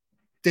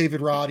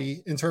 David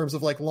Roddy in terms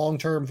of like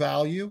long-term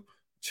value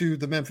to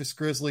the Memphis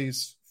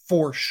Grizzlies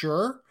for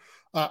sure.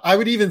 I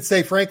would even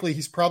say, frankly,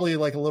 he's probably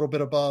like a little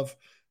bit above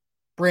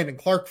Brandon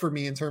Clark for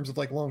me in terms of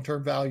like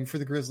long-term value for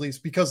the Grizzlies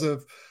because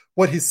of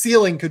what his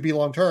ceiling could be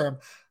long-term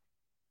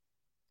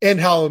and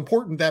how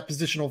important that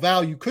positional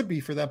value could be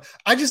for them.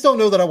 I just don't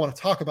know that I want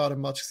to talk about him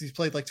much because he's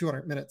played like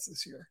 200 minutes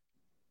this year.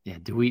 Yeah.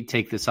 Do we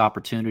take this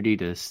opportunity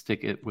to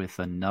stick it with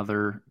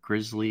another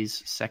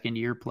Grizzlies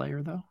second-year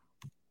player, though?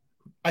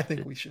 I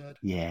think we should.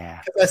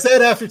 Yeah. I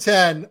said after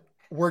 10,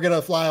 we're going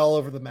to fly all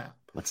over the map.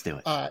 Let's do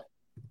it.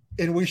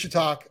 And we should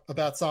talk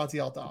about Santi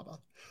Aldama.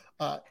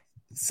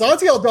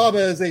 Santi Aldama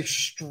is a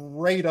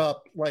straight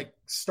up like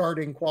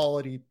starting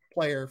quality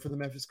player for the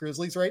Memphis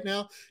Grizzlies right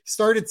now.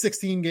 Started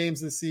 16 games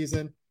this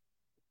season,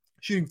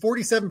 shooting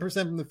 47%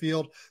 from the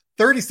field,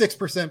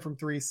 36% from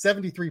 3,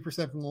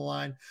 73% from the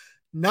line,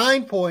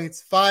 9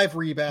 points, 5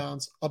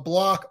 rebounds, a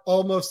block,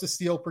 almost a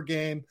steal per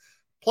game,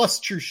 plus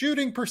true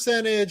shooting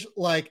percentage.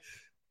 Like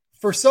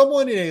for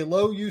someone in a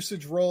low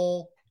usage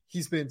role,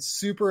 he's been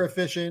super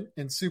efficient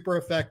and super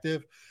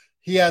effective.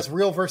 He has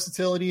real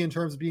versatility in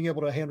terms of being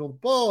able to handle the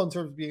ball, in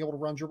terms of being able to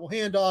run dribble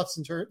handoffs,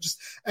 in terms just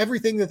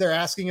everything that they're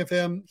asking of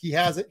him. He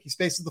has it. He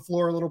spaces the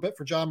floor a little bit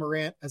for John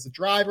Morant as a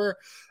driver.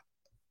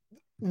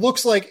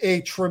 Looks like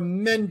a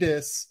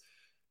tremendous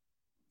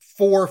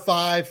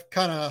 4-5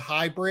 kind of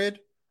hybrid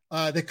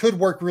that could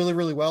work really,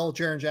 really well with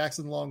Jaren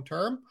Jackson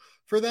long-term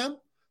for them.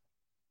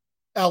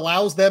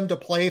 Allows them to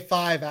play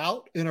 5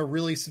 out in a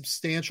really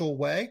substantial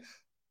way.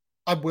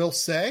 I will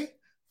say,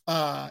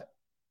 I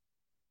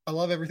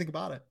love everything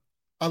about it.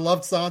 I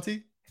loved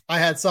Santi. I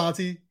had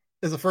Santi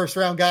as a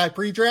first-round guy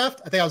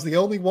pre-draft. I think I was the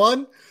only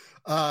one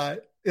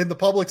in the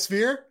public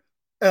sphere,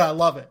 and I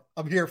love it.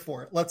 I'm here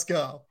for it. Let's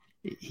go.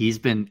 He's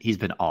been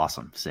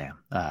awesome, Sam.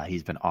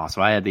 He's been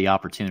awesome. I had the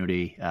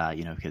opportunity,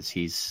 because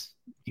he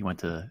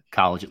went to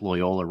college at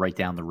Loyola right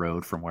down the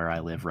road from where I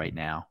live right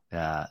now.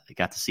 I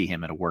got to see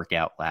him at a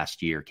workout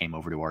last year, came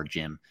over to our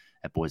gym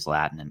at Boys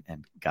Latin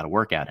and got a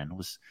workout and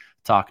was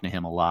talking to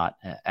him a lot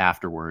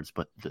afterwards.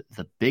 But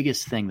the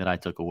biggest thing that I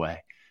took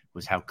away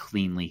was how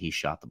cleanly he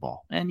shot the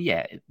ball. And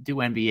yeah, do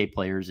NBA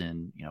players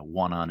in,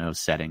 1-on-0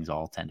 settings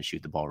all tend to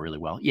shoot the ball really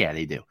well? Yeah,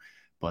 they do.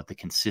 But the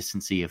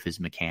consistency of his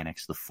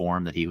mechanics, the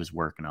form that he was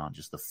working on,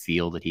 just the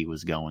feel that he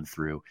was going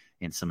through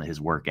in some of his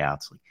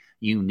workouts,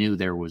 you knew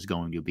there was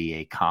going to be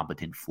a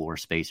competent floor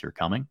spacer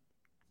coming.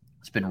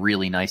 It's been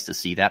really nice to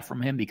see that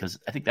from him, because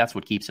I think that's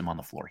what keeps him on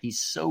the floor.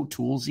 He's so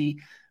toolsy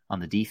on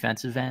the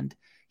defensive end.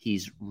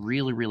 He's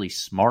really, really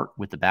smart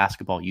with the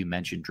basketball. You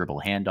mentioned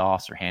dribble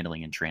handoffs or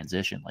handling in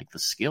transition. The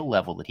skill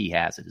level that he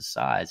has at his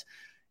size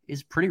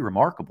is pretty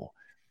remarkable.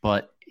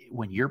 But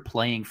when you're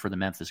playing for the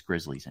Memphis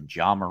Grizzlies and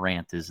Ja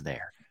Morant is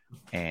there,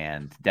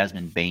 and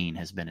Desmond Bane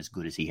has been as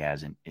good as he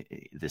has in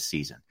this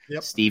season.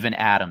 Yep. Steven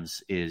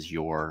Adams is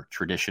your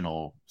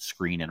traditional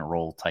screen and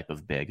roll type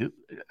of big.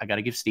 I got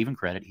to give Steven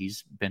credit.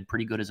 He's been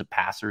pretty good as a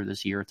passer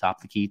this year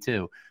atop the key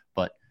too.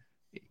 But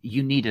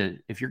you need to,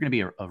 if you're going to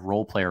be a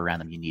role player around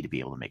them, you need to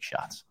be able to make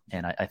shots.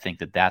 And I think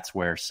that that's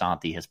where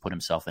Santi has put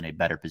himself in a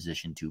better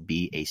position to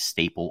be a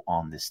staple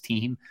on this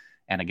team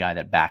and a guy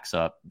that backs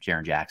up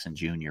Jaren Jackson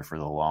Jr. for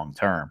the long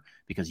term,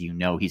 because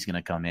he's going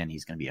to come in,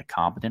 he's going to be a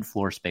competent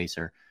floor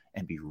spacer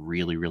and be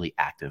really, really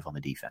active on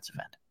the defensive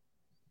end.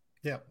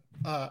 Yeah.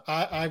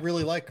 I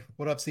really like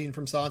what I've seen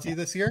from Santi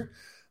this year.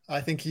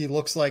 I think he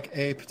looks like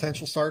a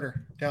potential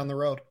starter down the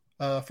road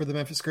for the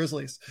Memphis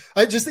Grizzlies.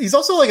 He's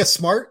also a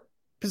smart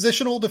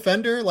positional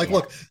defender.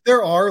 Look,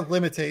 there are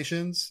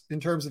limitations in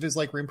terms of his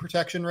rim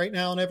protection right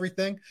now and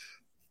everything,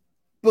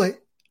 but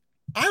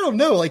I don't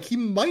know, he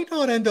might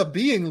not end up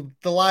being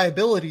the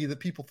liability that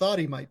people thought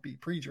he might be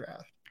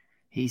pre-draft.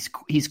 He's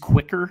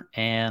quicker,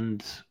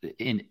 and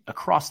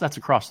that's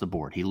across the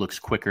board. He looks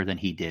quicker than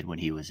he did when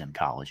he was in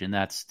college, and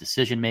that's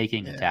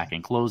decision-making,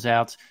 attacking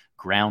closeouts,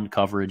 ground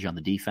coverage on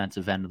the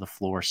defensive end of the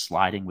floor,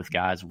 sliding with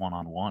guys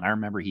one-on-one. I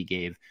remember he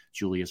gave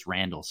Julius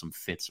Randle some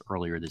fits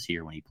earlier this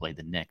year when he played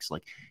the Knicks.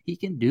 He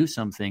can do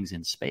some things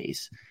in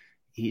space.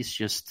 He's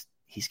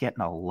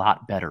getting a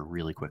lot better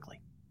really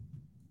quickly.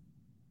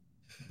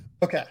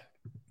 Okay.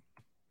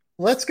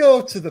 Let's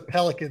go to the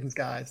Pelicans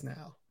guys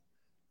now.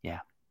 Yeah.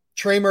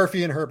 Trey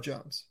Murphy and Herb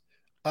Jones.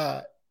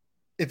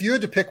 If you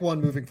had to pick one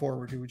moving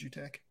forward, who would you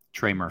take?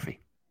 Trey Murphy.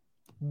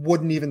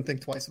 Wouldn't even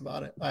think twice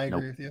about it. I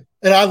agree with you.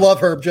 And I love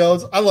Herb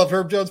Jones. I love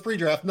Herb Jones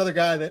pre-draft. Another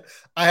guy that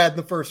I had in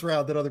the first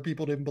round that other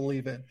people didn't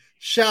believe in.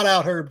 Shout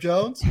out Herb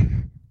Jones.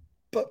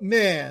 But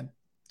man,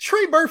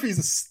 Trey Murphy's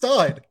a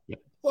stud.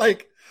 Yep.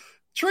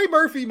 Trey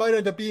Murphy might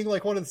end up being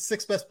one of the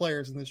 6 best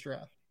players in this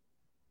draft.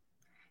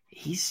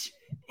 He's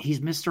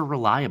Mr.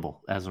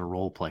 Reliable as a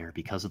role player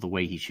because of the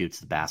way he shoots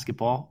the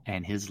basketball,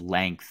 and his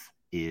length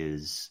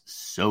is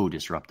so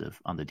disruptive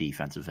on the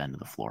defensive end of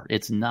the floor.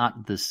 It's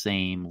not the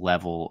same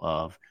level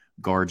of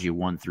guard you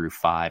 1 through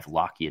 5,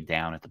 lock you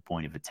down at the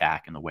point of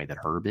attack in the way that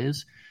Herb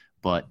is,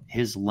 but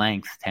his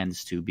length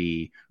tends to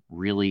be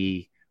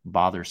really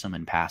bothersome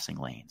in passing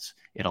lanes.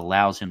 It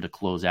allows him to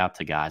close out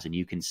to guys, and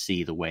you can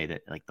see the way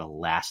that the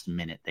last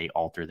minute they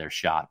alter their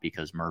shot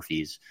because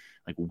Murphy's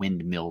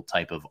windmill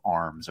type of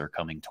arms are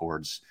coming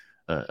towards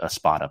a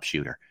spot up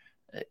shooter.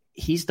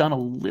 He's done a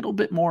little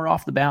bit more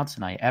off the bounce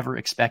than I ever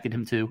expected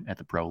him to at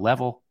the pro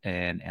level.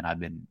 And I've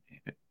been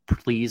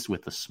pleased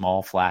with the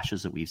small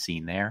flashes that we've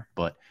seen there,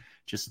 but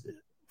just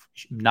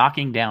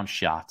knocking down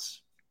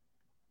shots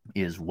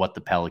is what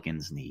the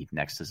Pelicans need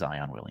next to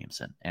Zion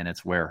Williamson. And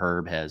it's where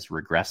Herb has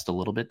regressed a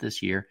little bit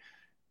this year.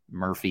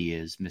 Murphy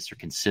is Mr.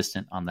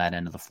 Consistent on that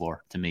end of the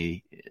floor. To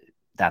me,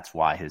 that's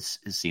why his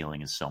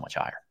ceiling is so much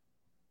higher.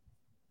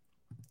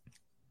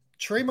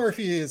 Trey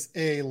Murphy is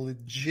a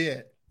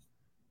legit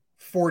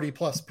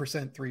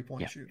 40+%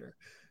 three-point shooter.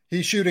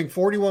 He's shooting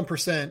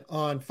 41%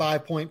 on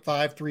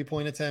 5.5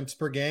 three-point attempts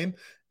per game.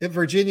 At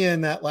Virginia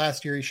in that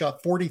last year, he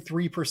shot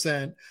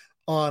 43%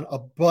 on a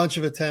bunch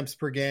of attempts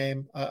per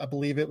game. I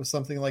believe it was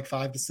something like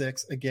 5 to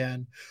 6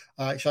 again.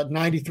 He shot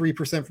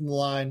 93% from the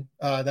line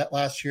that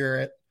last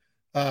year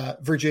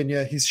at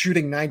Virginia. He's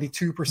shooting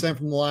 92%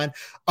 from the line.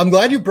 I'm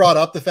glad you brought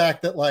up the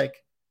fact that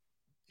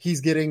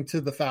he's getting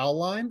to the foul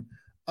line.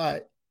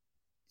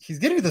 He's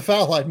getting to the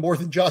foul line more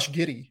than Josh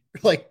Giddey,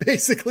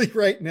 basically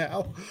right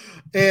now.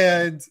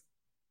 And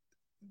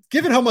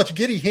given how much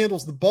Giddey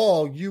handles the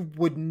ball, you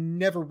would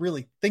never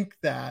really think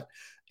that,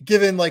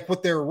 given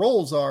what their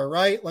roles are,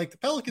 right? The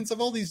Pelicans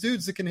have all these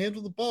dudes that can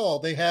handle the ball.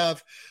 They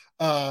have,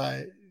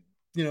 CJ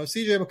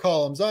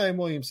McCollum, Zion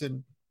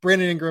Williamson,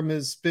 Brandon Ingram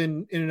has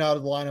been in and out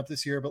of the lineup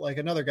this year, but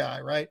another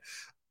guy, right?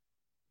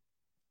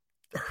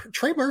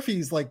 Trey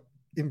Murphy's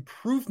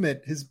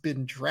improvement has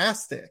been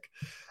drastic.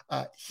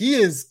 He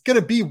is going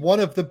to be one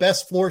of the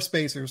best floor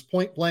spacers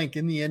point blank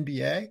in the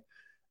NBA.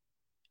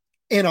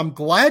 And I'm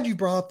glad you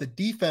brought up the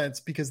defense,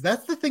 because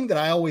that's the thing that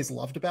I always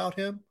loved about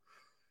him.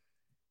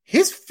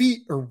 His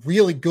feet are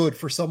really good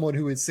for someone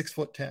who is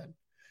 6'10".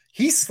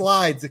 He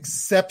slides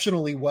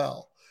exceptionally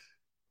well.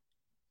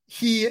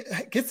 He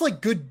gets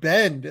good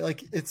bend.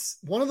 It's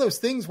one of those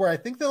things where I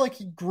think that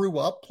he grew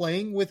up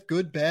playing with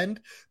good bend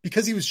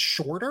because he was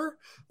shorter.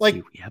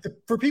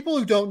 For people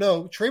who don't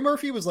know, Trey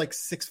Murphy was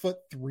 6'3"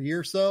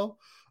 or so,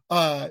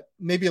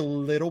 maybe a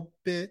little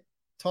bit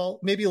tall,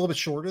 maybe a little bit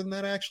shorter than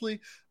that actually,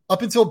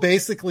 up until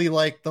basically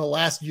like the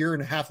last year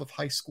and a half of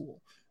high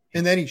school.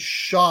 And then he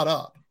shot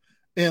up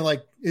and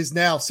like is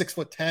now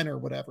 6'10" or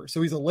whatever.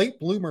 So he's a late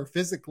bloomer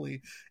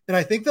physically. And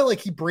I think that like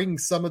he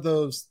brings some of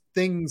those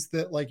things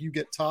that like you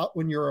get taught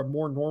when you're a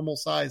more normal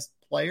sized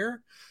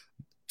player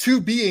to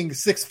being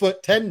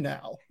 6'10"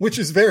 now, which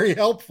is very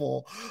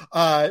helpful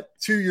to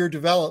your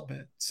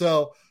development.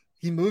 So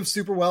he moves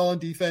super well on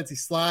defense. He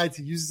slides.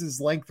 He uses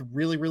his length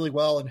really, really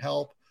well and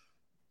help.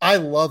 I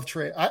love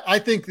Trey. I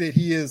think that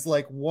he is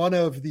like one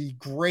of the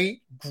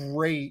great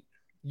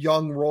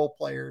young role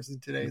players in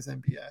today's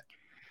NBA.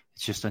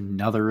 It's just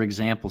another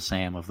example,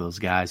 Sam, of those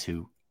guys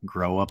who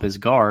grow up as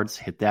guards,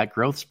 hit that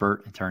growth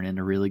spurt, and turn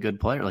into really good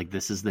player. Like,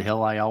 this is the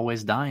hill I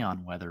always die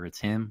on, whether it's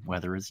him,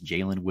 whether it's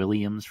Jalen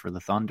Williams for the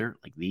Thunder.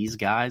 Like, these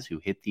guys who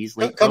hit these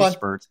late growth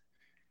spurts.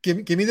 Give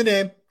me the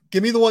name.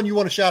 Give me the one you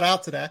want to shout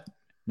out today.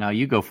 No,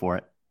 you go for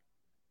it.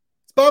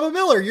 It's Baba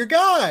Miller, your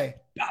guy.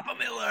 Baba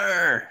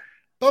Miller.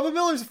 Baba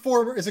Miller's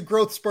is a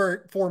growth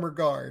spurt former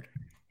guard.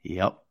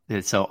 Yep.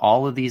 So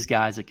all of these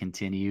guys that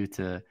continue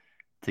to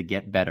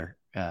get better,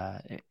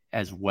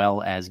 as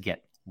well as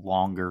get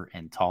longer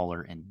and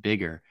taller and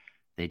bigger,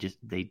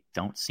 they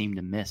don't seem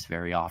to miss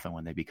very often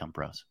when they become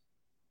pros.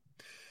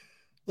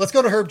 Let's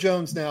go to Herb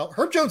Jones now.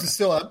 Herb Jones is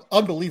still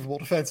unbelievable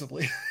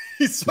defensively.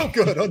 He's so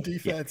good on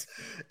defense.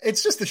 Yeah.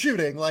 It's just the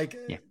shooting. Like,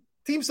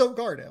 teams don't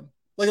guard him.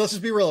 Like, let's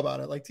just be real about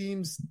it. Like,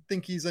 teams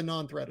think he's a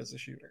non-threat as a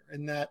shooter,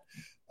 and that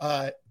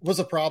was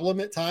a problem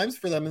at times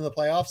for them in the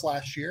playoffs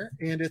last year,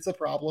 and it's a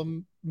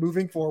problem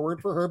moving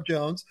forward for Herb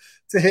Jones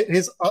to hit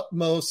his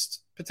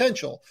utmost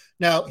potential.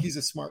 Now, he's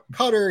a smart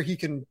cutter. He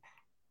can,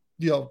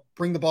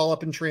 bring the ball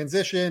up in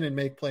transition and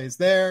make plays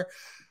there.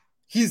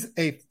 He's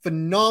a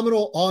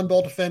phenomenal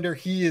on-ball defender.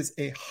 He is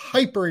a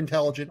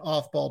hyper-intelligent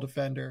off-ball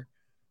defender.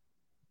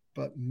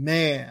 But,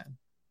 man,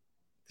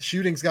 the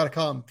shooting's got to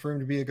come for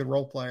him to be a good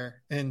role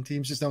player, and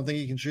teams just don't think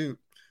he can shoot.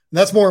 And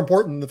that's more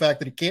important than the fact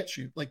that he can't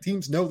shoot. Like,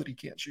 teams know that he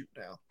can't shoot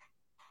now.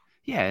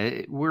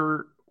 Yeah,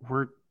 we're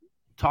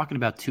talking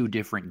about two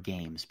different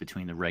games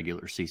between the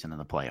regular season and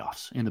the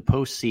playoffs. In the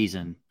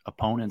postseason,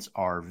 opponents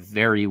are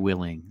very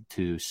willing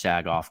to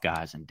sag off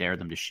guys and dare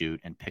them to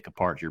shoot and pick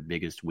apart your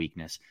biggest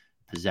weakness,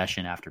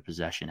 possession after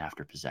possession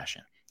after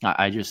possession.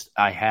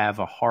 I have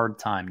a hard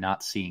time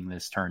not seeing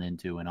this turn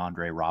into an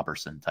Andre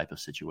Robertson type of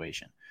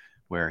situation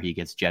where he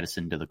gets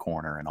jettisoned to the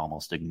corner and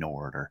almost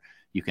ignored, or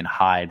you can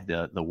hide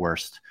the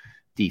worst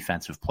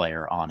defensive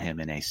player on him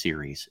in a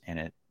series, and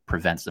it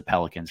prevents the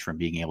Pelicans from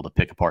being able to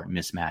pick apart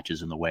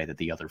mismatches in the way that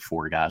the other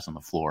four guys on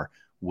the floor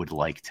would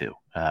like to.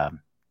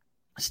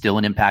 Still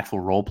an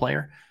impactful role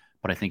player,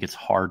 but I think it's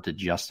hard to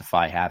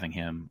justify having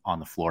him on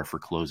the floor for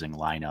closing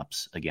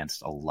lineups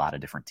against a lot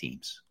of different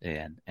teams.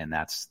 And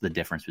that's the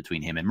difference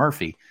between him and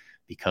Murphy.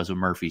 Because of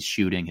Murphy's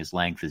shooting, his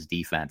length, his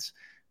defense,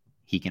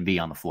 he can be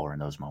on the floor in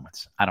those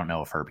moments. I don't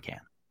know if Herb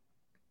can.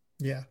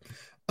 Yeah.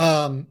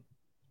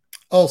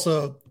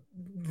 Also,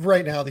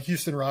 right now, the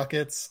Houston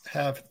Rockets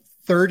have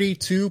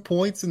 32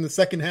 points in the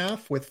second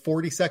half with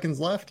 40 seconds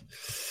left.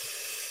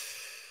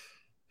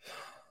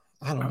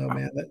 I don't know,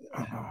 man.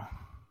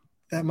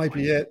 That might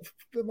be it.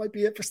 That might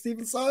be it for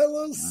Steven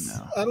Silas.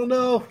 I don't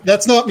know.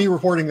 That's not me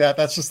reporting that.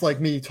 That's just like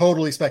me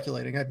totally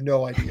speculating. I have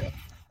no idea.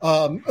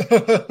 I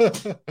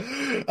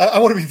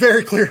want to be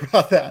very clear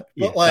about that.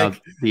 But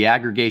the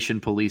aggregation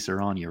police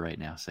are on you right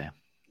now, Sam.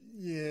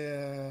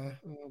 Yeah.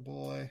 Oh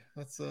boy.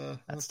 That's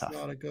tough.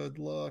 Not a good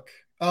look.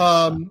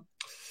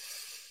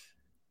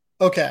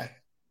 Okay.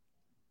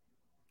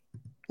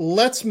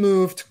 Let's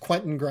move to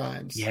Quentin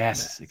Grimes.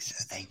 Yes.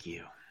 Thank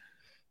you.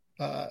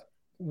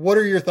 What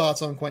are your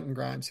thoughts on Quentin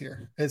Grimes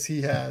here as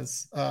he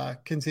has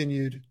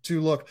continued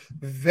to look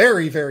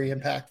very, very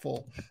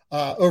impactful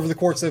over the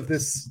course of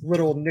this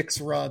little Knicks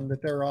run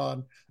that they're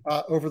on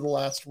over the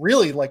last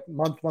really like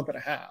month and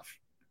a half?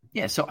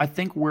 Yeah. So I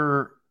think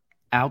we're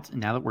out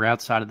now that we're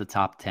outside of the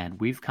top 10.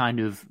 We've kind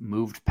of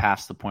moved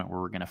past the point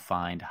where we're going to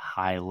find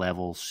high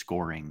level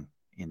scoring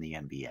in the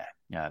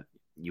NBA.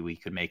 We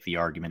could make the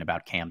argument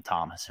about Cam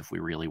Thomas if we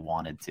really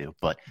wanted to,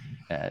 but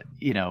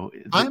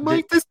I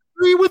might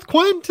disagree with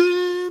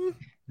Quentin.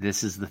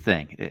 This is the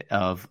thing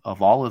of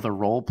all of the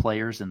role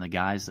players and the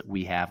guys that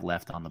we have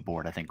left on the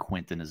board. I think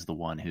Quentin is the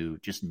one who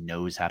just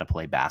knows how to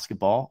play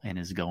basketball and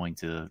is going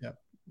to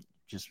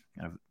just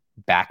kind of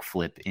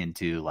backflip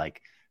into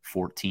like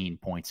 14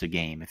 points a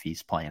game if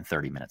he's playing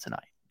 30 minutes a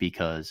night,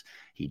 because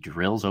he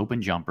drills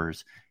open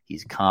jumpers.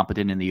 He's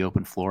competent in the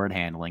open floor at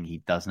handling. He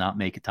does not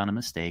make a ton of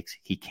mistakes.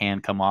 He can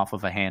come off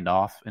of a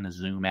handoff in a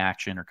zoom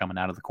action or coming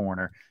out of the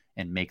corner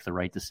and make the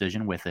right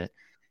decision with it.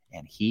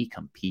 And he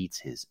competes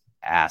his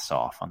ass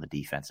off on the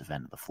defensive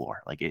end of the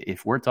floor. Like,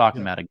 if we're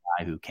talking about a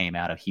guy who came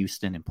out of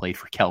Houston and played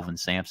for Kelvin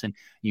Sampson,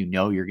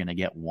 you're going to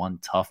get one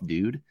tough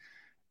dude.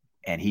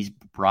 And he's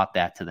brought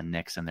that to the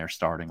Knicks and their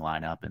starting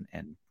lineup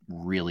and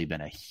really been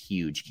a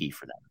huge key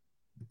for them.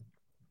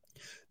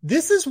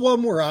 This is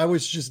one where I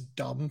was just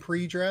dumb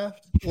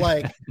pre-draft.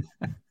 Like,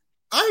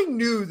 I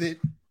knew that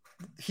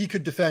he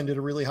could defend at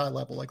a really high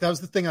level. Like, that was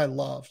the thing I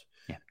loved.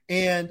 Yeah.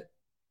 And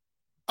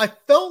I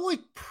felt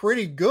like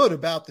pretty good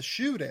about the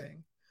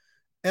shooting.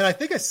 And I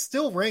think I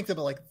still ranked him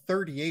at like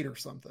 38 or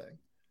something.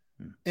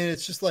 And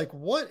it's just like,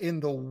 what in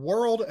the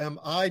world am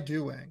I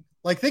doing?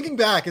 Like thinking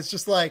back, it's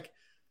just like,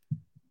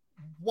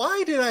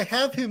 why did I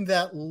have him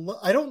that low?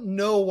 I don't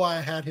know why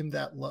I had him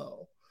that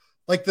low.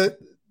 Like the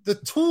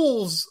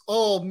tools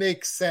all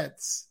make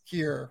sense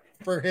here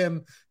for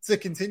him to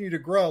continue to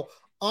grow.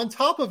 On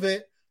top of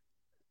it,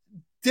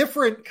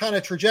 different kind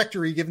of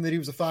trajectory, given that he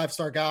was a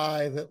 5-star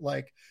guy that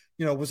like,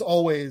 you know, was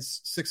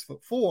always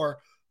 6'4",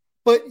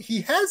 but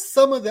he has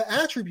some of the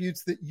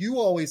attributes that you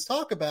always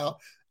talk about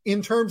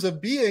in terms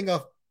of being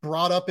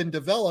brought up and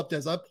developed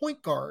as a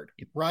point guard,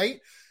 right?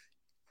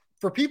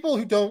 For people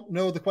who don't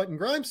know the Quentin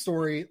Grimes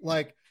story,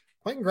 like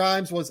Quentin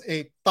Grimes was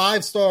a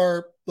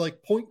 5-star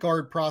like point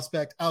guard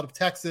prospect out of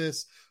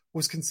Texas,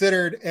 was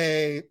considered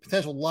a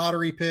potential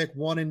lottery pick,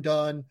 one and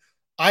done.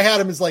 I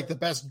had him as like the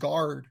best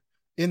guard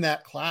in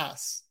that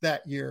class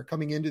that year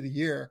coming into the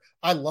year.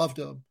 I loved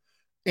him.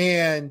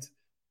 And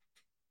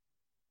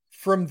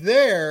from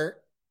there,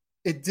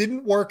 it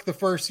didn't work the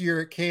first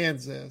year at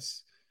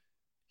Kansas.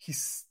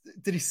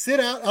 Did he sit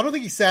out? I don't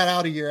think he sat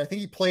out a year. I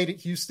think he played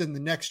at Houston the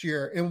next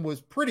year and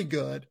was pretty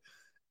good.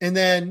 And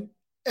then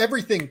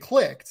everything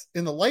clicked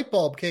and the light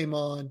bulb came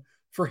on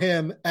for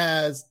him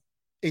as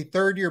a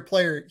third-year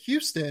player at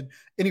Houston,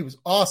 and he was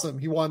awesome.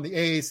 He won the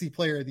AAC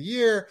Player of the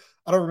Year.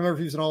 I don't remember if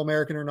he was an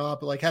All-American or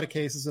not, but like had a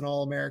case as an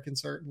All-American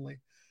certainly.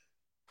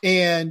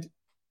 And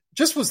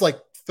just was like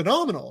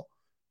phenomenal.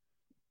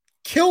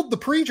 Killed the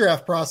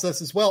pre-draft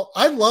process as well.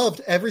 I loved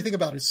everything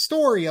about his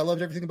story. I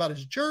loved everything about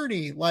his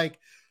journey. Like,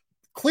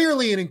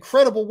 clearly an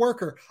incredible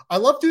worker. I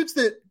love dudes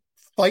that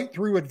fight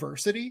through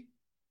adversity,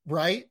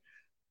 right?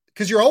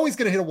 Because you're always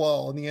going to hit a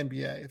wall in the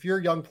NBA. If you're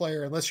a young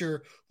player, unless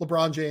you're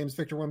LeBron James,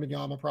 Victor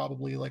Wembanyama,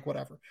 probably, like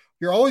whatever,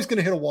 you're always going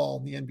to hit a wall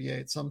in the NBA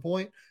at some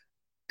point.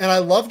 And I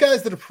love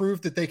guys that have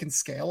proved that they can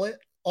scale it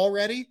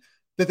already,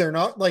 that they're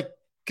not like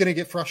going to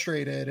get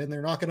frustrated and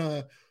they're not going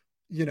to,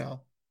 you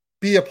know,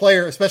 be a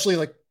player, especially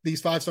like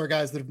these 5-star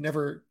guys that have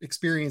never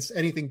experienced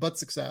anything but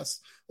success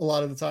a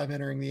lot of the time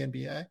entering the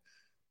NBA.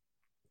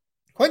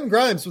 Quentin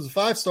Grimes was a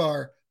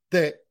 5-star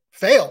that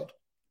failed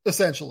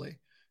essentially,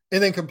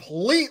 and then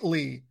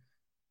completely,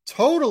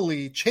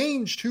 totally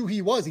changed who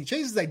he was. He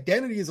changed his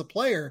identity as a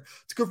player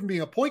to go from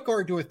being a point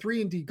guard to a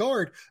 3-and-D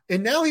guard.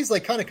 And now he's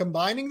like kind of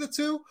combining the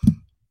two.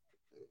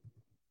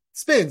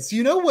 Spins, do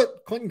you know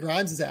what Quentin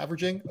Grimes is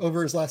averaging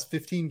over his last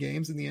 15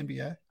 games in the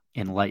NBA?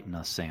 Enlighten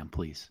us, Sam,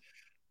 please.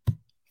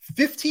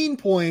 15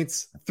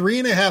 points,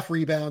 3.5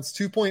 rebounds,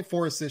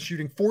 2.4 assists,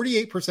 shooting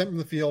 48% from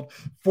the field,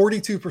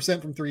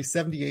 42% from three,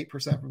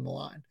 78% from the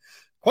line.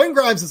 Quentin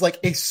Grimes is like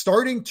a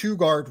starting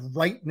 2-guard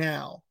right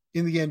now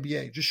in the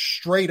NBA, just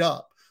straight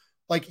up.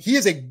 Like, he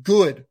is a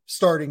good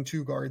starting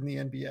 2-guard in the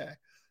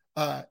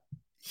NBA.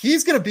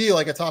 He's going to be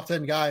like a top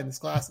 10 guy in this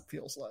class, it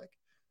feels like.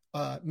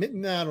 I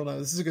don't know.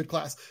 This is a good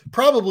class.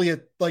 Probably a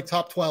like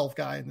top 12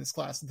 guy in this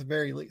class at the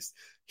very least.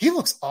 He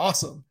looks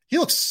awesome. He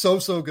looks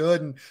so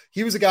good. And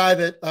he was a guy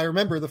that I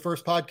remember the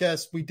first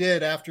podcast we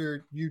did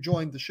after you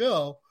joined the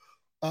show.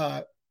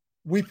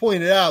 We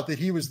pointed out that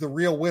he was the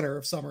real winner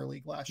of Summer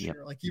League last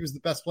year. Like, he was the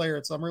best player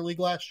at Summer League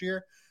last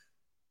year.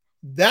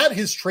 That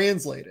has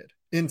translated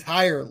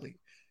entirely.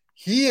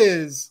 He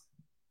is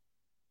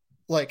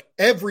like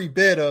every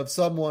bit of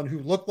someone who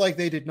looked like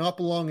they did not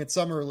belong at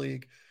Summer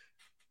League,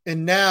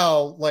 and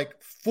now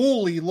like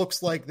fully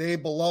looks like they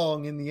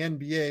belong in the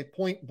NBA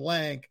point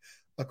blank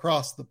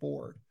across the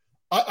board.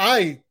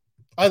 I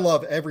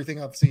love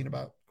everything I've seen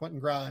about Quentin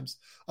Grimes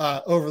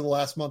over the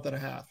last month and a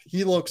half.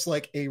 He looks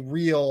like a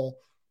real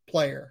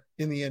player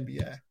in the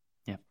NBA.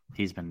 Yeah,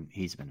 he's been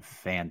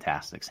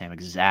fantastic, Sam.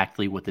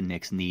 Exactly what the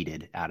Knicks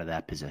needed out of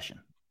that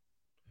position.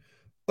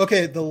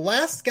 Okay, the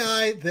last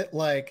guy that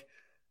like,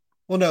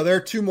 well, no, there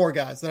are two more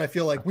guys that I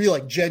feel like we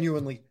like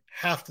genuinely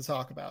have to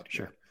talk about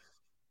here. Sure.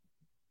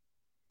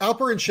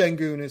 Alperen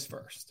Sengun is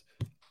first.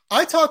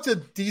 I talked a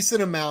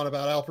decent amount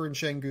about Alperen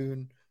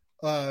Sengun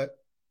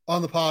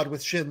on the pod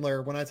with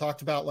Schindler when I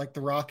talked about like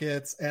the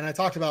Rockets, and I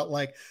talked about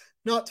like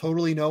not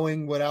totally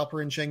knowing what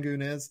Alperen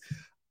Sengun is.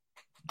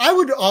 I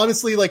would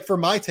honestly, like, for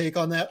my take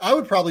on that, I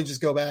would probably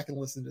just go back and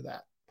listen to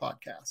that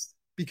podcast,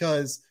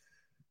 because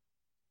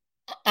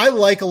I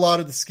like a lot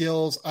of the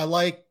skills. I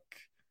like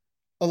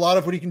a lot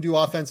of what he can do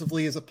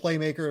offensively as a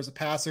playmaker, as a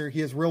passer. He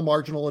has real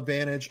marginal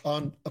advantage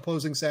on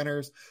opposing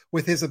centers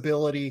with his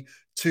ability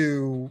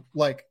to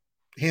like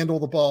handle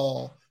the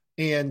ball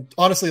and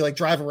honestly like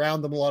drive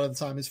around them a lot of the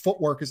time. His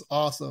footwork is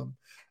awesome.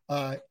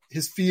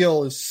 His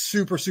feel is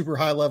super, super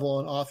high level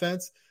on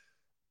offense.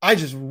 I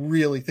just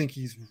really think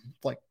he's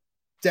like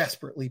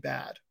desperately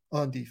bad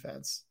on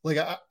defense. Like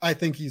I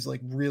think he's like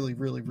really,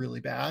 really,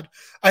 really bad.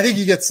 I think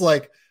he gets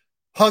like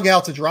hung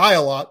out to dry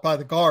a lot by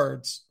the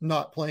guards,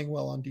 not playing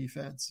well on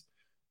defense.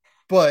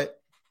 But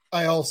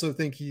I also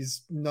think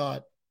he's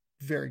not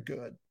very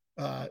good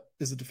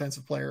as a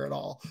defensive player at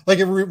all. Like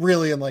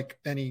really in like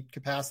any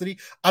capacity.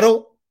 I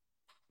don't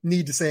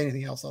need to say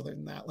anything else other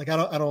than that. Like,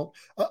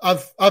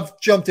 I've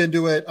jumped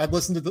into it. I've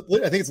listened to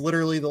I think it's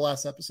literally the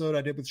last episode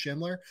I did with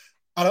Schindler.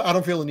 I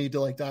don't feel the need to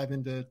like dive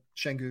into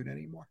Şengün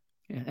anymore.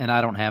 And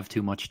I don't have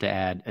too much to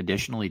add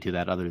additionally to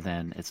that other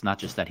than it's not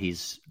just that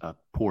he's a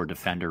poor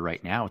defender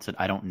right now. It's that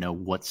I don't know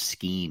what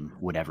scheme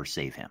would ever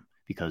save him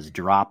because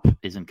drop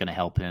isn't going to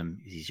help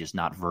him. He's just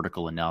not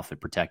vertical enough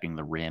at protecting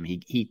the rim.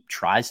 He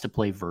tries to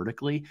play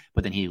vertically,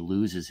 but then he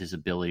loses his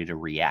ability to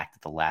react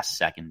at the last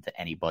second to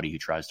anybody who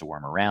tries to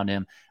worm around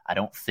him. I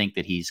don't think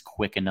that he's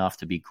quick enough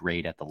to be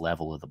great at the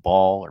level of the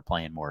ball or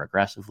playing more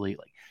aggressively.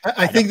 Like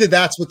I think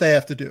that's what they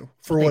have to do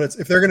for what it's,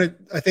 if they're going to,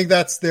 I think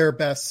that's their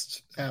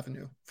best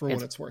avenue for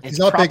what it's worth. He's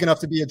not big enough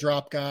to be a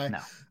drop guy. No.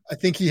 I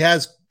think he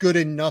has good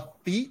enough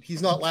feet.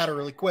 He's not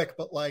laterally quick,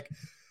 but like,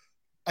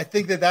 I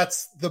think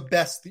that's the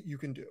best that you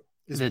can do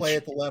is play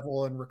at the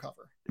level and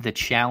recover. The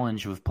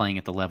challenge with playing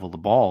at the level of the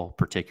ball,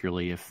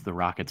 particularly if the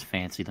Rockets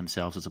fancy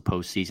themselves as a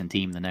postseason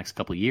team in the next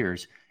couple of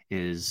years,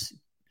 is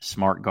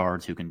smart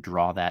guards who can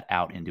draw that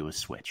out into a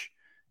switch.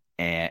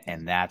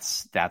 And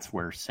that's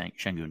where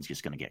Şengün's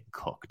just going to get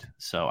cooked.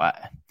 So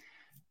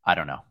I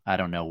don't know. I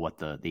don't know what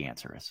the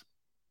answer is.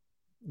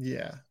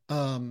 Yeah.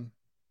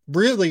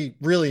 Really,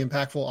 really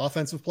impactful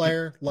offensive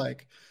player.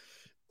 Like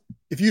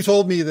if you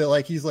told me that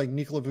like he's like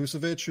Nikola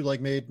Vucevic who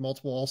like made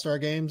multiple All-Star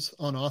games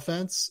on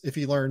offense, if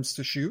he learns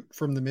to shoot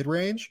from the mid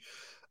range,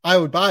 I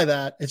would buy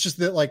that. It's just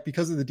that like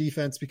because of the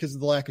defense, because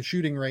of the lack of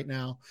shooting right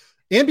now,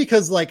 and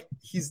because like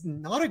he's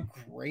not a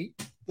great,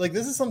 like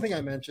this is something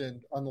I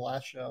mentioned on the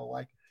last show,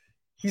 like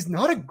he's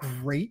not a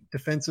great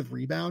defensive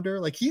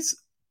rebounder. Like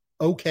he's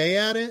okay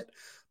at it,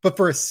 but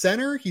for a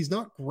center, he's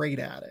not great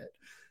at it.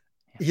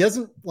 He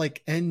doesn't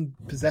like end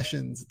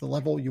possessions at the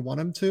level you want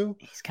him to.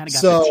 He's kind of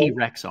got the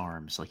T-Rex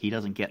arms. Like he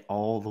doesn't get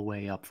all the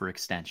way up for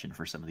extension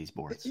for some of these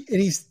boards.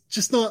 And he's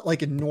just not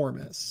like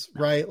enormous,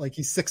 right? Like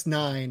he's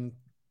 6'9"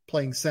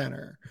 playing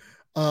center.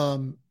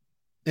 And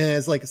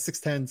has like a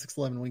 6'10",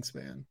 6'11"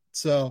 wingspan.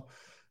 So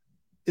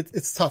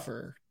it's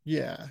tougher.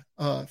 Yeah.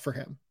 For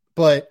him,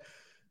 but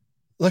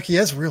look, he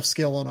has real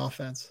skill on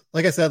offense.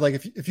 Like I said, like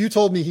if you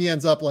told me he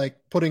ends up like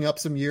putting up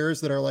some years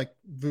that are like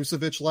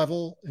Vucevic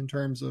level in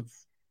terms of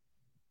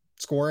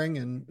scoring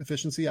and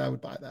efficiency, I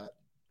would buy that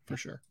for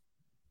sure.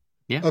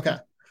 Yeah. Okay.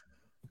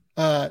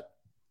 The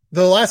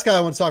last guy I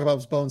want to talk about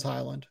was Bones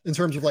Hyland in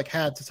terms of like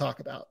had to talk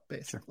about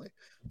basically.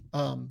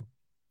 Sure.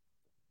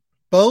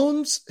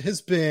 Bones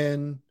has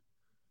been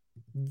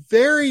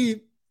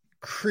very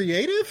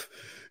creative.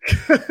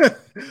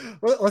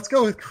 Let's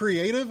go with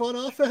creative on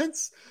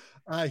offense.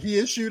 He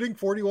is shooting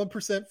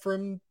 41%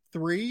 from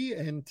three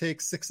and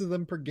takes 6 of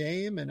them per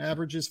game and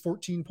averages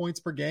 14 points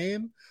per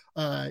game.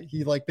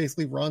 He like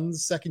basically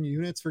runs second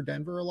units for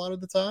Denver a lot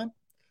of the time.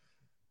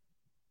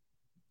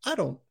 I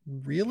don't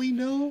really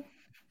know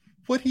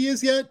what he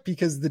is yet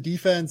because the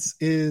defense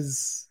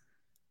is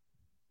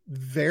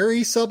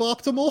very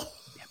suboptimal.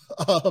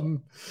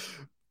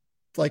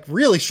 Like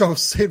really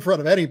shows in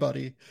front of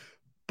anybody,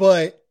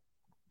 but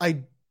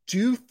I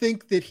do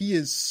think that he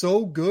is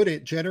so good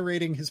at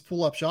generating his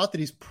pull-up shot that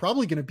he's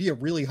probably going to be a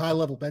really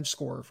high-level bench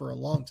scorer for a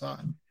long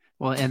time.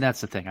 Well, and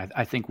that's the thing.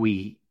 I think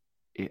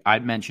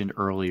I'd mentioned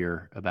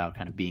earlier about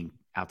kind of being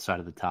outside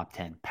of the top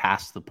 10,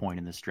 past the point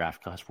in this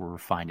draft class where we're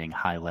finding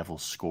high-level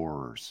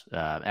scorers.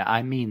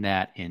 I mean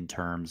that in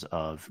terms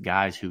of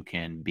guys who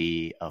can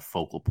be a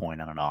focal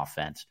point on an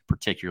offense,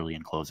 particularly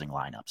in closing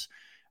lineups.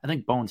 I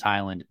think Bones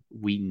Hyland,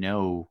 we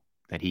know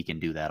that he can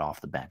do that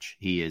off the bench.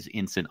 He is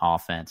instant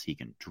offense. He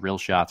can drill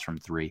shots from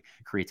three,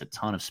 creates a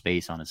ton of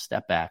space on his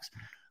step backs.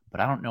 But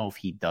I don't know if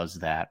he does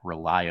that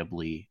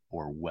reliably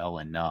or well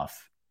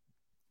enough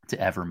to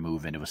ever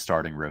move into a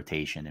starting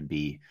rotation and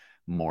be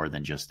more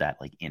than just that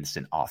like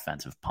instant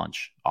offensive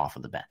punch off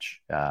of the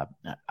bench.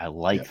 I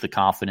like the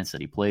confidence that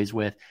he plays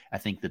with. I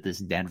think that this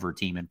Denver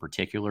team in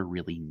particular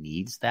really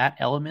needs that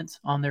element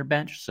on their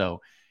bench.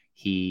 So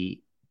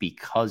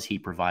because he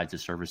provides a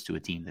service to a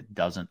team that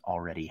doesn't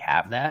already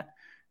have that,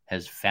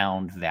 has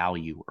found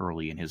value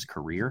early in his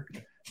career.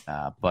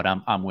 But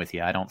I'm with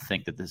you. I don't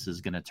think that this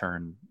is going to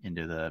turn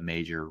into the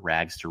major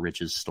rags to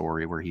riches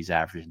story where he's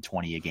averaging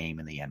 20 a game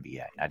in the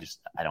NBA.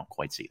 I don't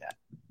quite see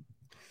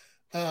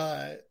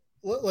that.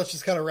 Let's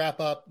just kind of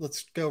wrap up.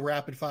 Let's go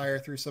rapid fire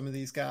through some of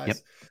these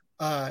guys.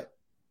 Yep.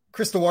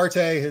 Chris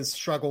Duarte has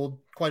struggled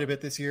quite a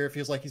bit this year. It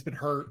feels like he's been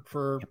hurt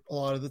for a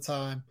lot of the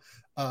time.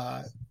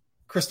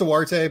 Chris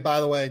Duarte, by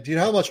the way, do you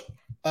know how much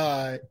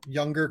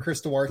younger Chris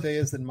Duarte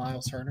is than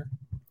Miles Turner?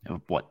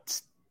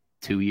 What,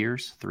 2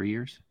 years, 3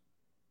 years?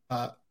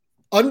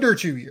 Under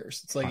 2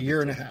 years. It's like a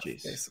year and a half,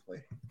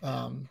 basically.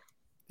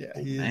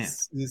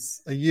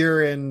 He's a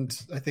year and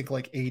I think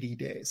like 80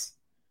 days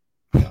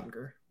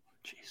younger.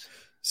 Jeez.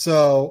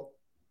 So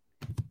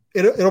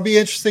it'll be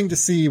interesting to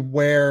see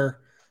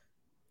where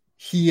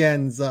he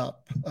ends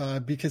up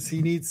because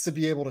he needs to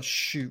be able to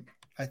shoot,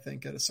 I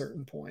think, at a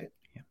certain point.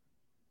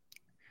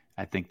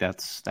 I think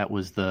that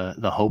was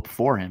the hope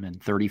for him, and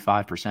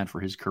 35%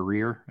 for his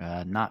career,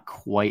 not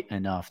quite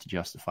enough to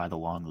justify the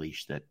long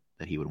leash that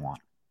he would want.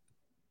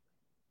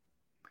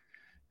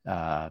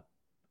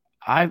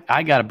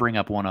 I got to bring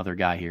up one other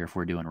guy here if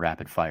we're doing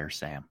rapid fire,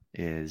 Sam,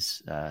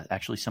 is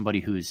actually somebody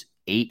who's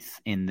 8th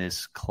in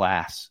this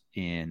class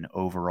in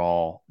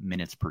overall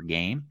minutes per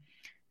game.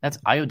 That's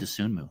Ayo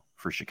Dosunmu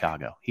for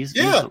Chicago. He's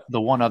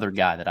the one other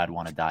guy that I'd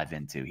want to dive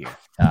into here.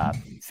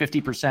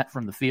 50%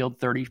 from the field,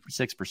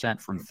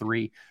 36% from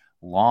three,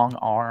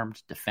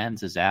 long-armed,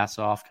 defends his ass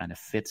off, kind of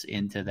fits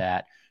into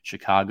that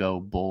Chicago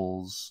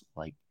Bulls,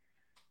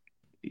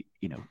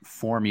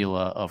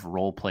 formula of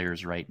role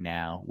players right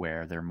now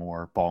where they're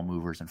more ball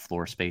movers and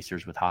floor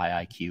spacers with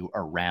high IQ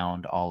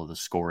around all of the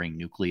scoring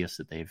nucleus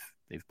that they've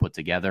put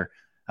together.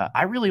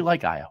 I really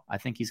like Ayo. I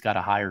think he's got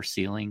a higher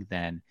ceiling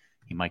than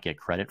he might get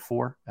credit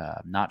for.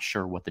 I'm not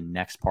sure what the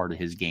next part of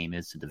his game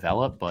is to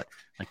develop, but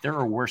there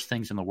are worse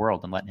things in the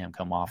world than letting him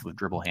come off with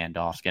dribble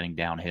handoffs, getting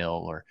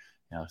downhill, or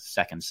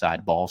second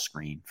side ball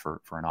screen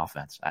for an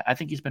offense. I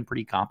think he's been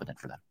pretty competent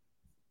for them.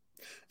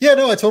 Yeah,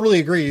 no, I totally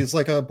agree. He's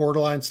like a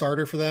borderline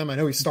starter for them. I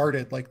know he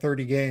started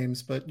 30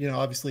 games, but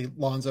obviously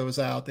Lonzo is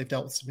out. They've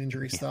dealt with some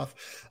injury stuff.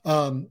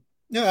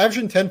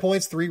 Averaging 10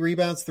 points, 3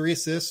 rebounds, 3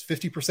 assists,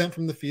 50%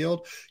 from the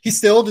field. He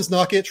still does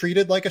not get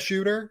treated like a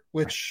shooter,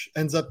 which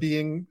ends up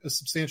being a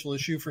substantial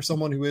issue for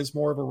someone who is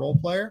more of a role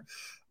player.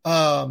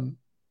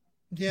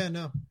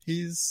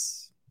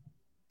 He's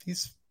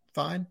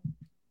fine.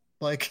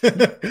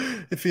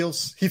 He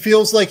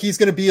feels like he's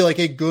going to be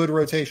a good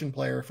rotation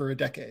player for a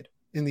decade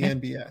in the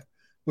NBA,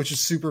 which is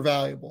super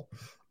valuable.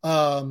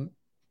 The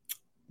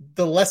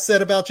less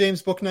said about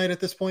James Bouknight at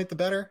this point, the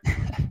better.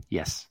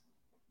 Yes.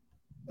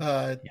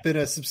 Been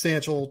a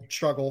substantial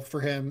struggle for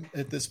him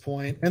at this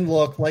point. And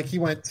look, he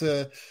went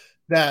to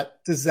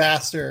that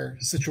disaster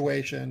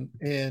situation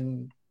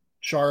in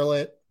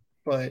Charlotte,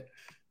 but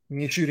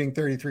he's shooting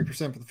 33%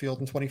 from the field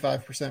and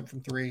 25%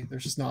 from three.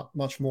 There's just not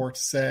much more to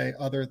say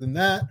other than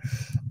that.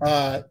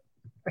 I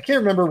can't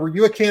remember. Were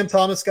you a Cam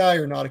Thomas guy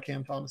or not a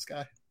Cam Thomas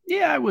guy?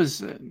 Yeah, I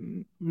was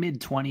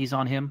mid-20s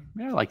on him.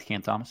 Yeah, I liked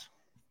Cam Thomas.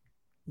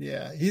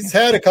 Yeah, he's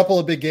had a couple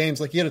of big games.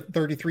 He had a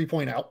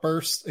 33-point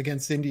outburst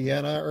against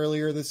Indiana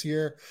earlier this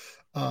year.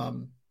 I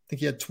think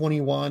he had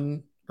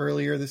 21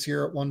 earlier this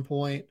year at one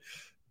point.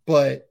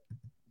 But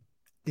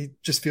he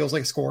just feels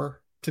like a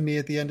scorer to me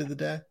at the end of the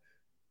day.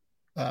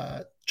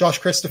 Josh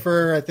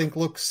Christopher, I think,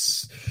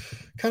 looks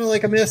kind of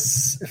like a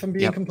miss, if I'm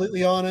being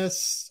completely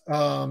honest.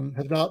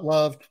 Have not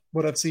loved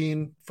what I've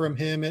seen from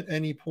him at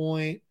any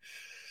point.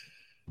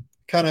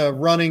 Kind of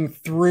running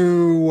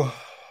through,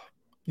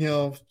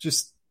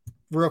 just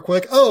real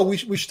quick. Oh, we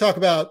should talk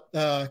about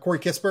Corey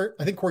Kispert.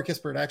 I think Corey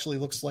Kispert actually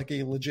looks like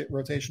a legit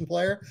rotation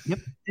player. Yep.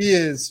 He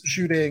is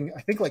shooting,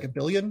 I think,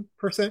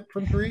 1,000,000,000%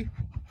 from three.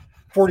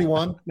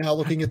 41 now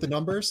looking at the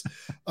numbers.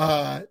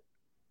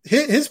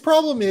 His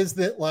problem is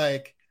that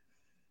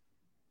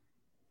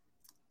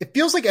it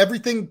feels like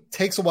everything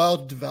takes a while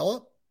to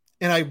develop.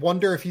 And I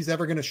wonder if he's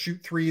ever going to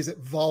shoot threes at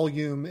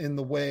volume in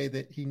the way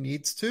that he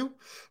needs to.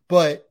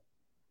 But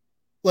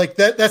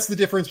that's the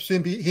difference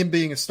between him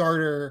being a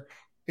starter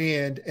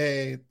and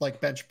a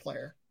bench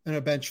player and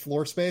a bench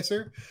floor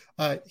spacer.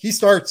 He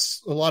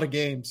starts a lot of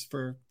games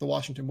for the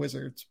Washington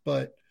Wizards,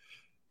 but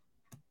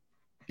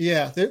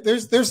yeah,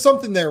 there's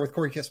something there with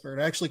Corey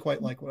Kispert. I actually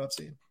quite like what I've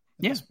seen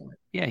at this point.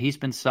 Yeah, he's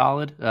been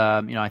solid.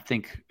 I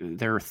think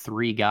there are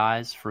 3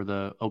 guys for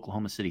the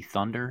Oklahoma City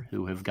Thunder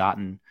who have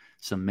gotten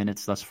some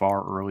minutes thus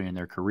far early in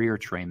their career: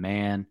 Trey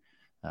Mann,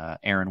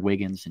 Aaron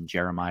Wiggins, and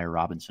Jeremiah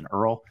Robinson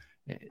Earl.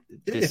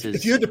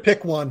 If you had to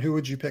pick one, who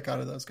would you pick out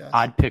of those guys?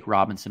 I'd pick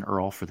Robinson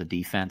Earl for the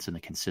defense and the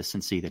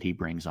consistency that he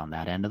brings on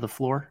that end of the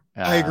floor.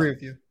 I agree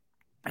with you.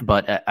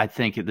 But I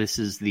think this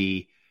is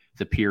the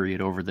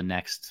period over the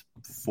next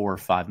 4 or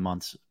 5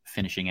 months,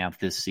 finishing out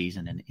this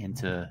season and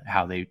into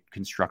how they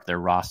construct their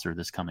roster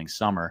this coming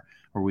summer,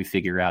 where we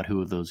figure out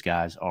who of those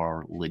guys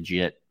are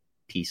legit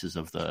pieces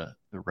of the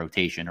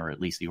rotation, or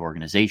at least the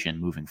organization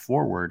moving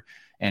forward,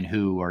 and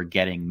who are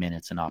getting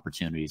minutes and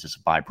opportunities as a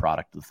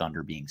byproduct of the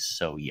Thunder being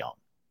so young.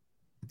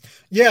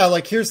 Yeah,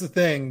 here's the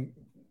thing.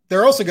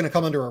 They're also going to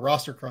come under a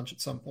roster crunch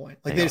at some point.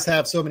 They just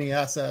have so many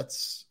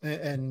assets,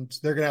 and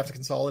they're going to have to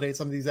consolidate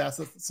some of these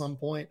assets at some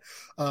point.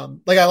 I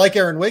like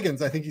Aaron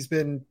Wiggins. I think he's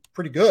been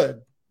pretty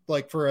good,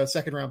 for a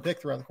second-round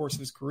pick throughout the course of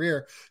his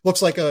career.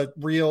 Looks like a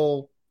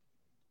real,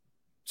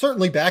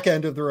 certainly back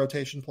end of the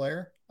rotation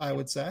player, I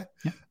would say.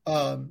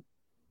 Yeah.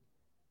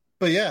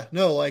 But yeah,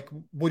 no,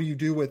 what do you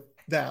do with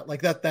that?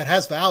 That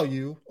has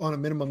value on a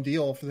minimum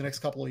deal for the next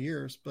couple of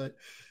years. But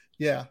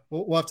yeah,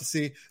 we'll have to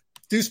see.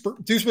 Deuce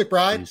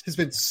McBride has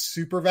been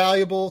super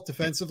valuable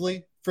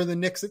defensively for the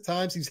Knicks at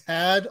times. He's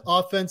had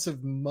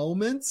offensive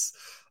moments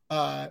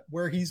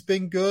where he's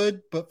been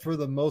good, but for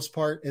the most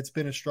part, it's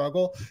been a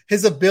struggle.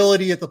 His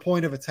ability at the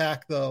point of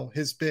attack, though,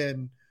 has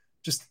been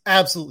just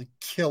absolutely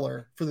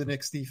killer for the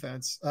Knicks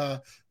defense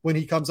when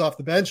he comes off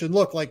the bench. And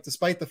look,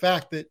 despite the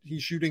fact that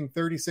he's shooting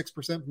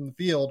 36% from the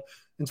field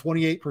and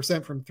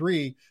 28% from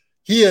three,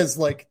 he has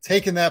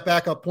taken that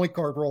backup point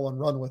guard role and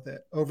run with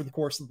it over the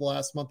course of the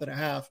last month and a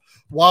half,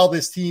 while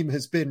this team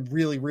has been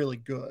really, really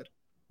good.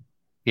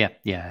 Yeah.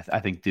 I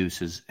think Deuce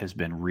has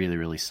been really,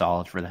 really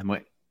solid for them.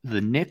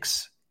 The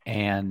Knicks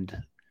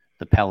and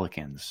the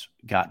Pelicans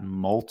got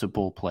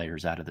multiple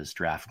players out of this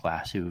draft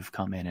class who've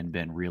come in and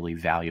been really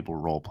valuable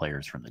role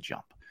players from the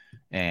jump.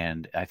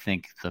 And I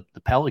think the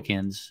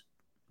Pelicans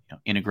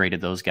integrated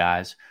those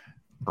guys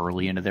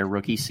early into their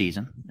rookie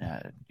season.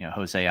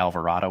 Jose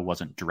Alvarado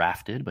wasn't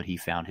drafted, but he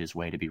found his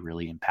way to be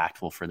really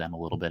impactful for them a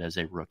little bit as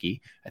a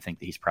rookie. I think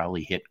that he's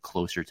probably hit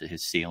closer to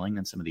his ceiling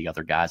than some of the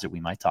other guys that we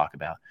might talk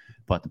about.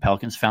 But the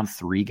Pelicans found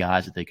 3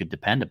 guys that they could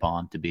depend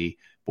upon to be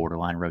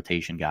borderline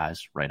rotation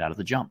guys right out of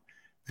the jump.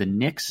 The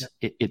Knicks,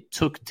 it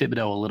took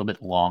Thibodeau a little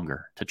bit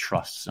longer to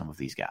trust some of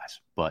these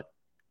guys, but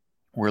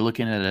we're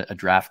looking at a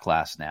draft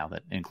class now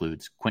that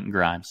includes Quentin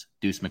Grimes,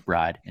 Deuce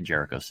McBride, and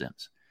Jericho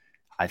Sims.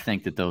 I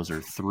think that those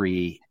are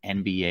 3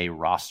 NBA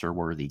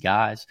roster-worthy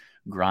guys.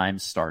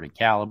 Grimes starting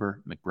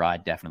caliber,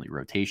 McBride definitely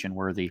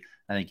rotation-worthy.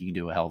 I think you can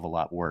do a hell of a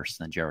lot worse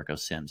than Jericho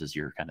Sims as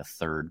your kind of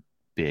third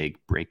big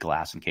break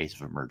glass in case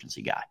of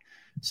emergency guy.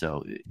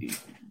 So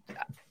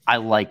I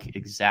like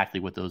exactly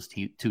what those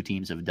 2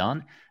 teams have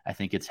done. I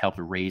think it's helped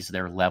raise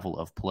their level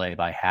of play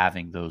by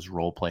having those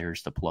role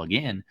players to plug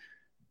in,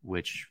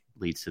 which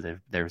leads to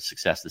their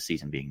success this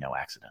season being no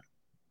accident.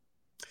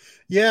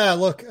 Yeah,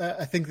 look,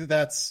 I think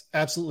that's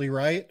absolutely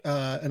right.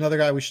 Another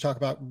guy we should talk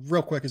about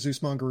real quick is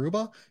Usman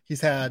Garuba.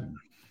 He's had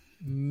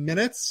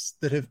minutes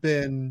that have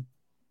been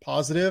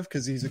positive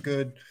because he's a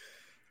good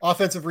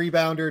offensive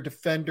rebounder,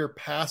 defender,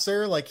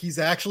 passer. Like, he's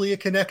actually a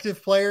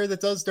connective player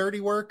that does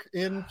dirty work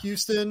in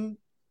Houston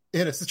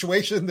in a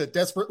situation that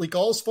desperately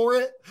calls for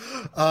it.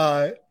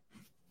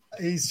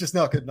 He's just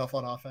not good enough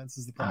on offense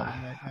is the problem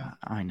right now.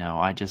 I know.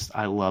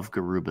 I love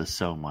Garuba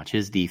so much.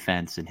 His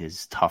defense and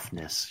his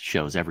toughness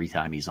shows every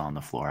time he's on the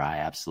floor. I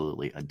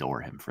absolutely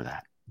adore him for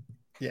that.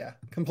 Yeah,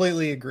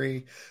 completely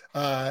agree.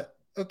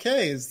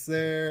 Okay,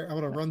 I'm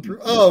going to run through.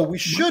 Oh, we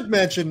should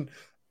mention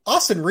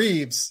Austin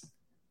Reeves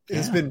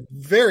has been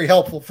very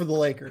helpful for the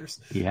Lakers.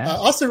 Yeah.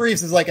 Austin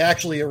Reeves is like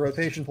actually a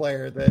rotation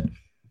player that,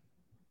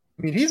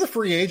 I mean, he's a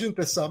free agent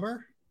this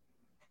summer.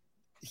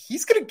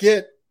 He's going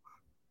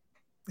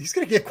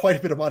to get quite a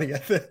bit of money, I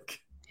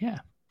think. Yeah.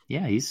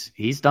 Yeah.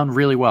 He's done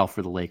really well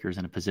for the Lakers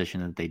in a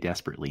position that they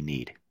desperately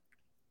need.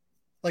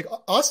 Like,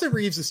 Austin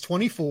Reeves is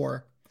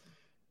 24.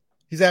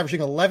 He's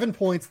averaging 11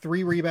 points,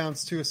 3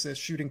 rebounds, 2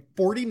 assists, shooting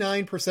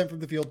 49%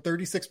 from the field,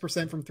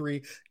 36% from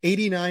 3,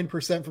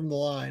 89% from the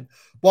line,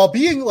 while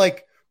being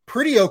like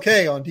pretty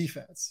okay on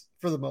defense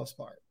for the most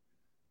part.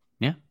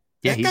 Yeah.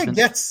 Yeah. That guy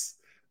gets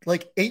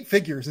like 8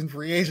 figures in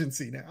free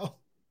agency now.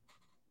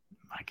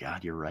 My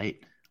God, you're right.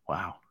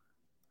 Wow.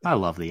 I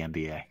love the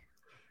NBA.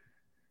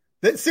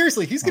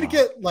 Seriously, he's going to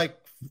get like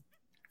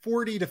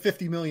 $40 to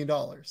 $50 million,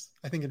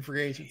 I think, in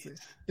free agency.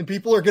 And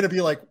people are going to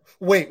be like,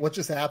 wait, what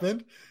just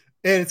happened?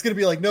 And it's going to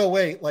be like, no,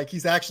 wait, like,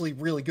 he's actually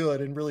really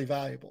good and really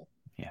valuable.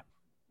 Yeah.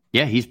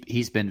 Yeah.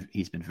 He's been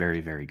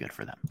very, very good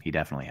for them. He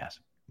definitely has.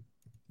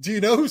 Do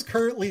you know who's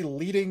currently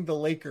leading the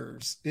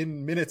Lakers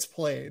in minutes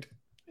played?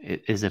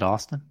 Is it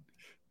Austin?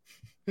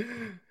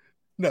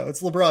 No,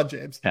 it's LeBron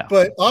James. Yeah.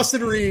 But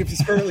Austin Reeves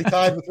is currently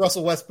tied with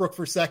Russell Westbrook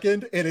for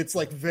second, and it's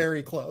like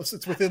very close.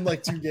 It's within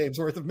like 2 games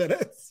worth of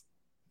minutes.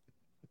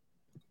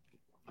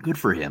 Good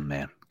for him,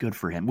 man. Good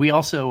for him. We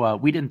also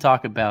we didn't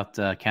talk about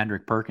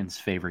Kendrick Perkins'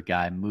 favorite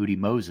guy, Moody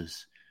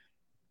Moses.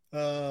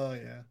 Oh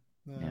yeah.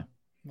 Yeah.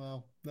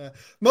 Well,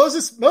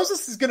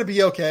 Moses is going to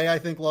be okay, I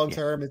think, long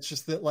term. It's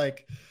just that,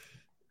 like,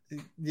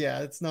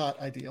 yeah, it's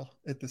not ideal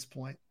at this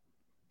point.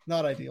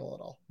 Not ideal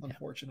at all,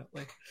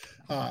 unfortunately.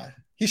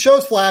 He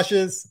shows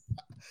flashes.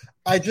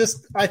 I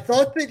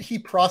thought that he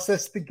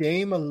processed the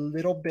game a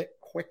little bit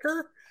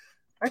quicker,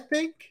 I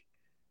think,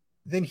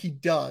 than he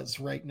does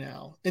right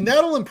now. And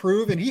that'll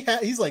improve. And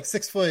he's like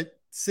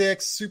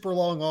 6'6", super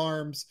long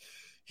arms.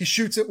 He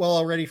shoots it well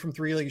already from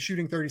 3. Like, he's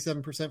shooting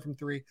 37% from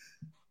 3.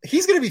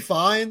 He's going to be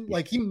fine.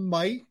 Like, he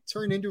might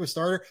turn into a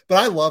starter, but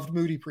I loved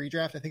Moody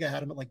pre-draft. I think I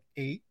had him at like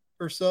 8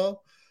 or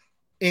so.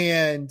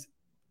 And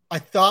I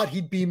thought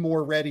he'd be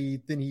more ready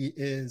than he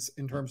is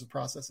in terms of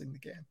processing the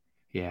game.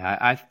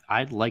 Yeah,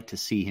 I'd like to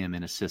see him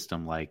in a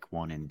system like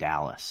one in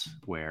Dallas,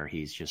 where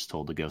he's just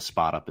told to go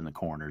spot up in the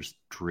corners,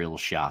 drill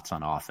shots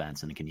on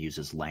offense, and he can use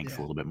his length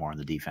a little bit more on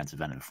the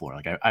defensive end of the floor.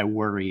 Like, I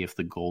worry if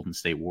the Golden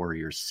State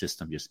Warriors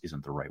system just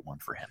isn't the right one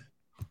for him.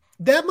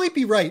 That might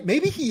be right.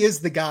 Maybe he is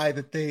the guy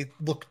that they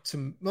look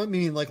to. I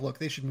mean, like, look,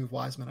 they should move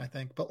Wiseman, I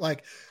think, but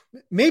like,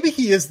 maybe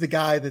he is the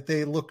guy that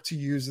they look to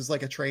use as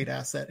like a trade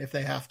asset if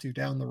they have to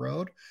down the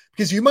road,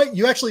 because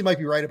you actually might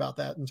be right about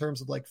that in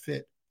terms of like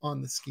fit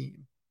on the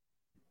scheme.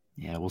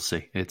 Yeah, we'll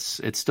see.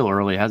 It's still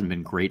early. It hasn't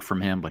been great from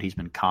him, but he's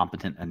been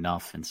competent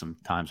enough. And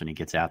sometimes when he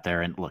gets out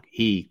there, and look,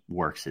 he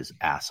works his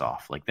ass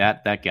off. Like,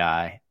 that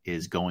guy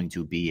is going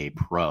to be a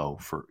pro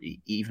for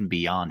even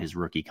beyond his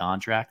rookie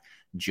contract,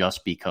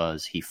 just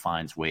because he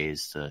finds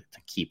ways to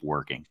keep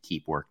working.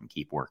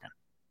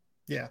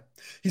 Yeah.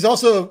 He's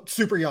also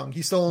super young.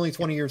 He's still only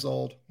 20 years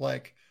old.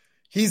 Like,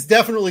 he's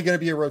definitely going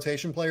to be a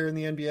rotation player in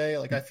the NBA.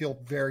 Like, I feel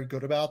very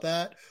good about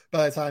that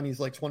by the time he's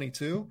like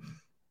 22.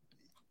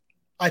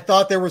 I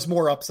thought there was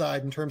more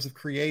upside in terms of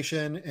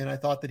creation, and I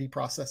thought that he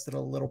processed it a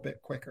little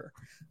bit quicker.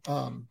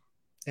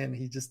 And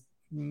he just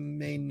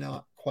may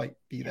not quite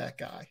be that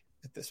guy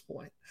at this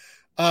point.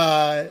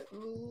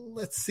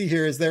 Let's see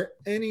here. Is there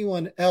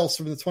anyone else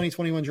from the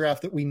 2021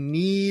 draft that we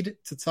need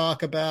to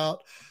talk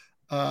about?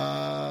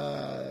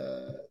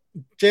 Jalen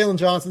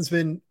Johnson's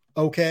been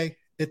okay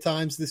at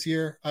times this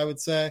year, I would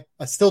say.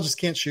 I still just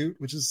can't shoot,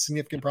 which is a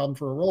significant problem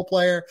for a role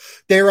player.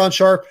 Day'Ron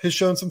Sharpe has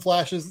shown some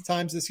flashes at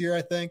times this year,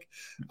 I think.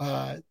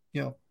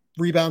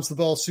 Rebounds the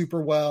ball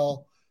super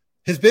well.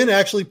 Has been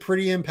actually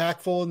pretty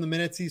impactful in the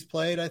minutes he's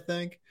played, I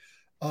think.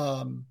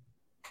 I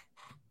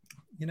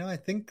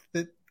think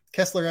that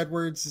Kessler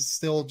Edwards is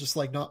still just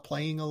like not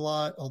playing a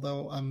lot,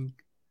 although I'm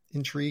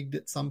intrigued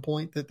at some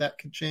point that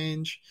could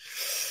change.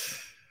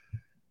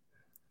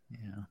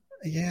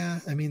 Yeah.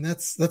 I mean,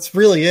 that's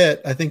really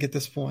it. I think at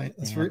this point,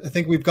 I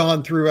think we've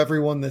gone through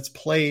everyone that's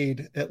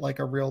played at like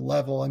a real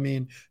level. I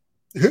mean,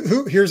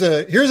 here's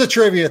a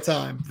trivia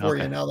time for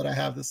you now that I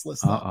have this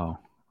list. Oh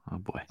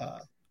boy.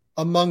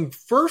 Among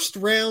first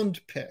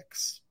round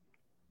picks,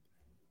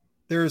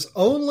 there's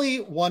only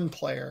one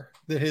player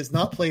that has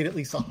not played at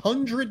least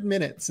 100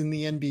 minutes in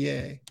the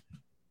NBA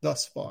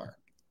thus far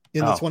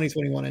in the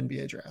 2021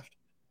 NBA draft.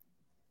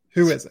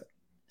 Who is it?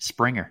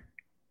 Springer.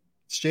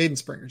 It's Jaden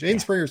Springer. Jaden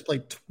Springer's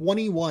played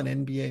 21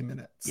 NBA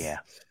minutes. Yeah.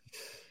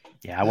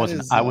 I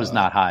was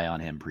not high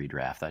on him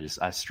pre-draft.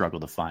 I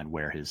struggled to find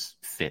where his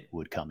fit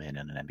would come in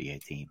an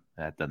NBA team.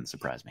 That doesn't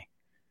surprise me.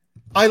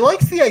 I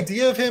liked the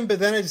idea of him, but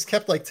then I just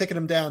kept like ticking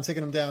him down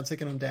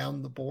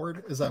the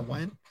board as I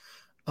went.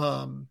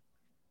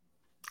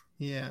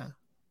 Yeah.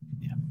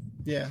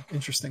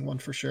 Interesting one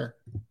for sure.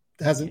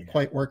 It hasn't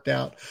quite worked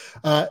out.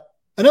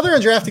 Another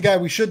undrafted guy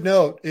we should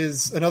note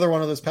is another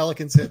one of those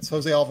Pelicans hits,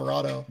 Jose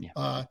Alvarado.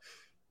 Yeah.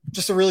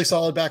 Just a really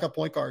solid backup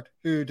point guard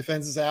who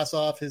defends his ass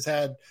off, has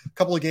had a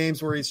couple of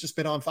games where he's just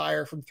been on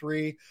fire from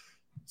three.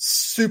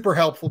 Super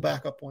helpful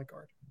backup point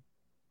guard.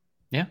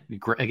 Yeah.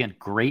 Again,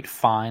 great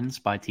finds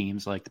by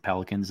teams like the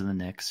Pelicans and the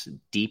Knicks,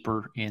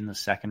 deeper in the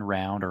second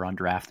round or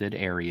undrafted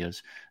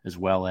areas, as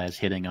well as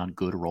hitting on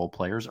good role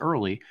players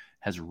early,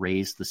 has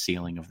raised the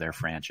ceiling of their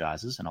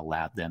franchises and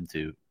allowed them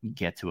to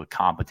get to a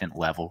competent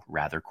level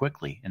rather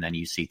quickly. And then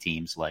you see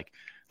teams like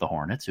the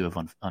Hornets, who have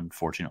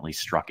unfortunately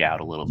struck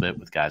out a little bit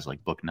with guys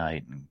like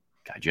Bouknight and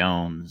Guy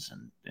Jones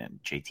and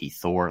JT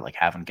Thor, like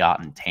haven't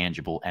gotten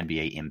tangible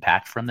NBA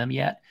impact from them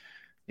yet.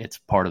 It's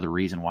part of the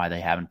reason why they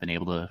haven't been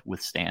able to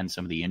withstand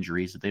some of the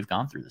injuries that they've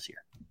gone through this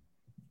year.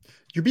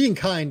 You're being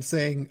kind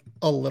saying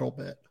a little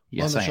bit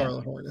on the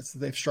Charlotte Hornets that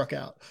they've struck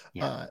out.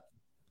 Yeah.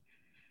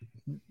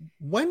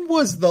 When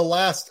was the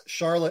last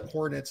Charlotte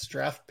Hornets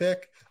draft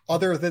pick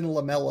other than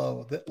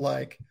LaMelo that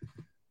like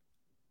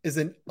is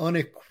an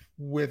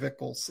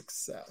unequivocal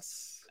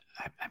success?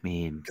 I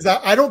mean, because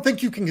I don't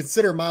think you can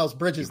consider Miles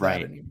Bridges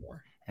that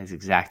anymore. That's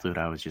exactly what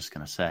I was just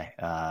going to say.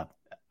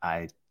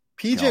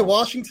 PJ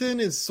Washington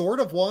is sort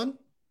of one.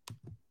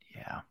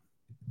 Yeah,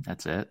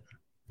 that's it.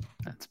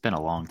 That's been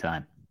a long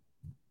time.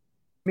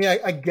 I mean,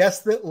 I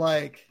guess that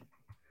like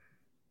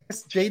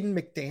Jaden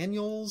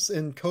McDaniels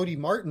and Cody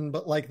Martin,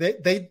 but like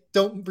they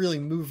don't really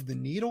move the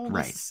needle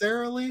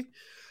necessarily.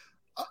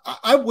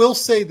 I will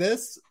say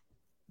this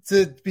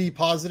to be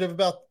positive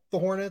about the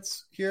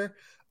Hornets here.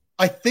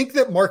 I think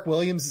that Mark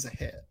Williams is a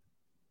hit.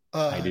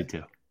 I do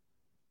too.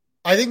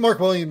 I think Mark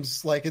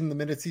Williams, like in the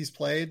minutes he's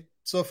played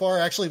so far,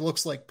 actually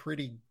looks like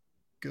pretty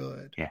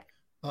good. Yeah.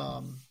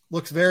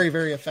 Looks very,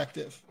 very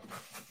effective.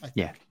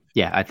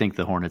 Yeah, I think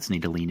the Hornets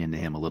need to lean into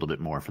him a little bit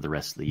more for the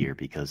rest of the year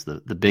because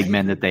the big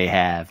men that they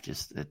have,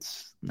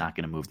 it's not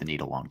going to move the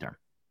needle long term.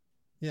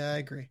 Yeah, I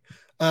agree.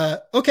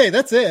 Okay,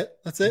 that's it.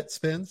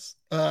 Spins.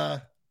 Do you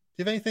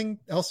have anything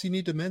else you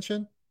need to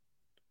mention?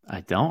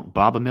 I don't.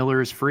 Baba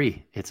Miller is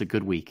free. It's a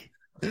good week.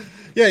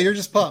 Yeah, you're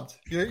just pumped.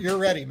 You're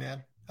ready,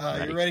 man.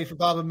 You're ready for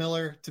Baba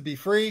Miller to be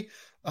free.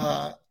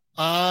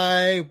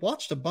 I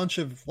watched a bunch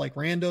of like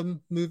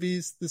random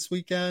movies this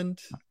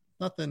weekend.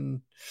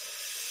 Nothing.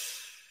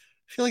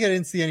 I feel like I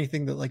didn't see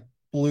anything that like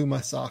blew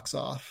my socks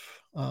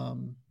off.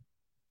 Didn't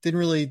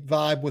really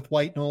vibe with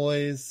White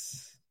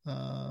Noise.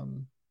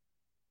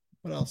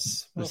 What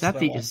else?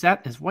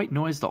 Is White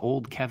Noise the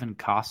old Kevin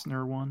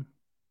Costner one?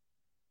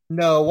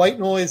 No, White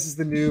Noise is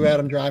the new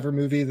Adam Driver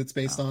movie that's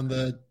based on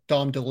the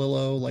Dom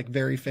DeLillo, like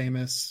very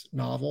famous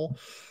novel.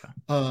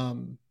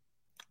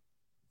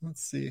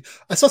 Let's see.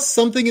 I saw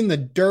Something in the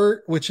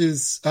Dirt, which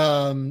is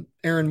Aaron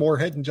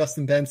Moorhead and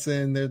Justin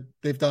Benson.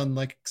 They've done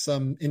like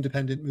some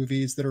independent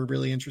movies that are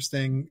really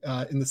interesting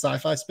in the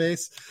sci-fi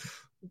space.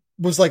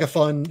 Was like a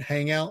fun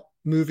hangout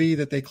movie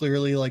that they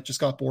clearly like just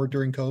got bored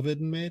during COVID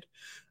and made.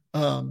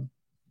 I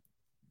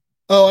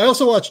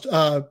also watched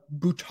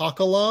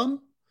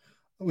Butakalam,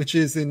 which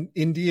is an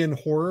Indian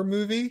horror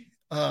movie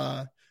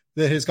that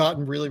has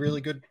gotten really,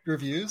 really good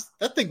reviews.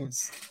 That thing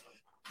was...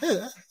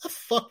 that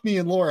fucked me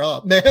and Laura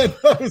up, man.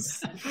 That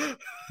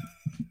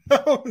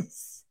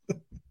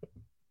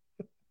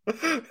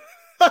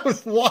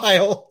was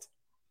wild.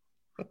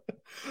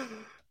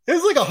 It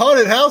was like a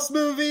haunted house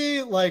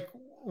movie, like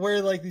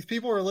where like these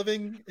people are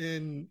living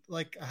in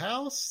like a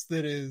house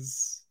that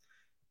is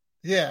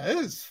Yeah, it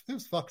was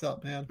fucked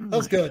up, man. That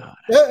was good. God.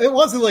 It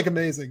wasn't like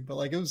amazing, but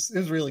like it was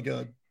really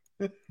good.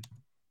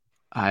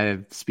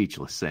 I'm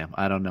speechless, Sam.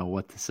 I don't know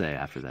what to say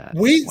after that.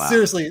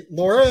 Seriously,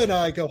 Laura and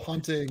I go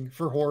hunting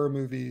for horror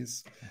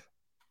movies.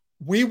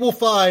 We will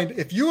find,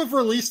 if you have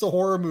released a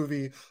horror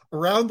movie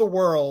around the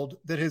world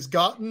that has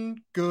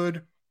gotten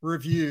good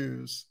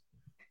reviews,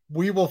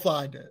 we will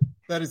find it.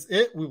 That is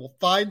it. We will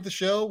find the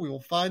show, we will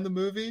find the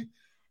movie,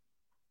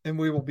 and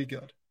we will be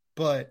good.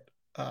 But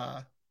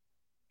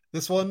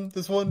this one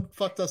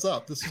fucked us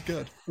up. This is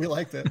good. We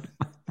liked it.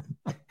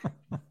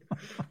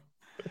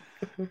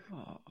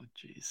 Oh,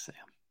 geez, Sam.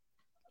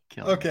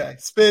 Okay,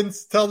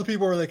 Spins, tell the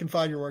people where they can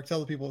find your work. Tell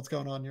the people what's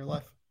going on in your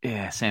life.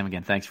 Yeah, Sam,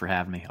 again, thanks for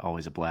having me.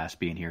 Always a blast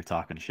being here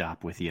talking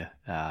shop with you.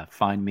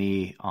 Find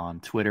me on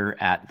Twitter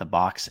at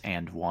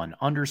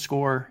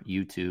 @theboxand1_.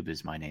 YouTube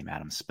is my name,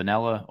 Adam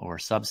Spinella, or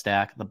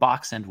Substack,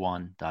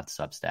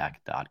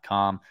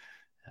 theboxand1.substack.com.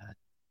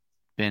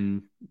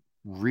 Been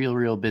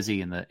real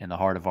busy in the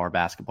heart of our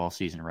basketball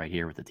season right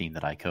here with the team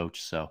that I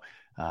coach. So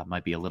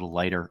might be a little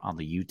lighter on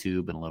the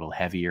YouTube and a little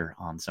heavier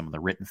on some of the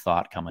written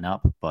thought coming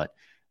up, but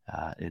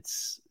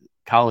it's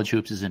college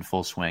hoops is in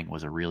full swing. It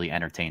was a really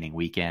entertaining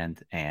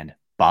weekend, and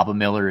Baba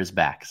Miller is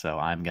back. So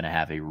I'm going to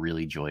have a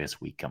really joyous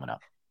week coming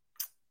up.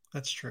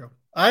 That's true.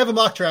 I have a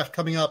mock draft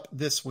coming up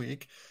this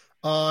week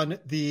on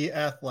The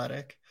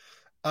Athletic.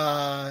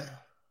 That's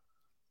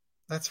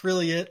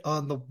really it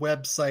on the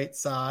website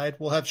side.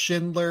 We'll have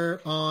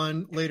Schindler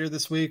on later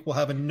this week. We'll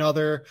have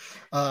another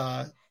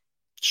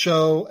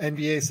show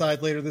NBA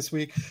side later this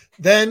week.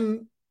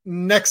 Then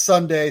next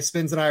Sunday,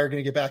 Spins and I are going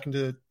to get back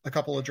into a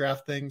couple of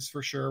draft things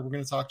for sure. We're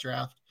going to talk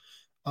draft.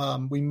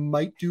 We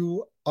might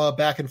do a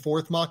back and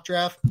forth mock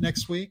draft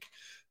next week.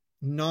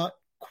 Not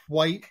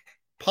quite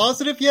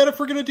positive yet if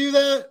we're going to do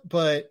that,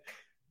 but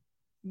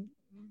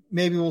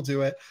maybe we'll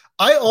do it.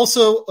 I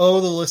also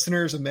owe the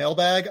listeners a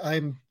mailbag.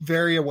 I'm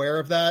very aware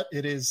of that.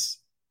 It is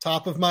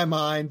top of my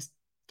mind.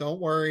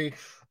 Don't worry.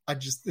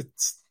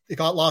 It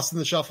got lost in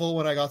the shuffle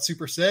when I got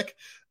super sick.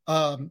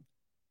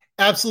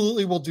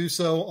 Absolutely will do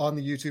so on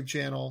the YouTube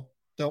channel.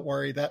 Don't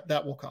worry,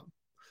 that will come.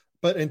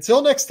 But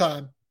until next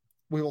time,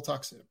 we will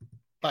talk soon.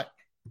 Bye.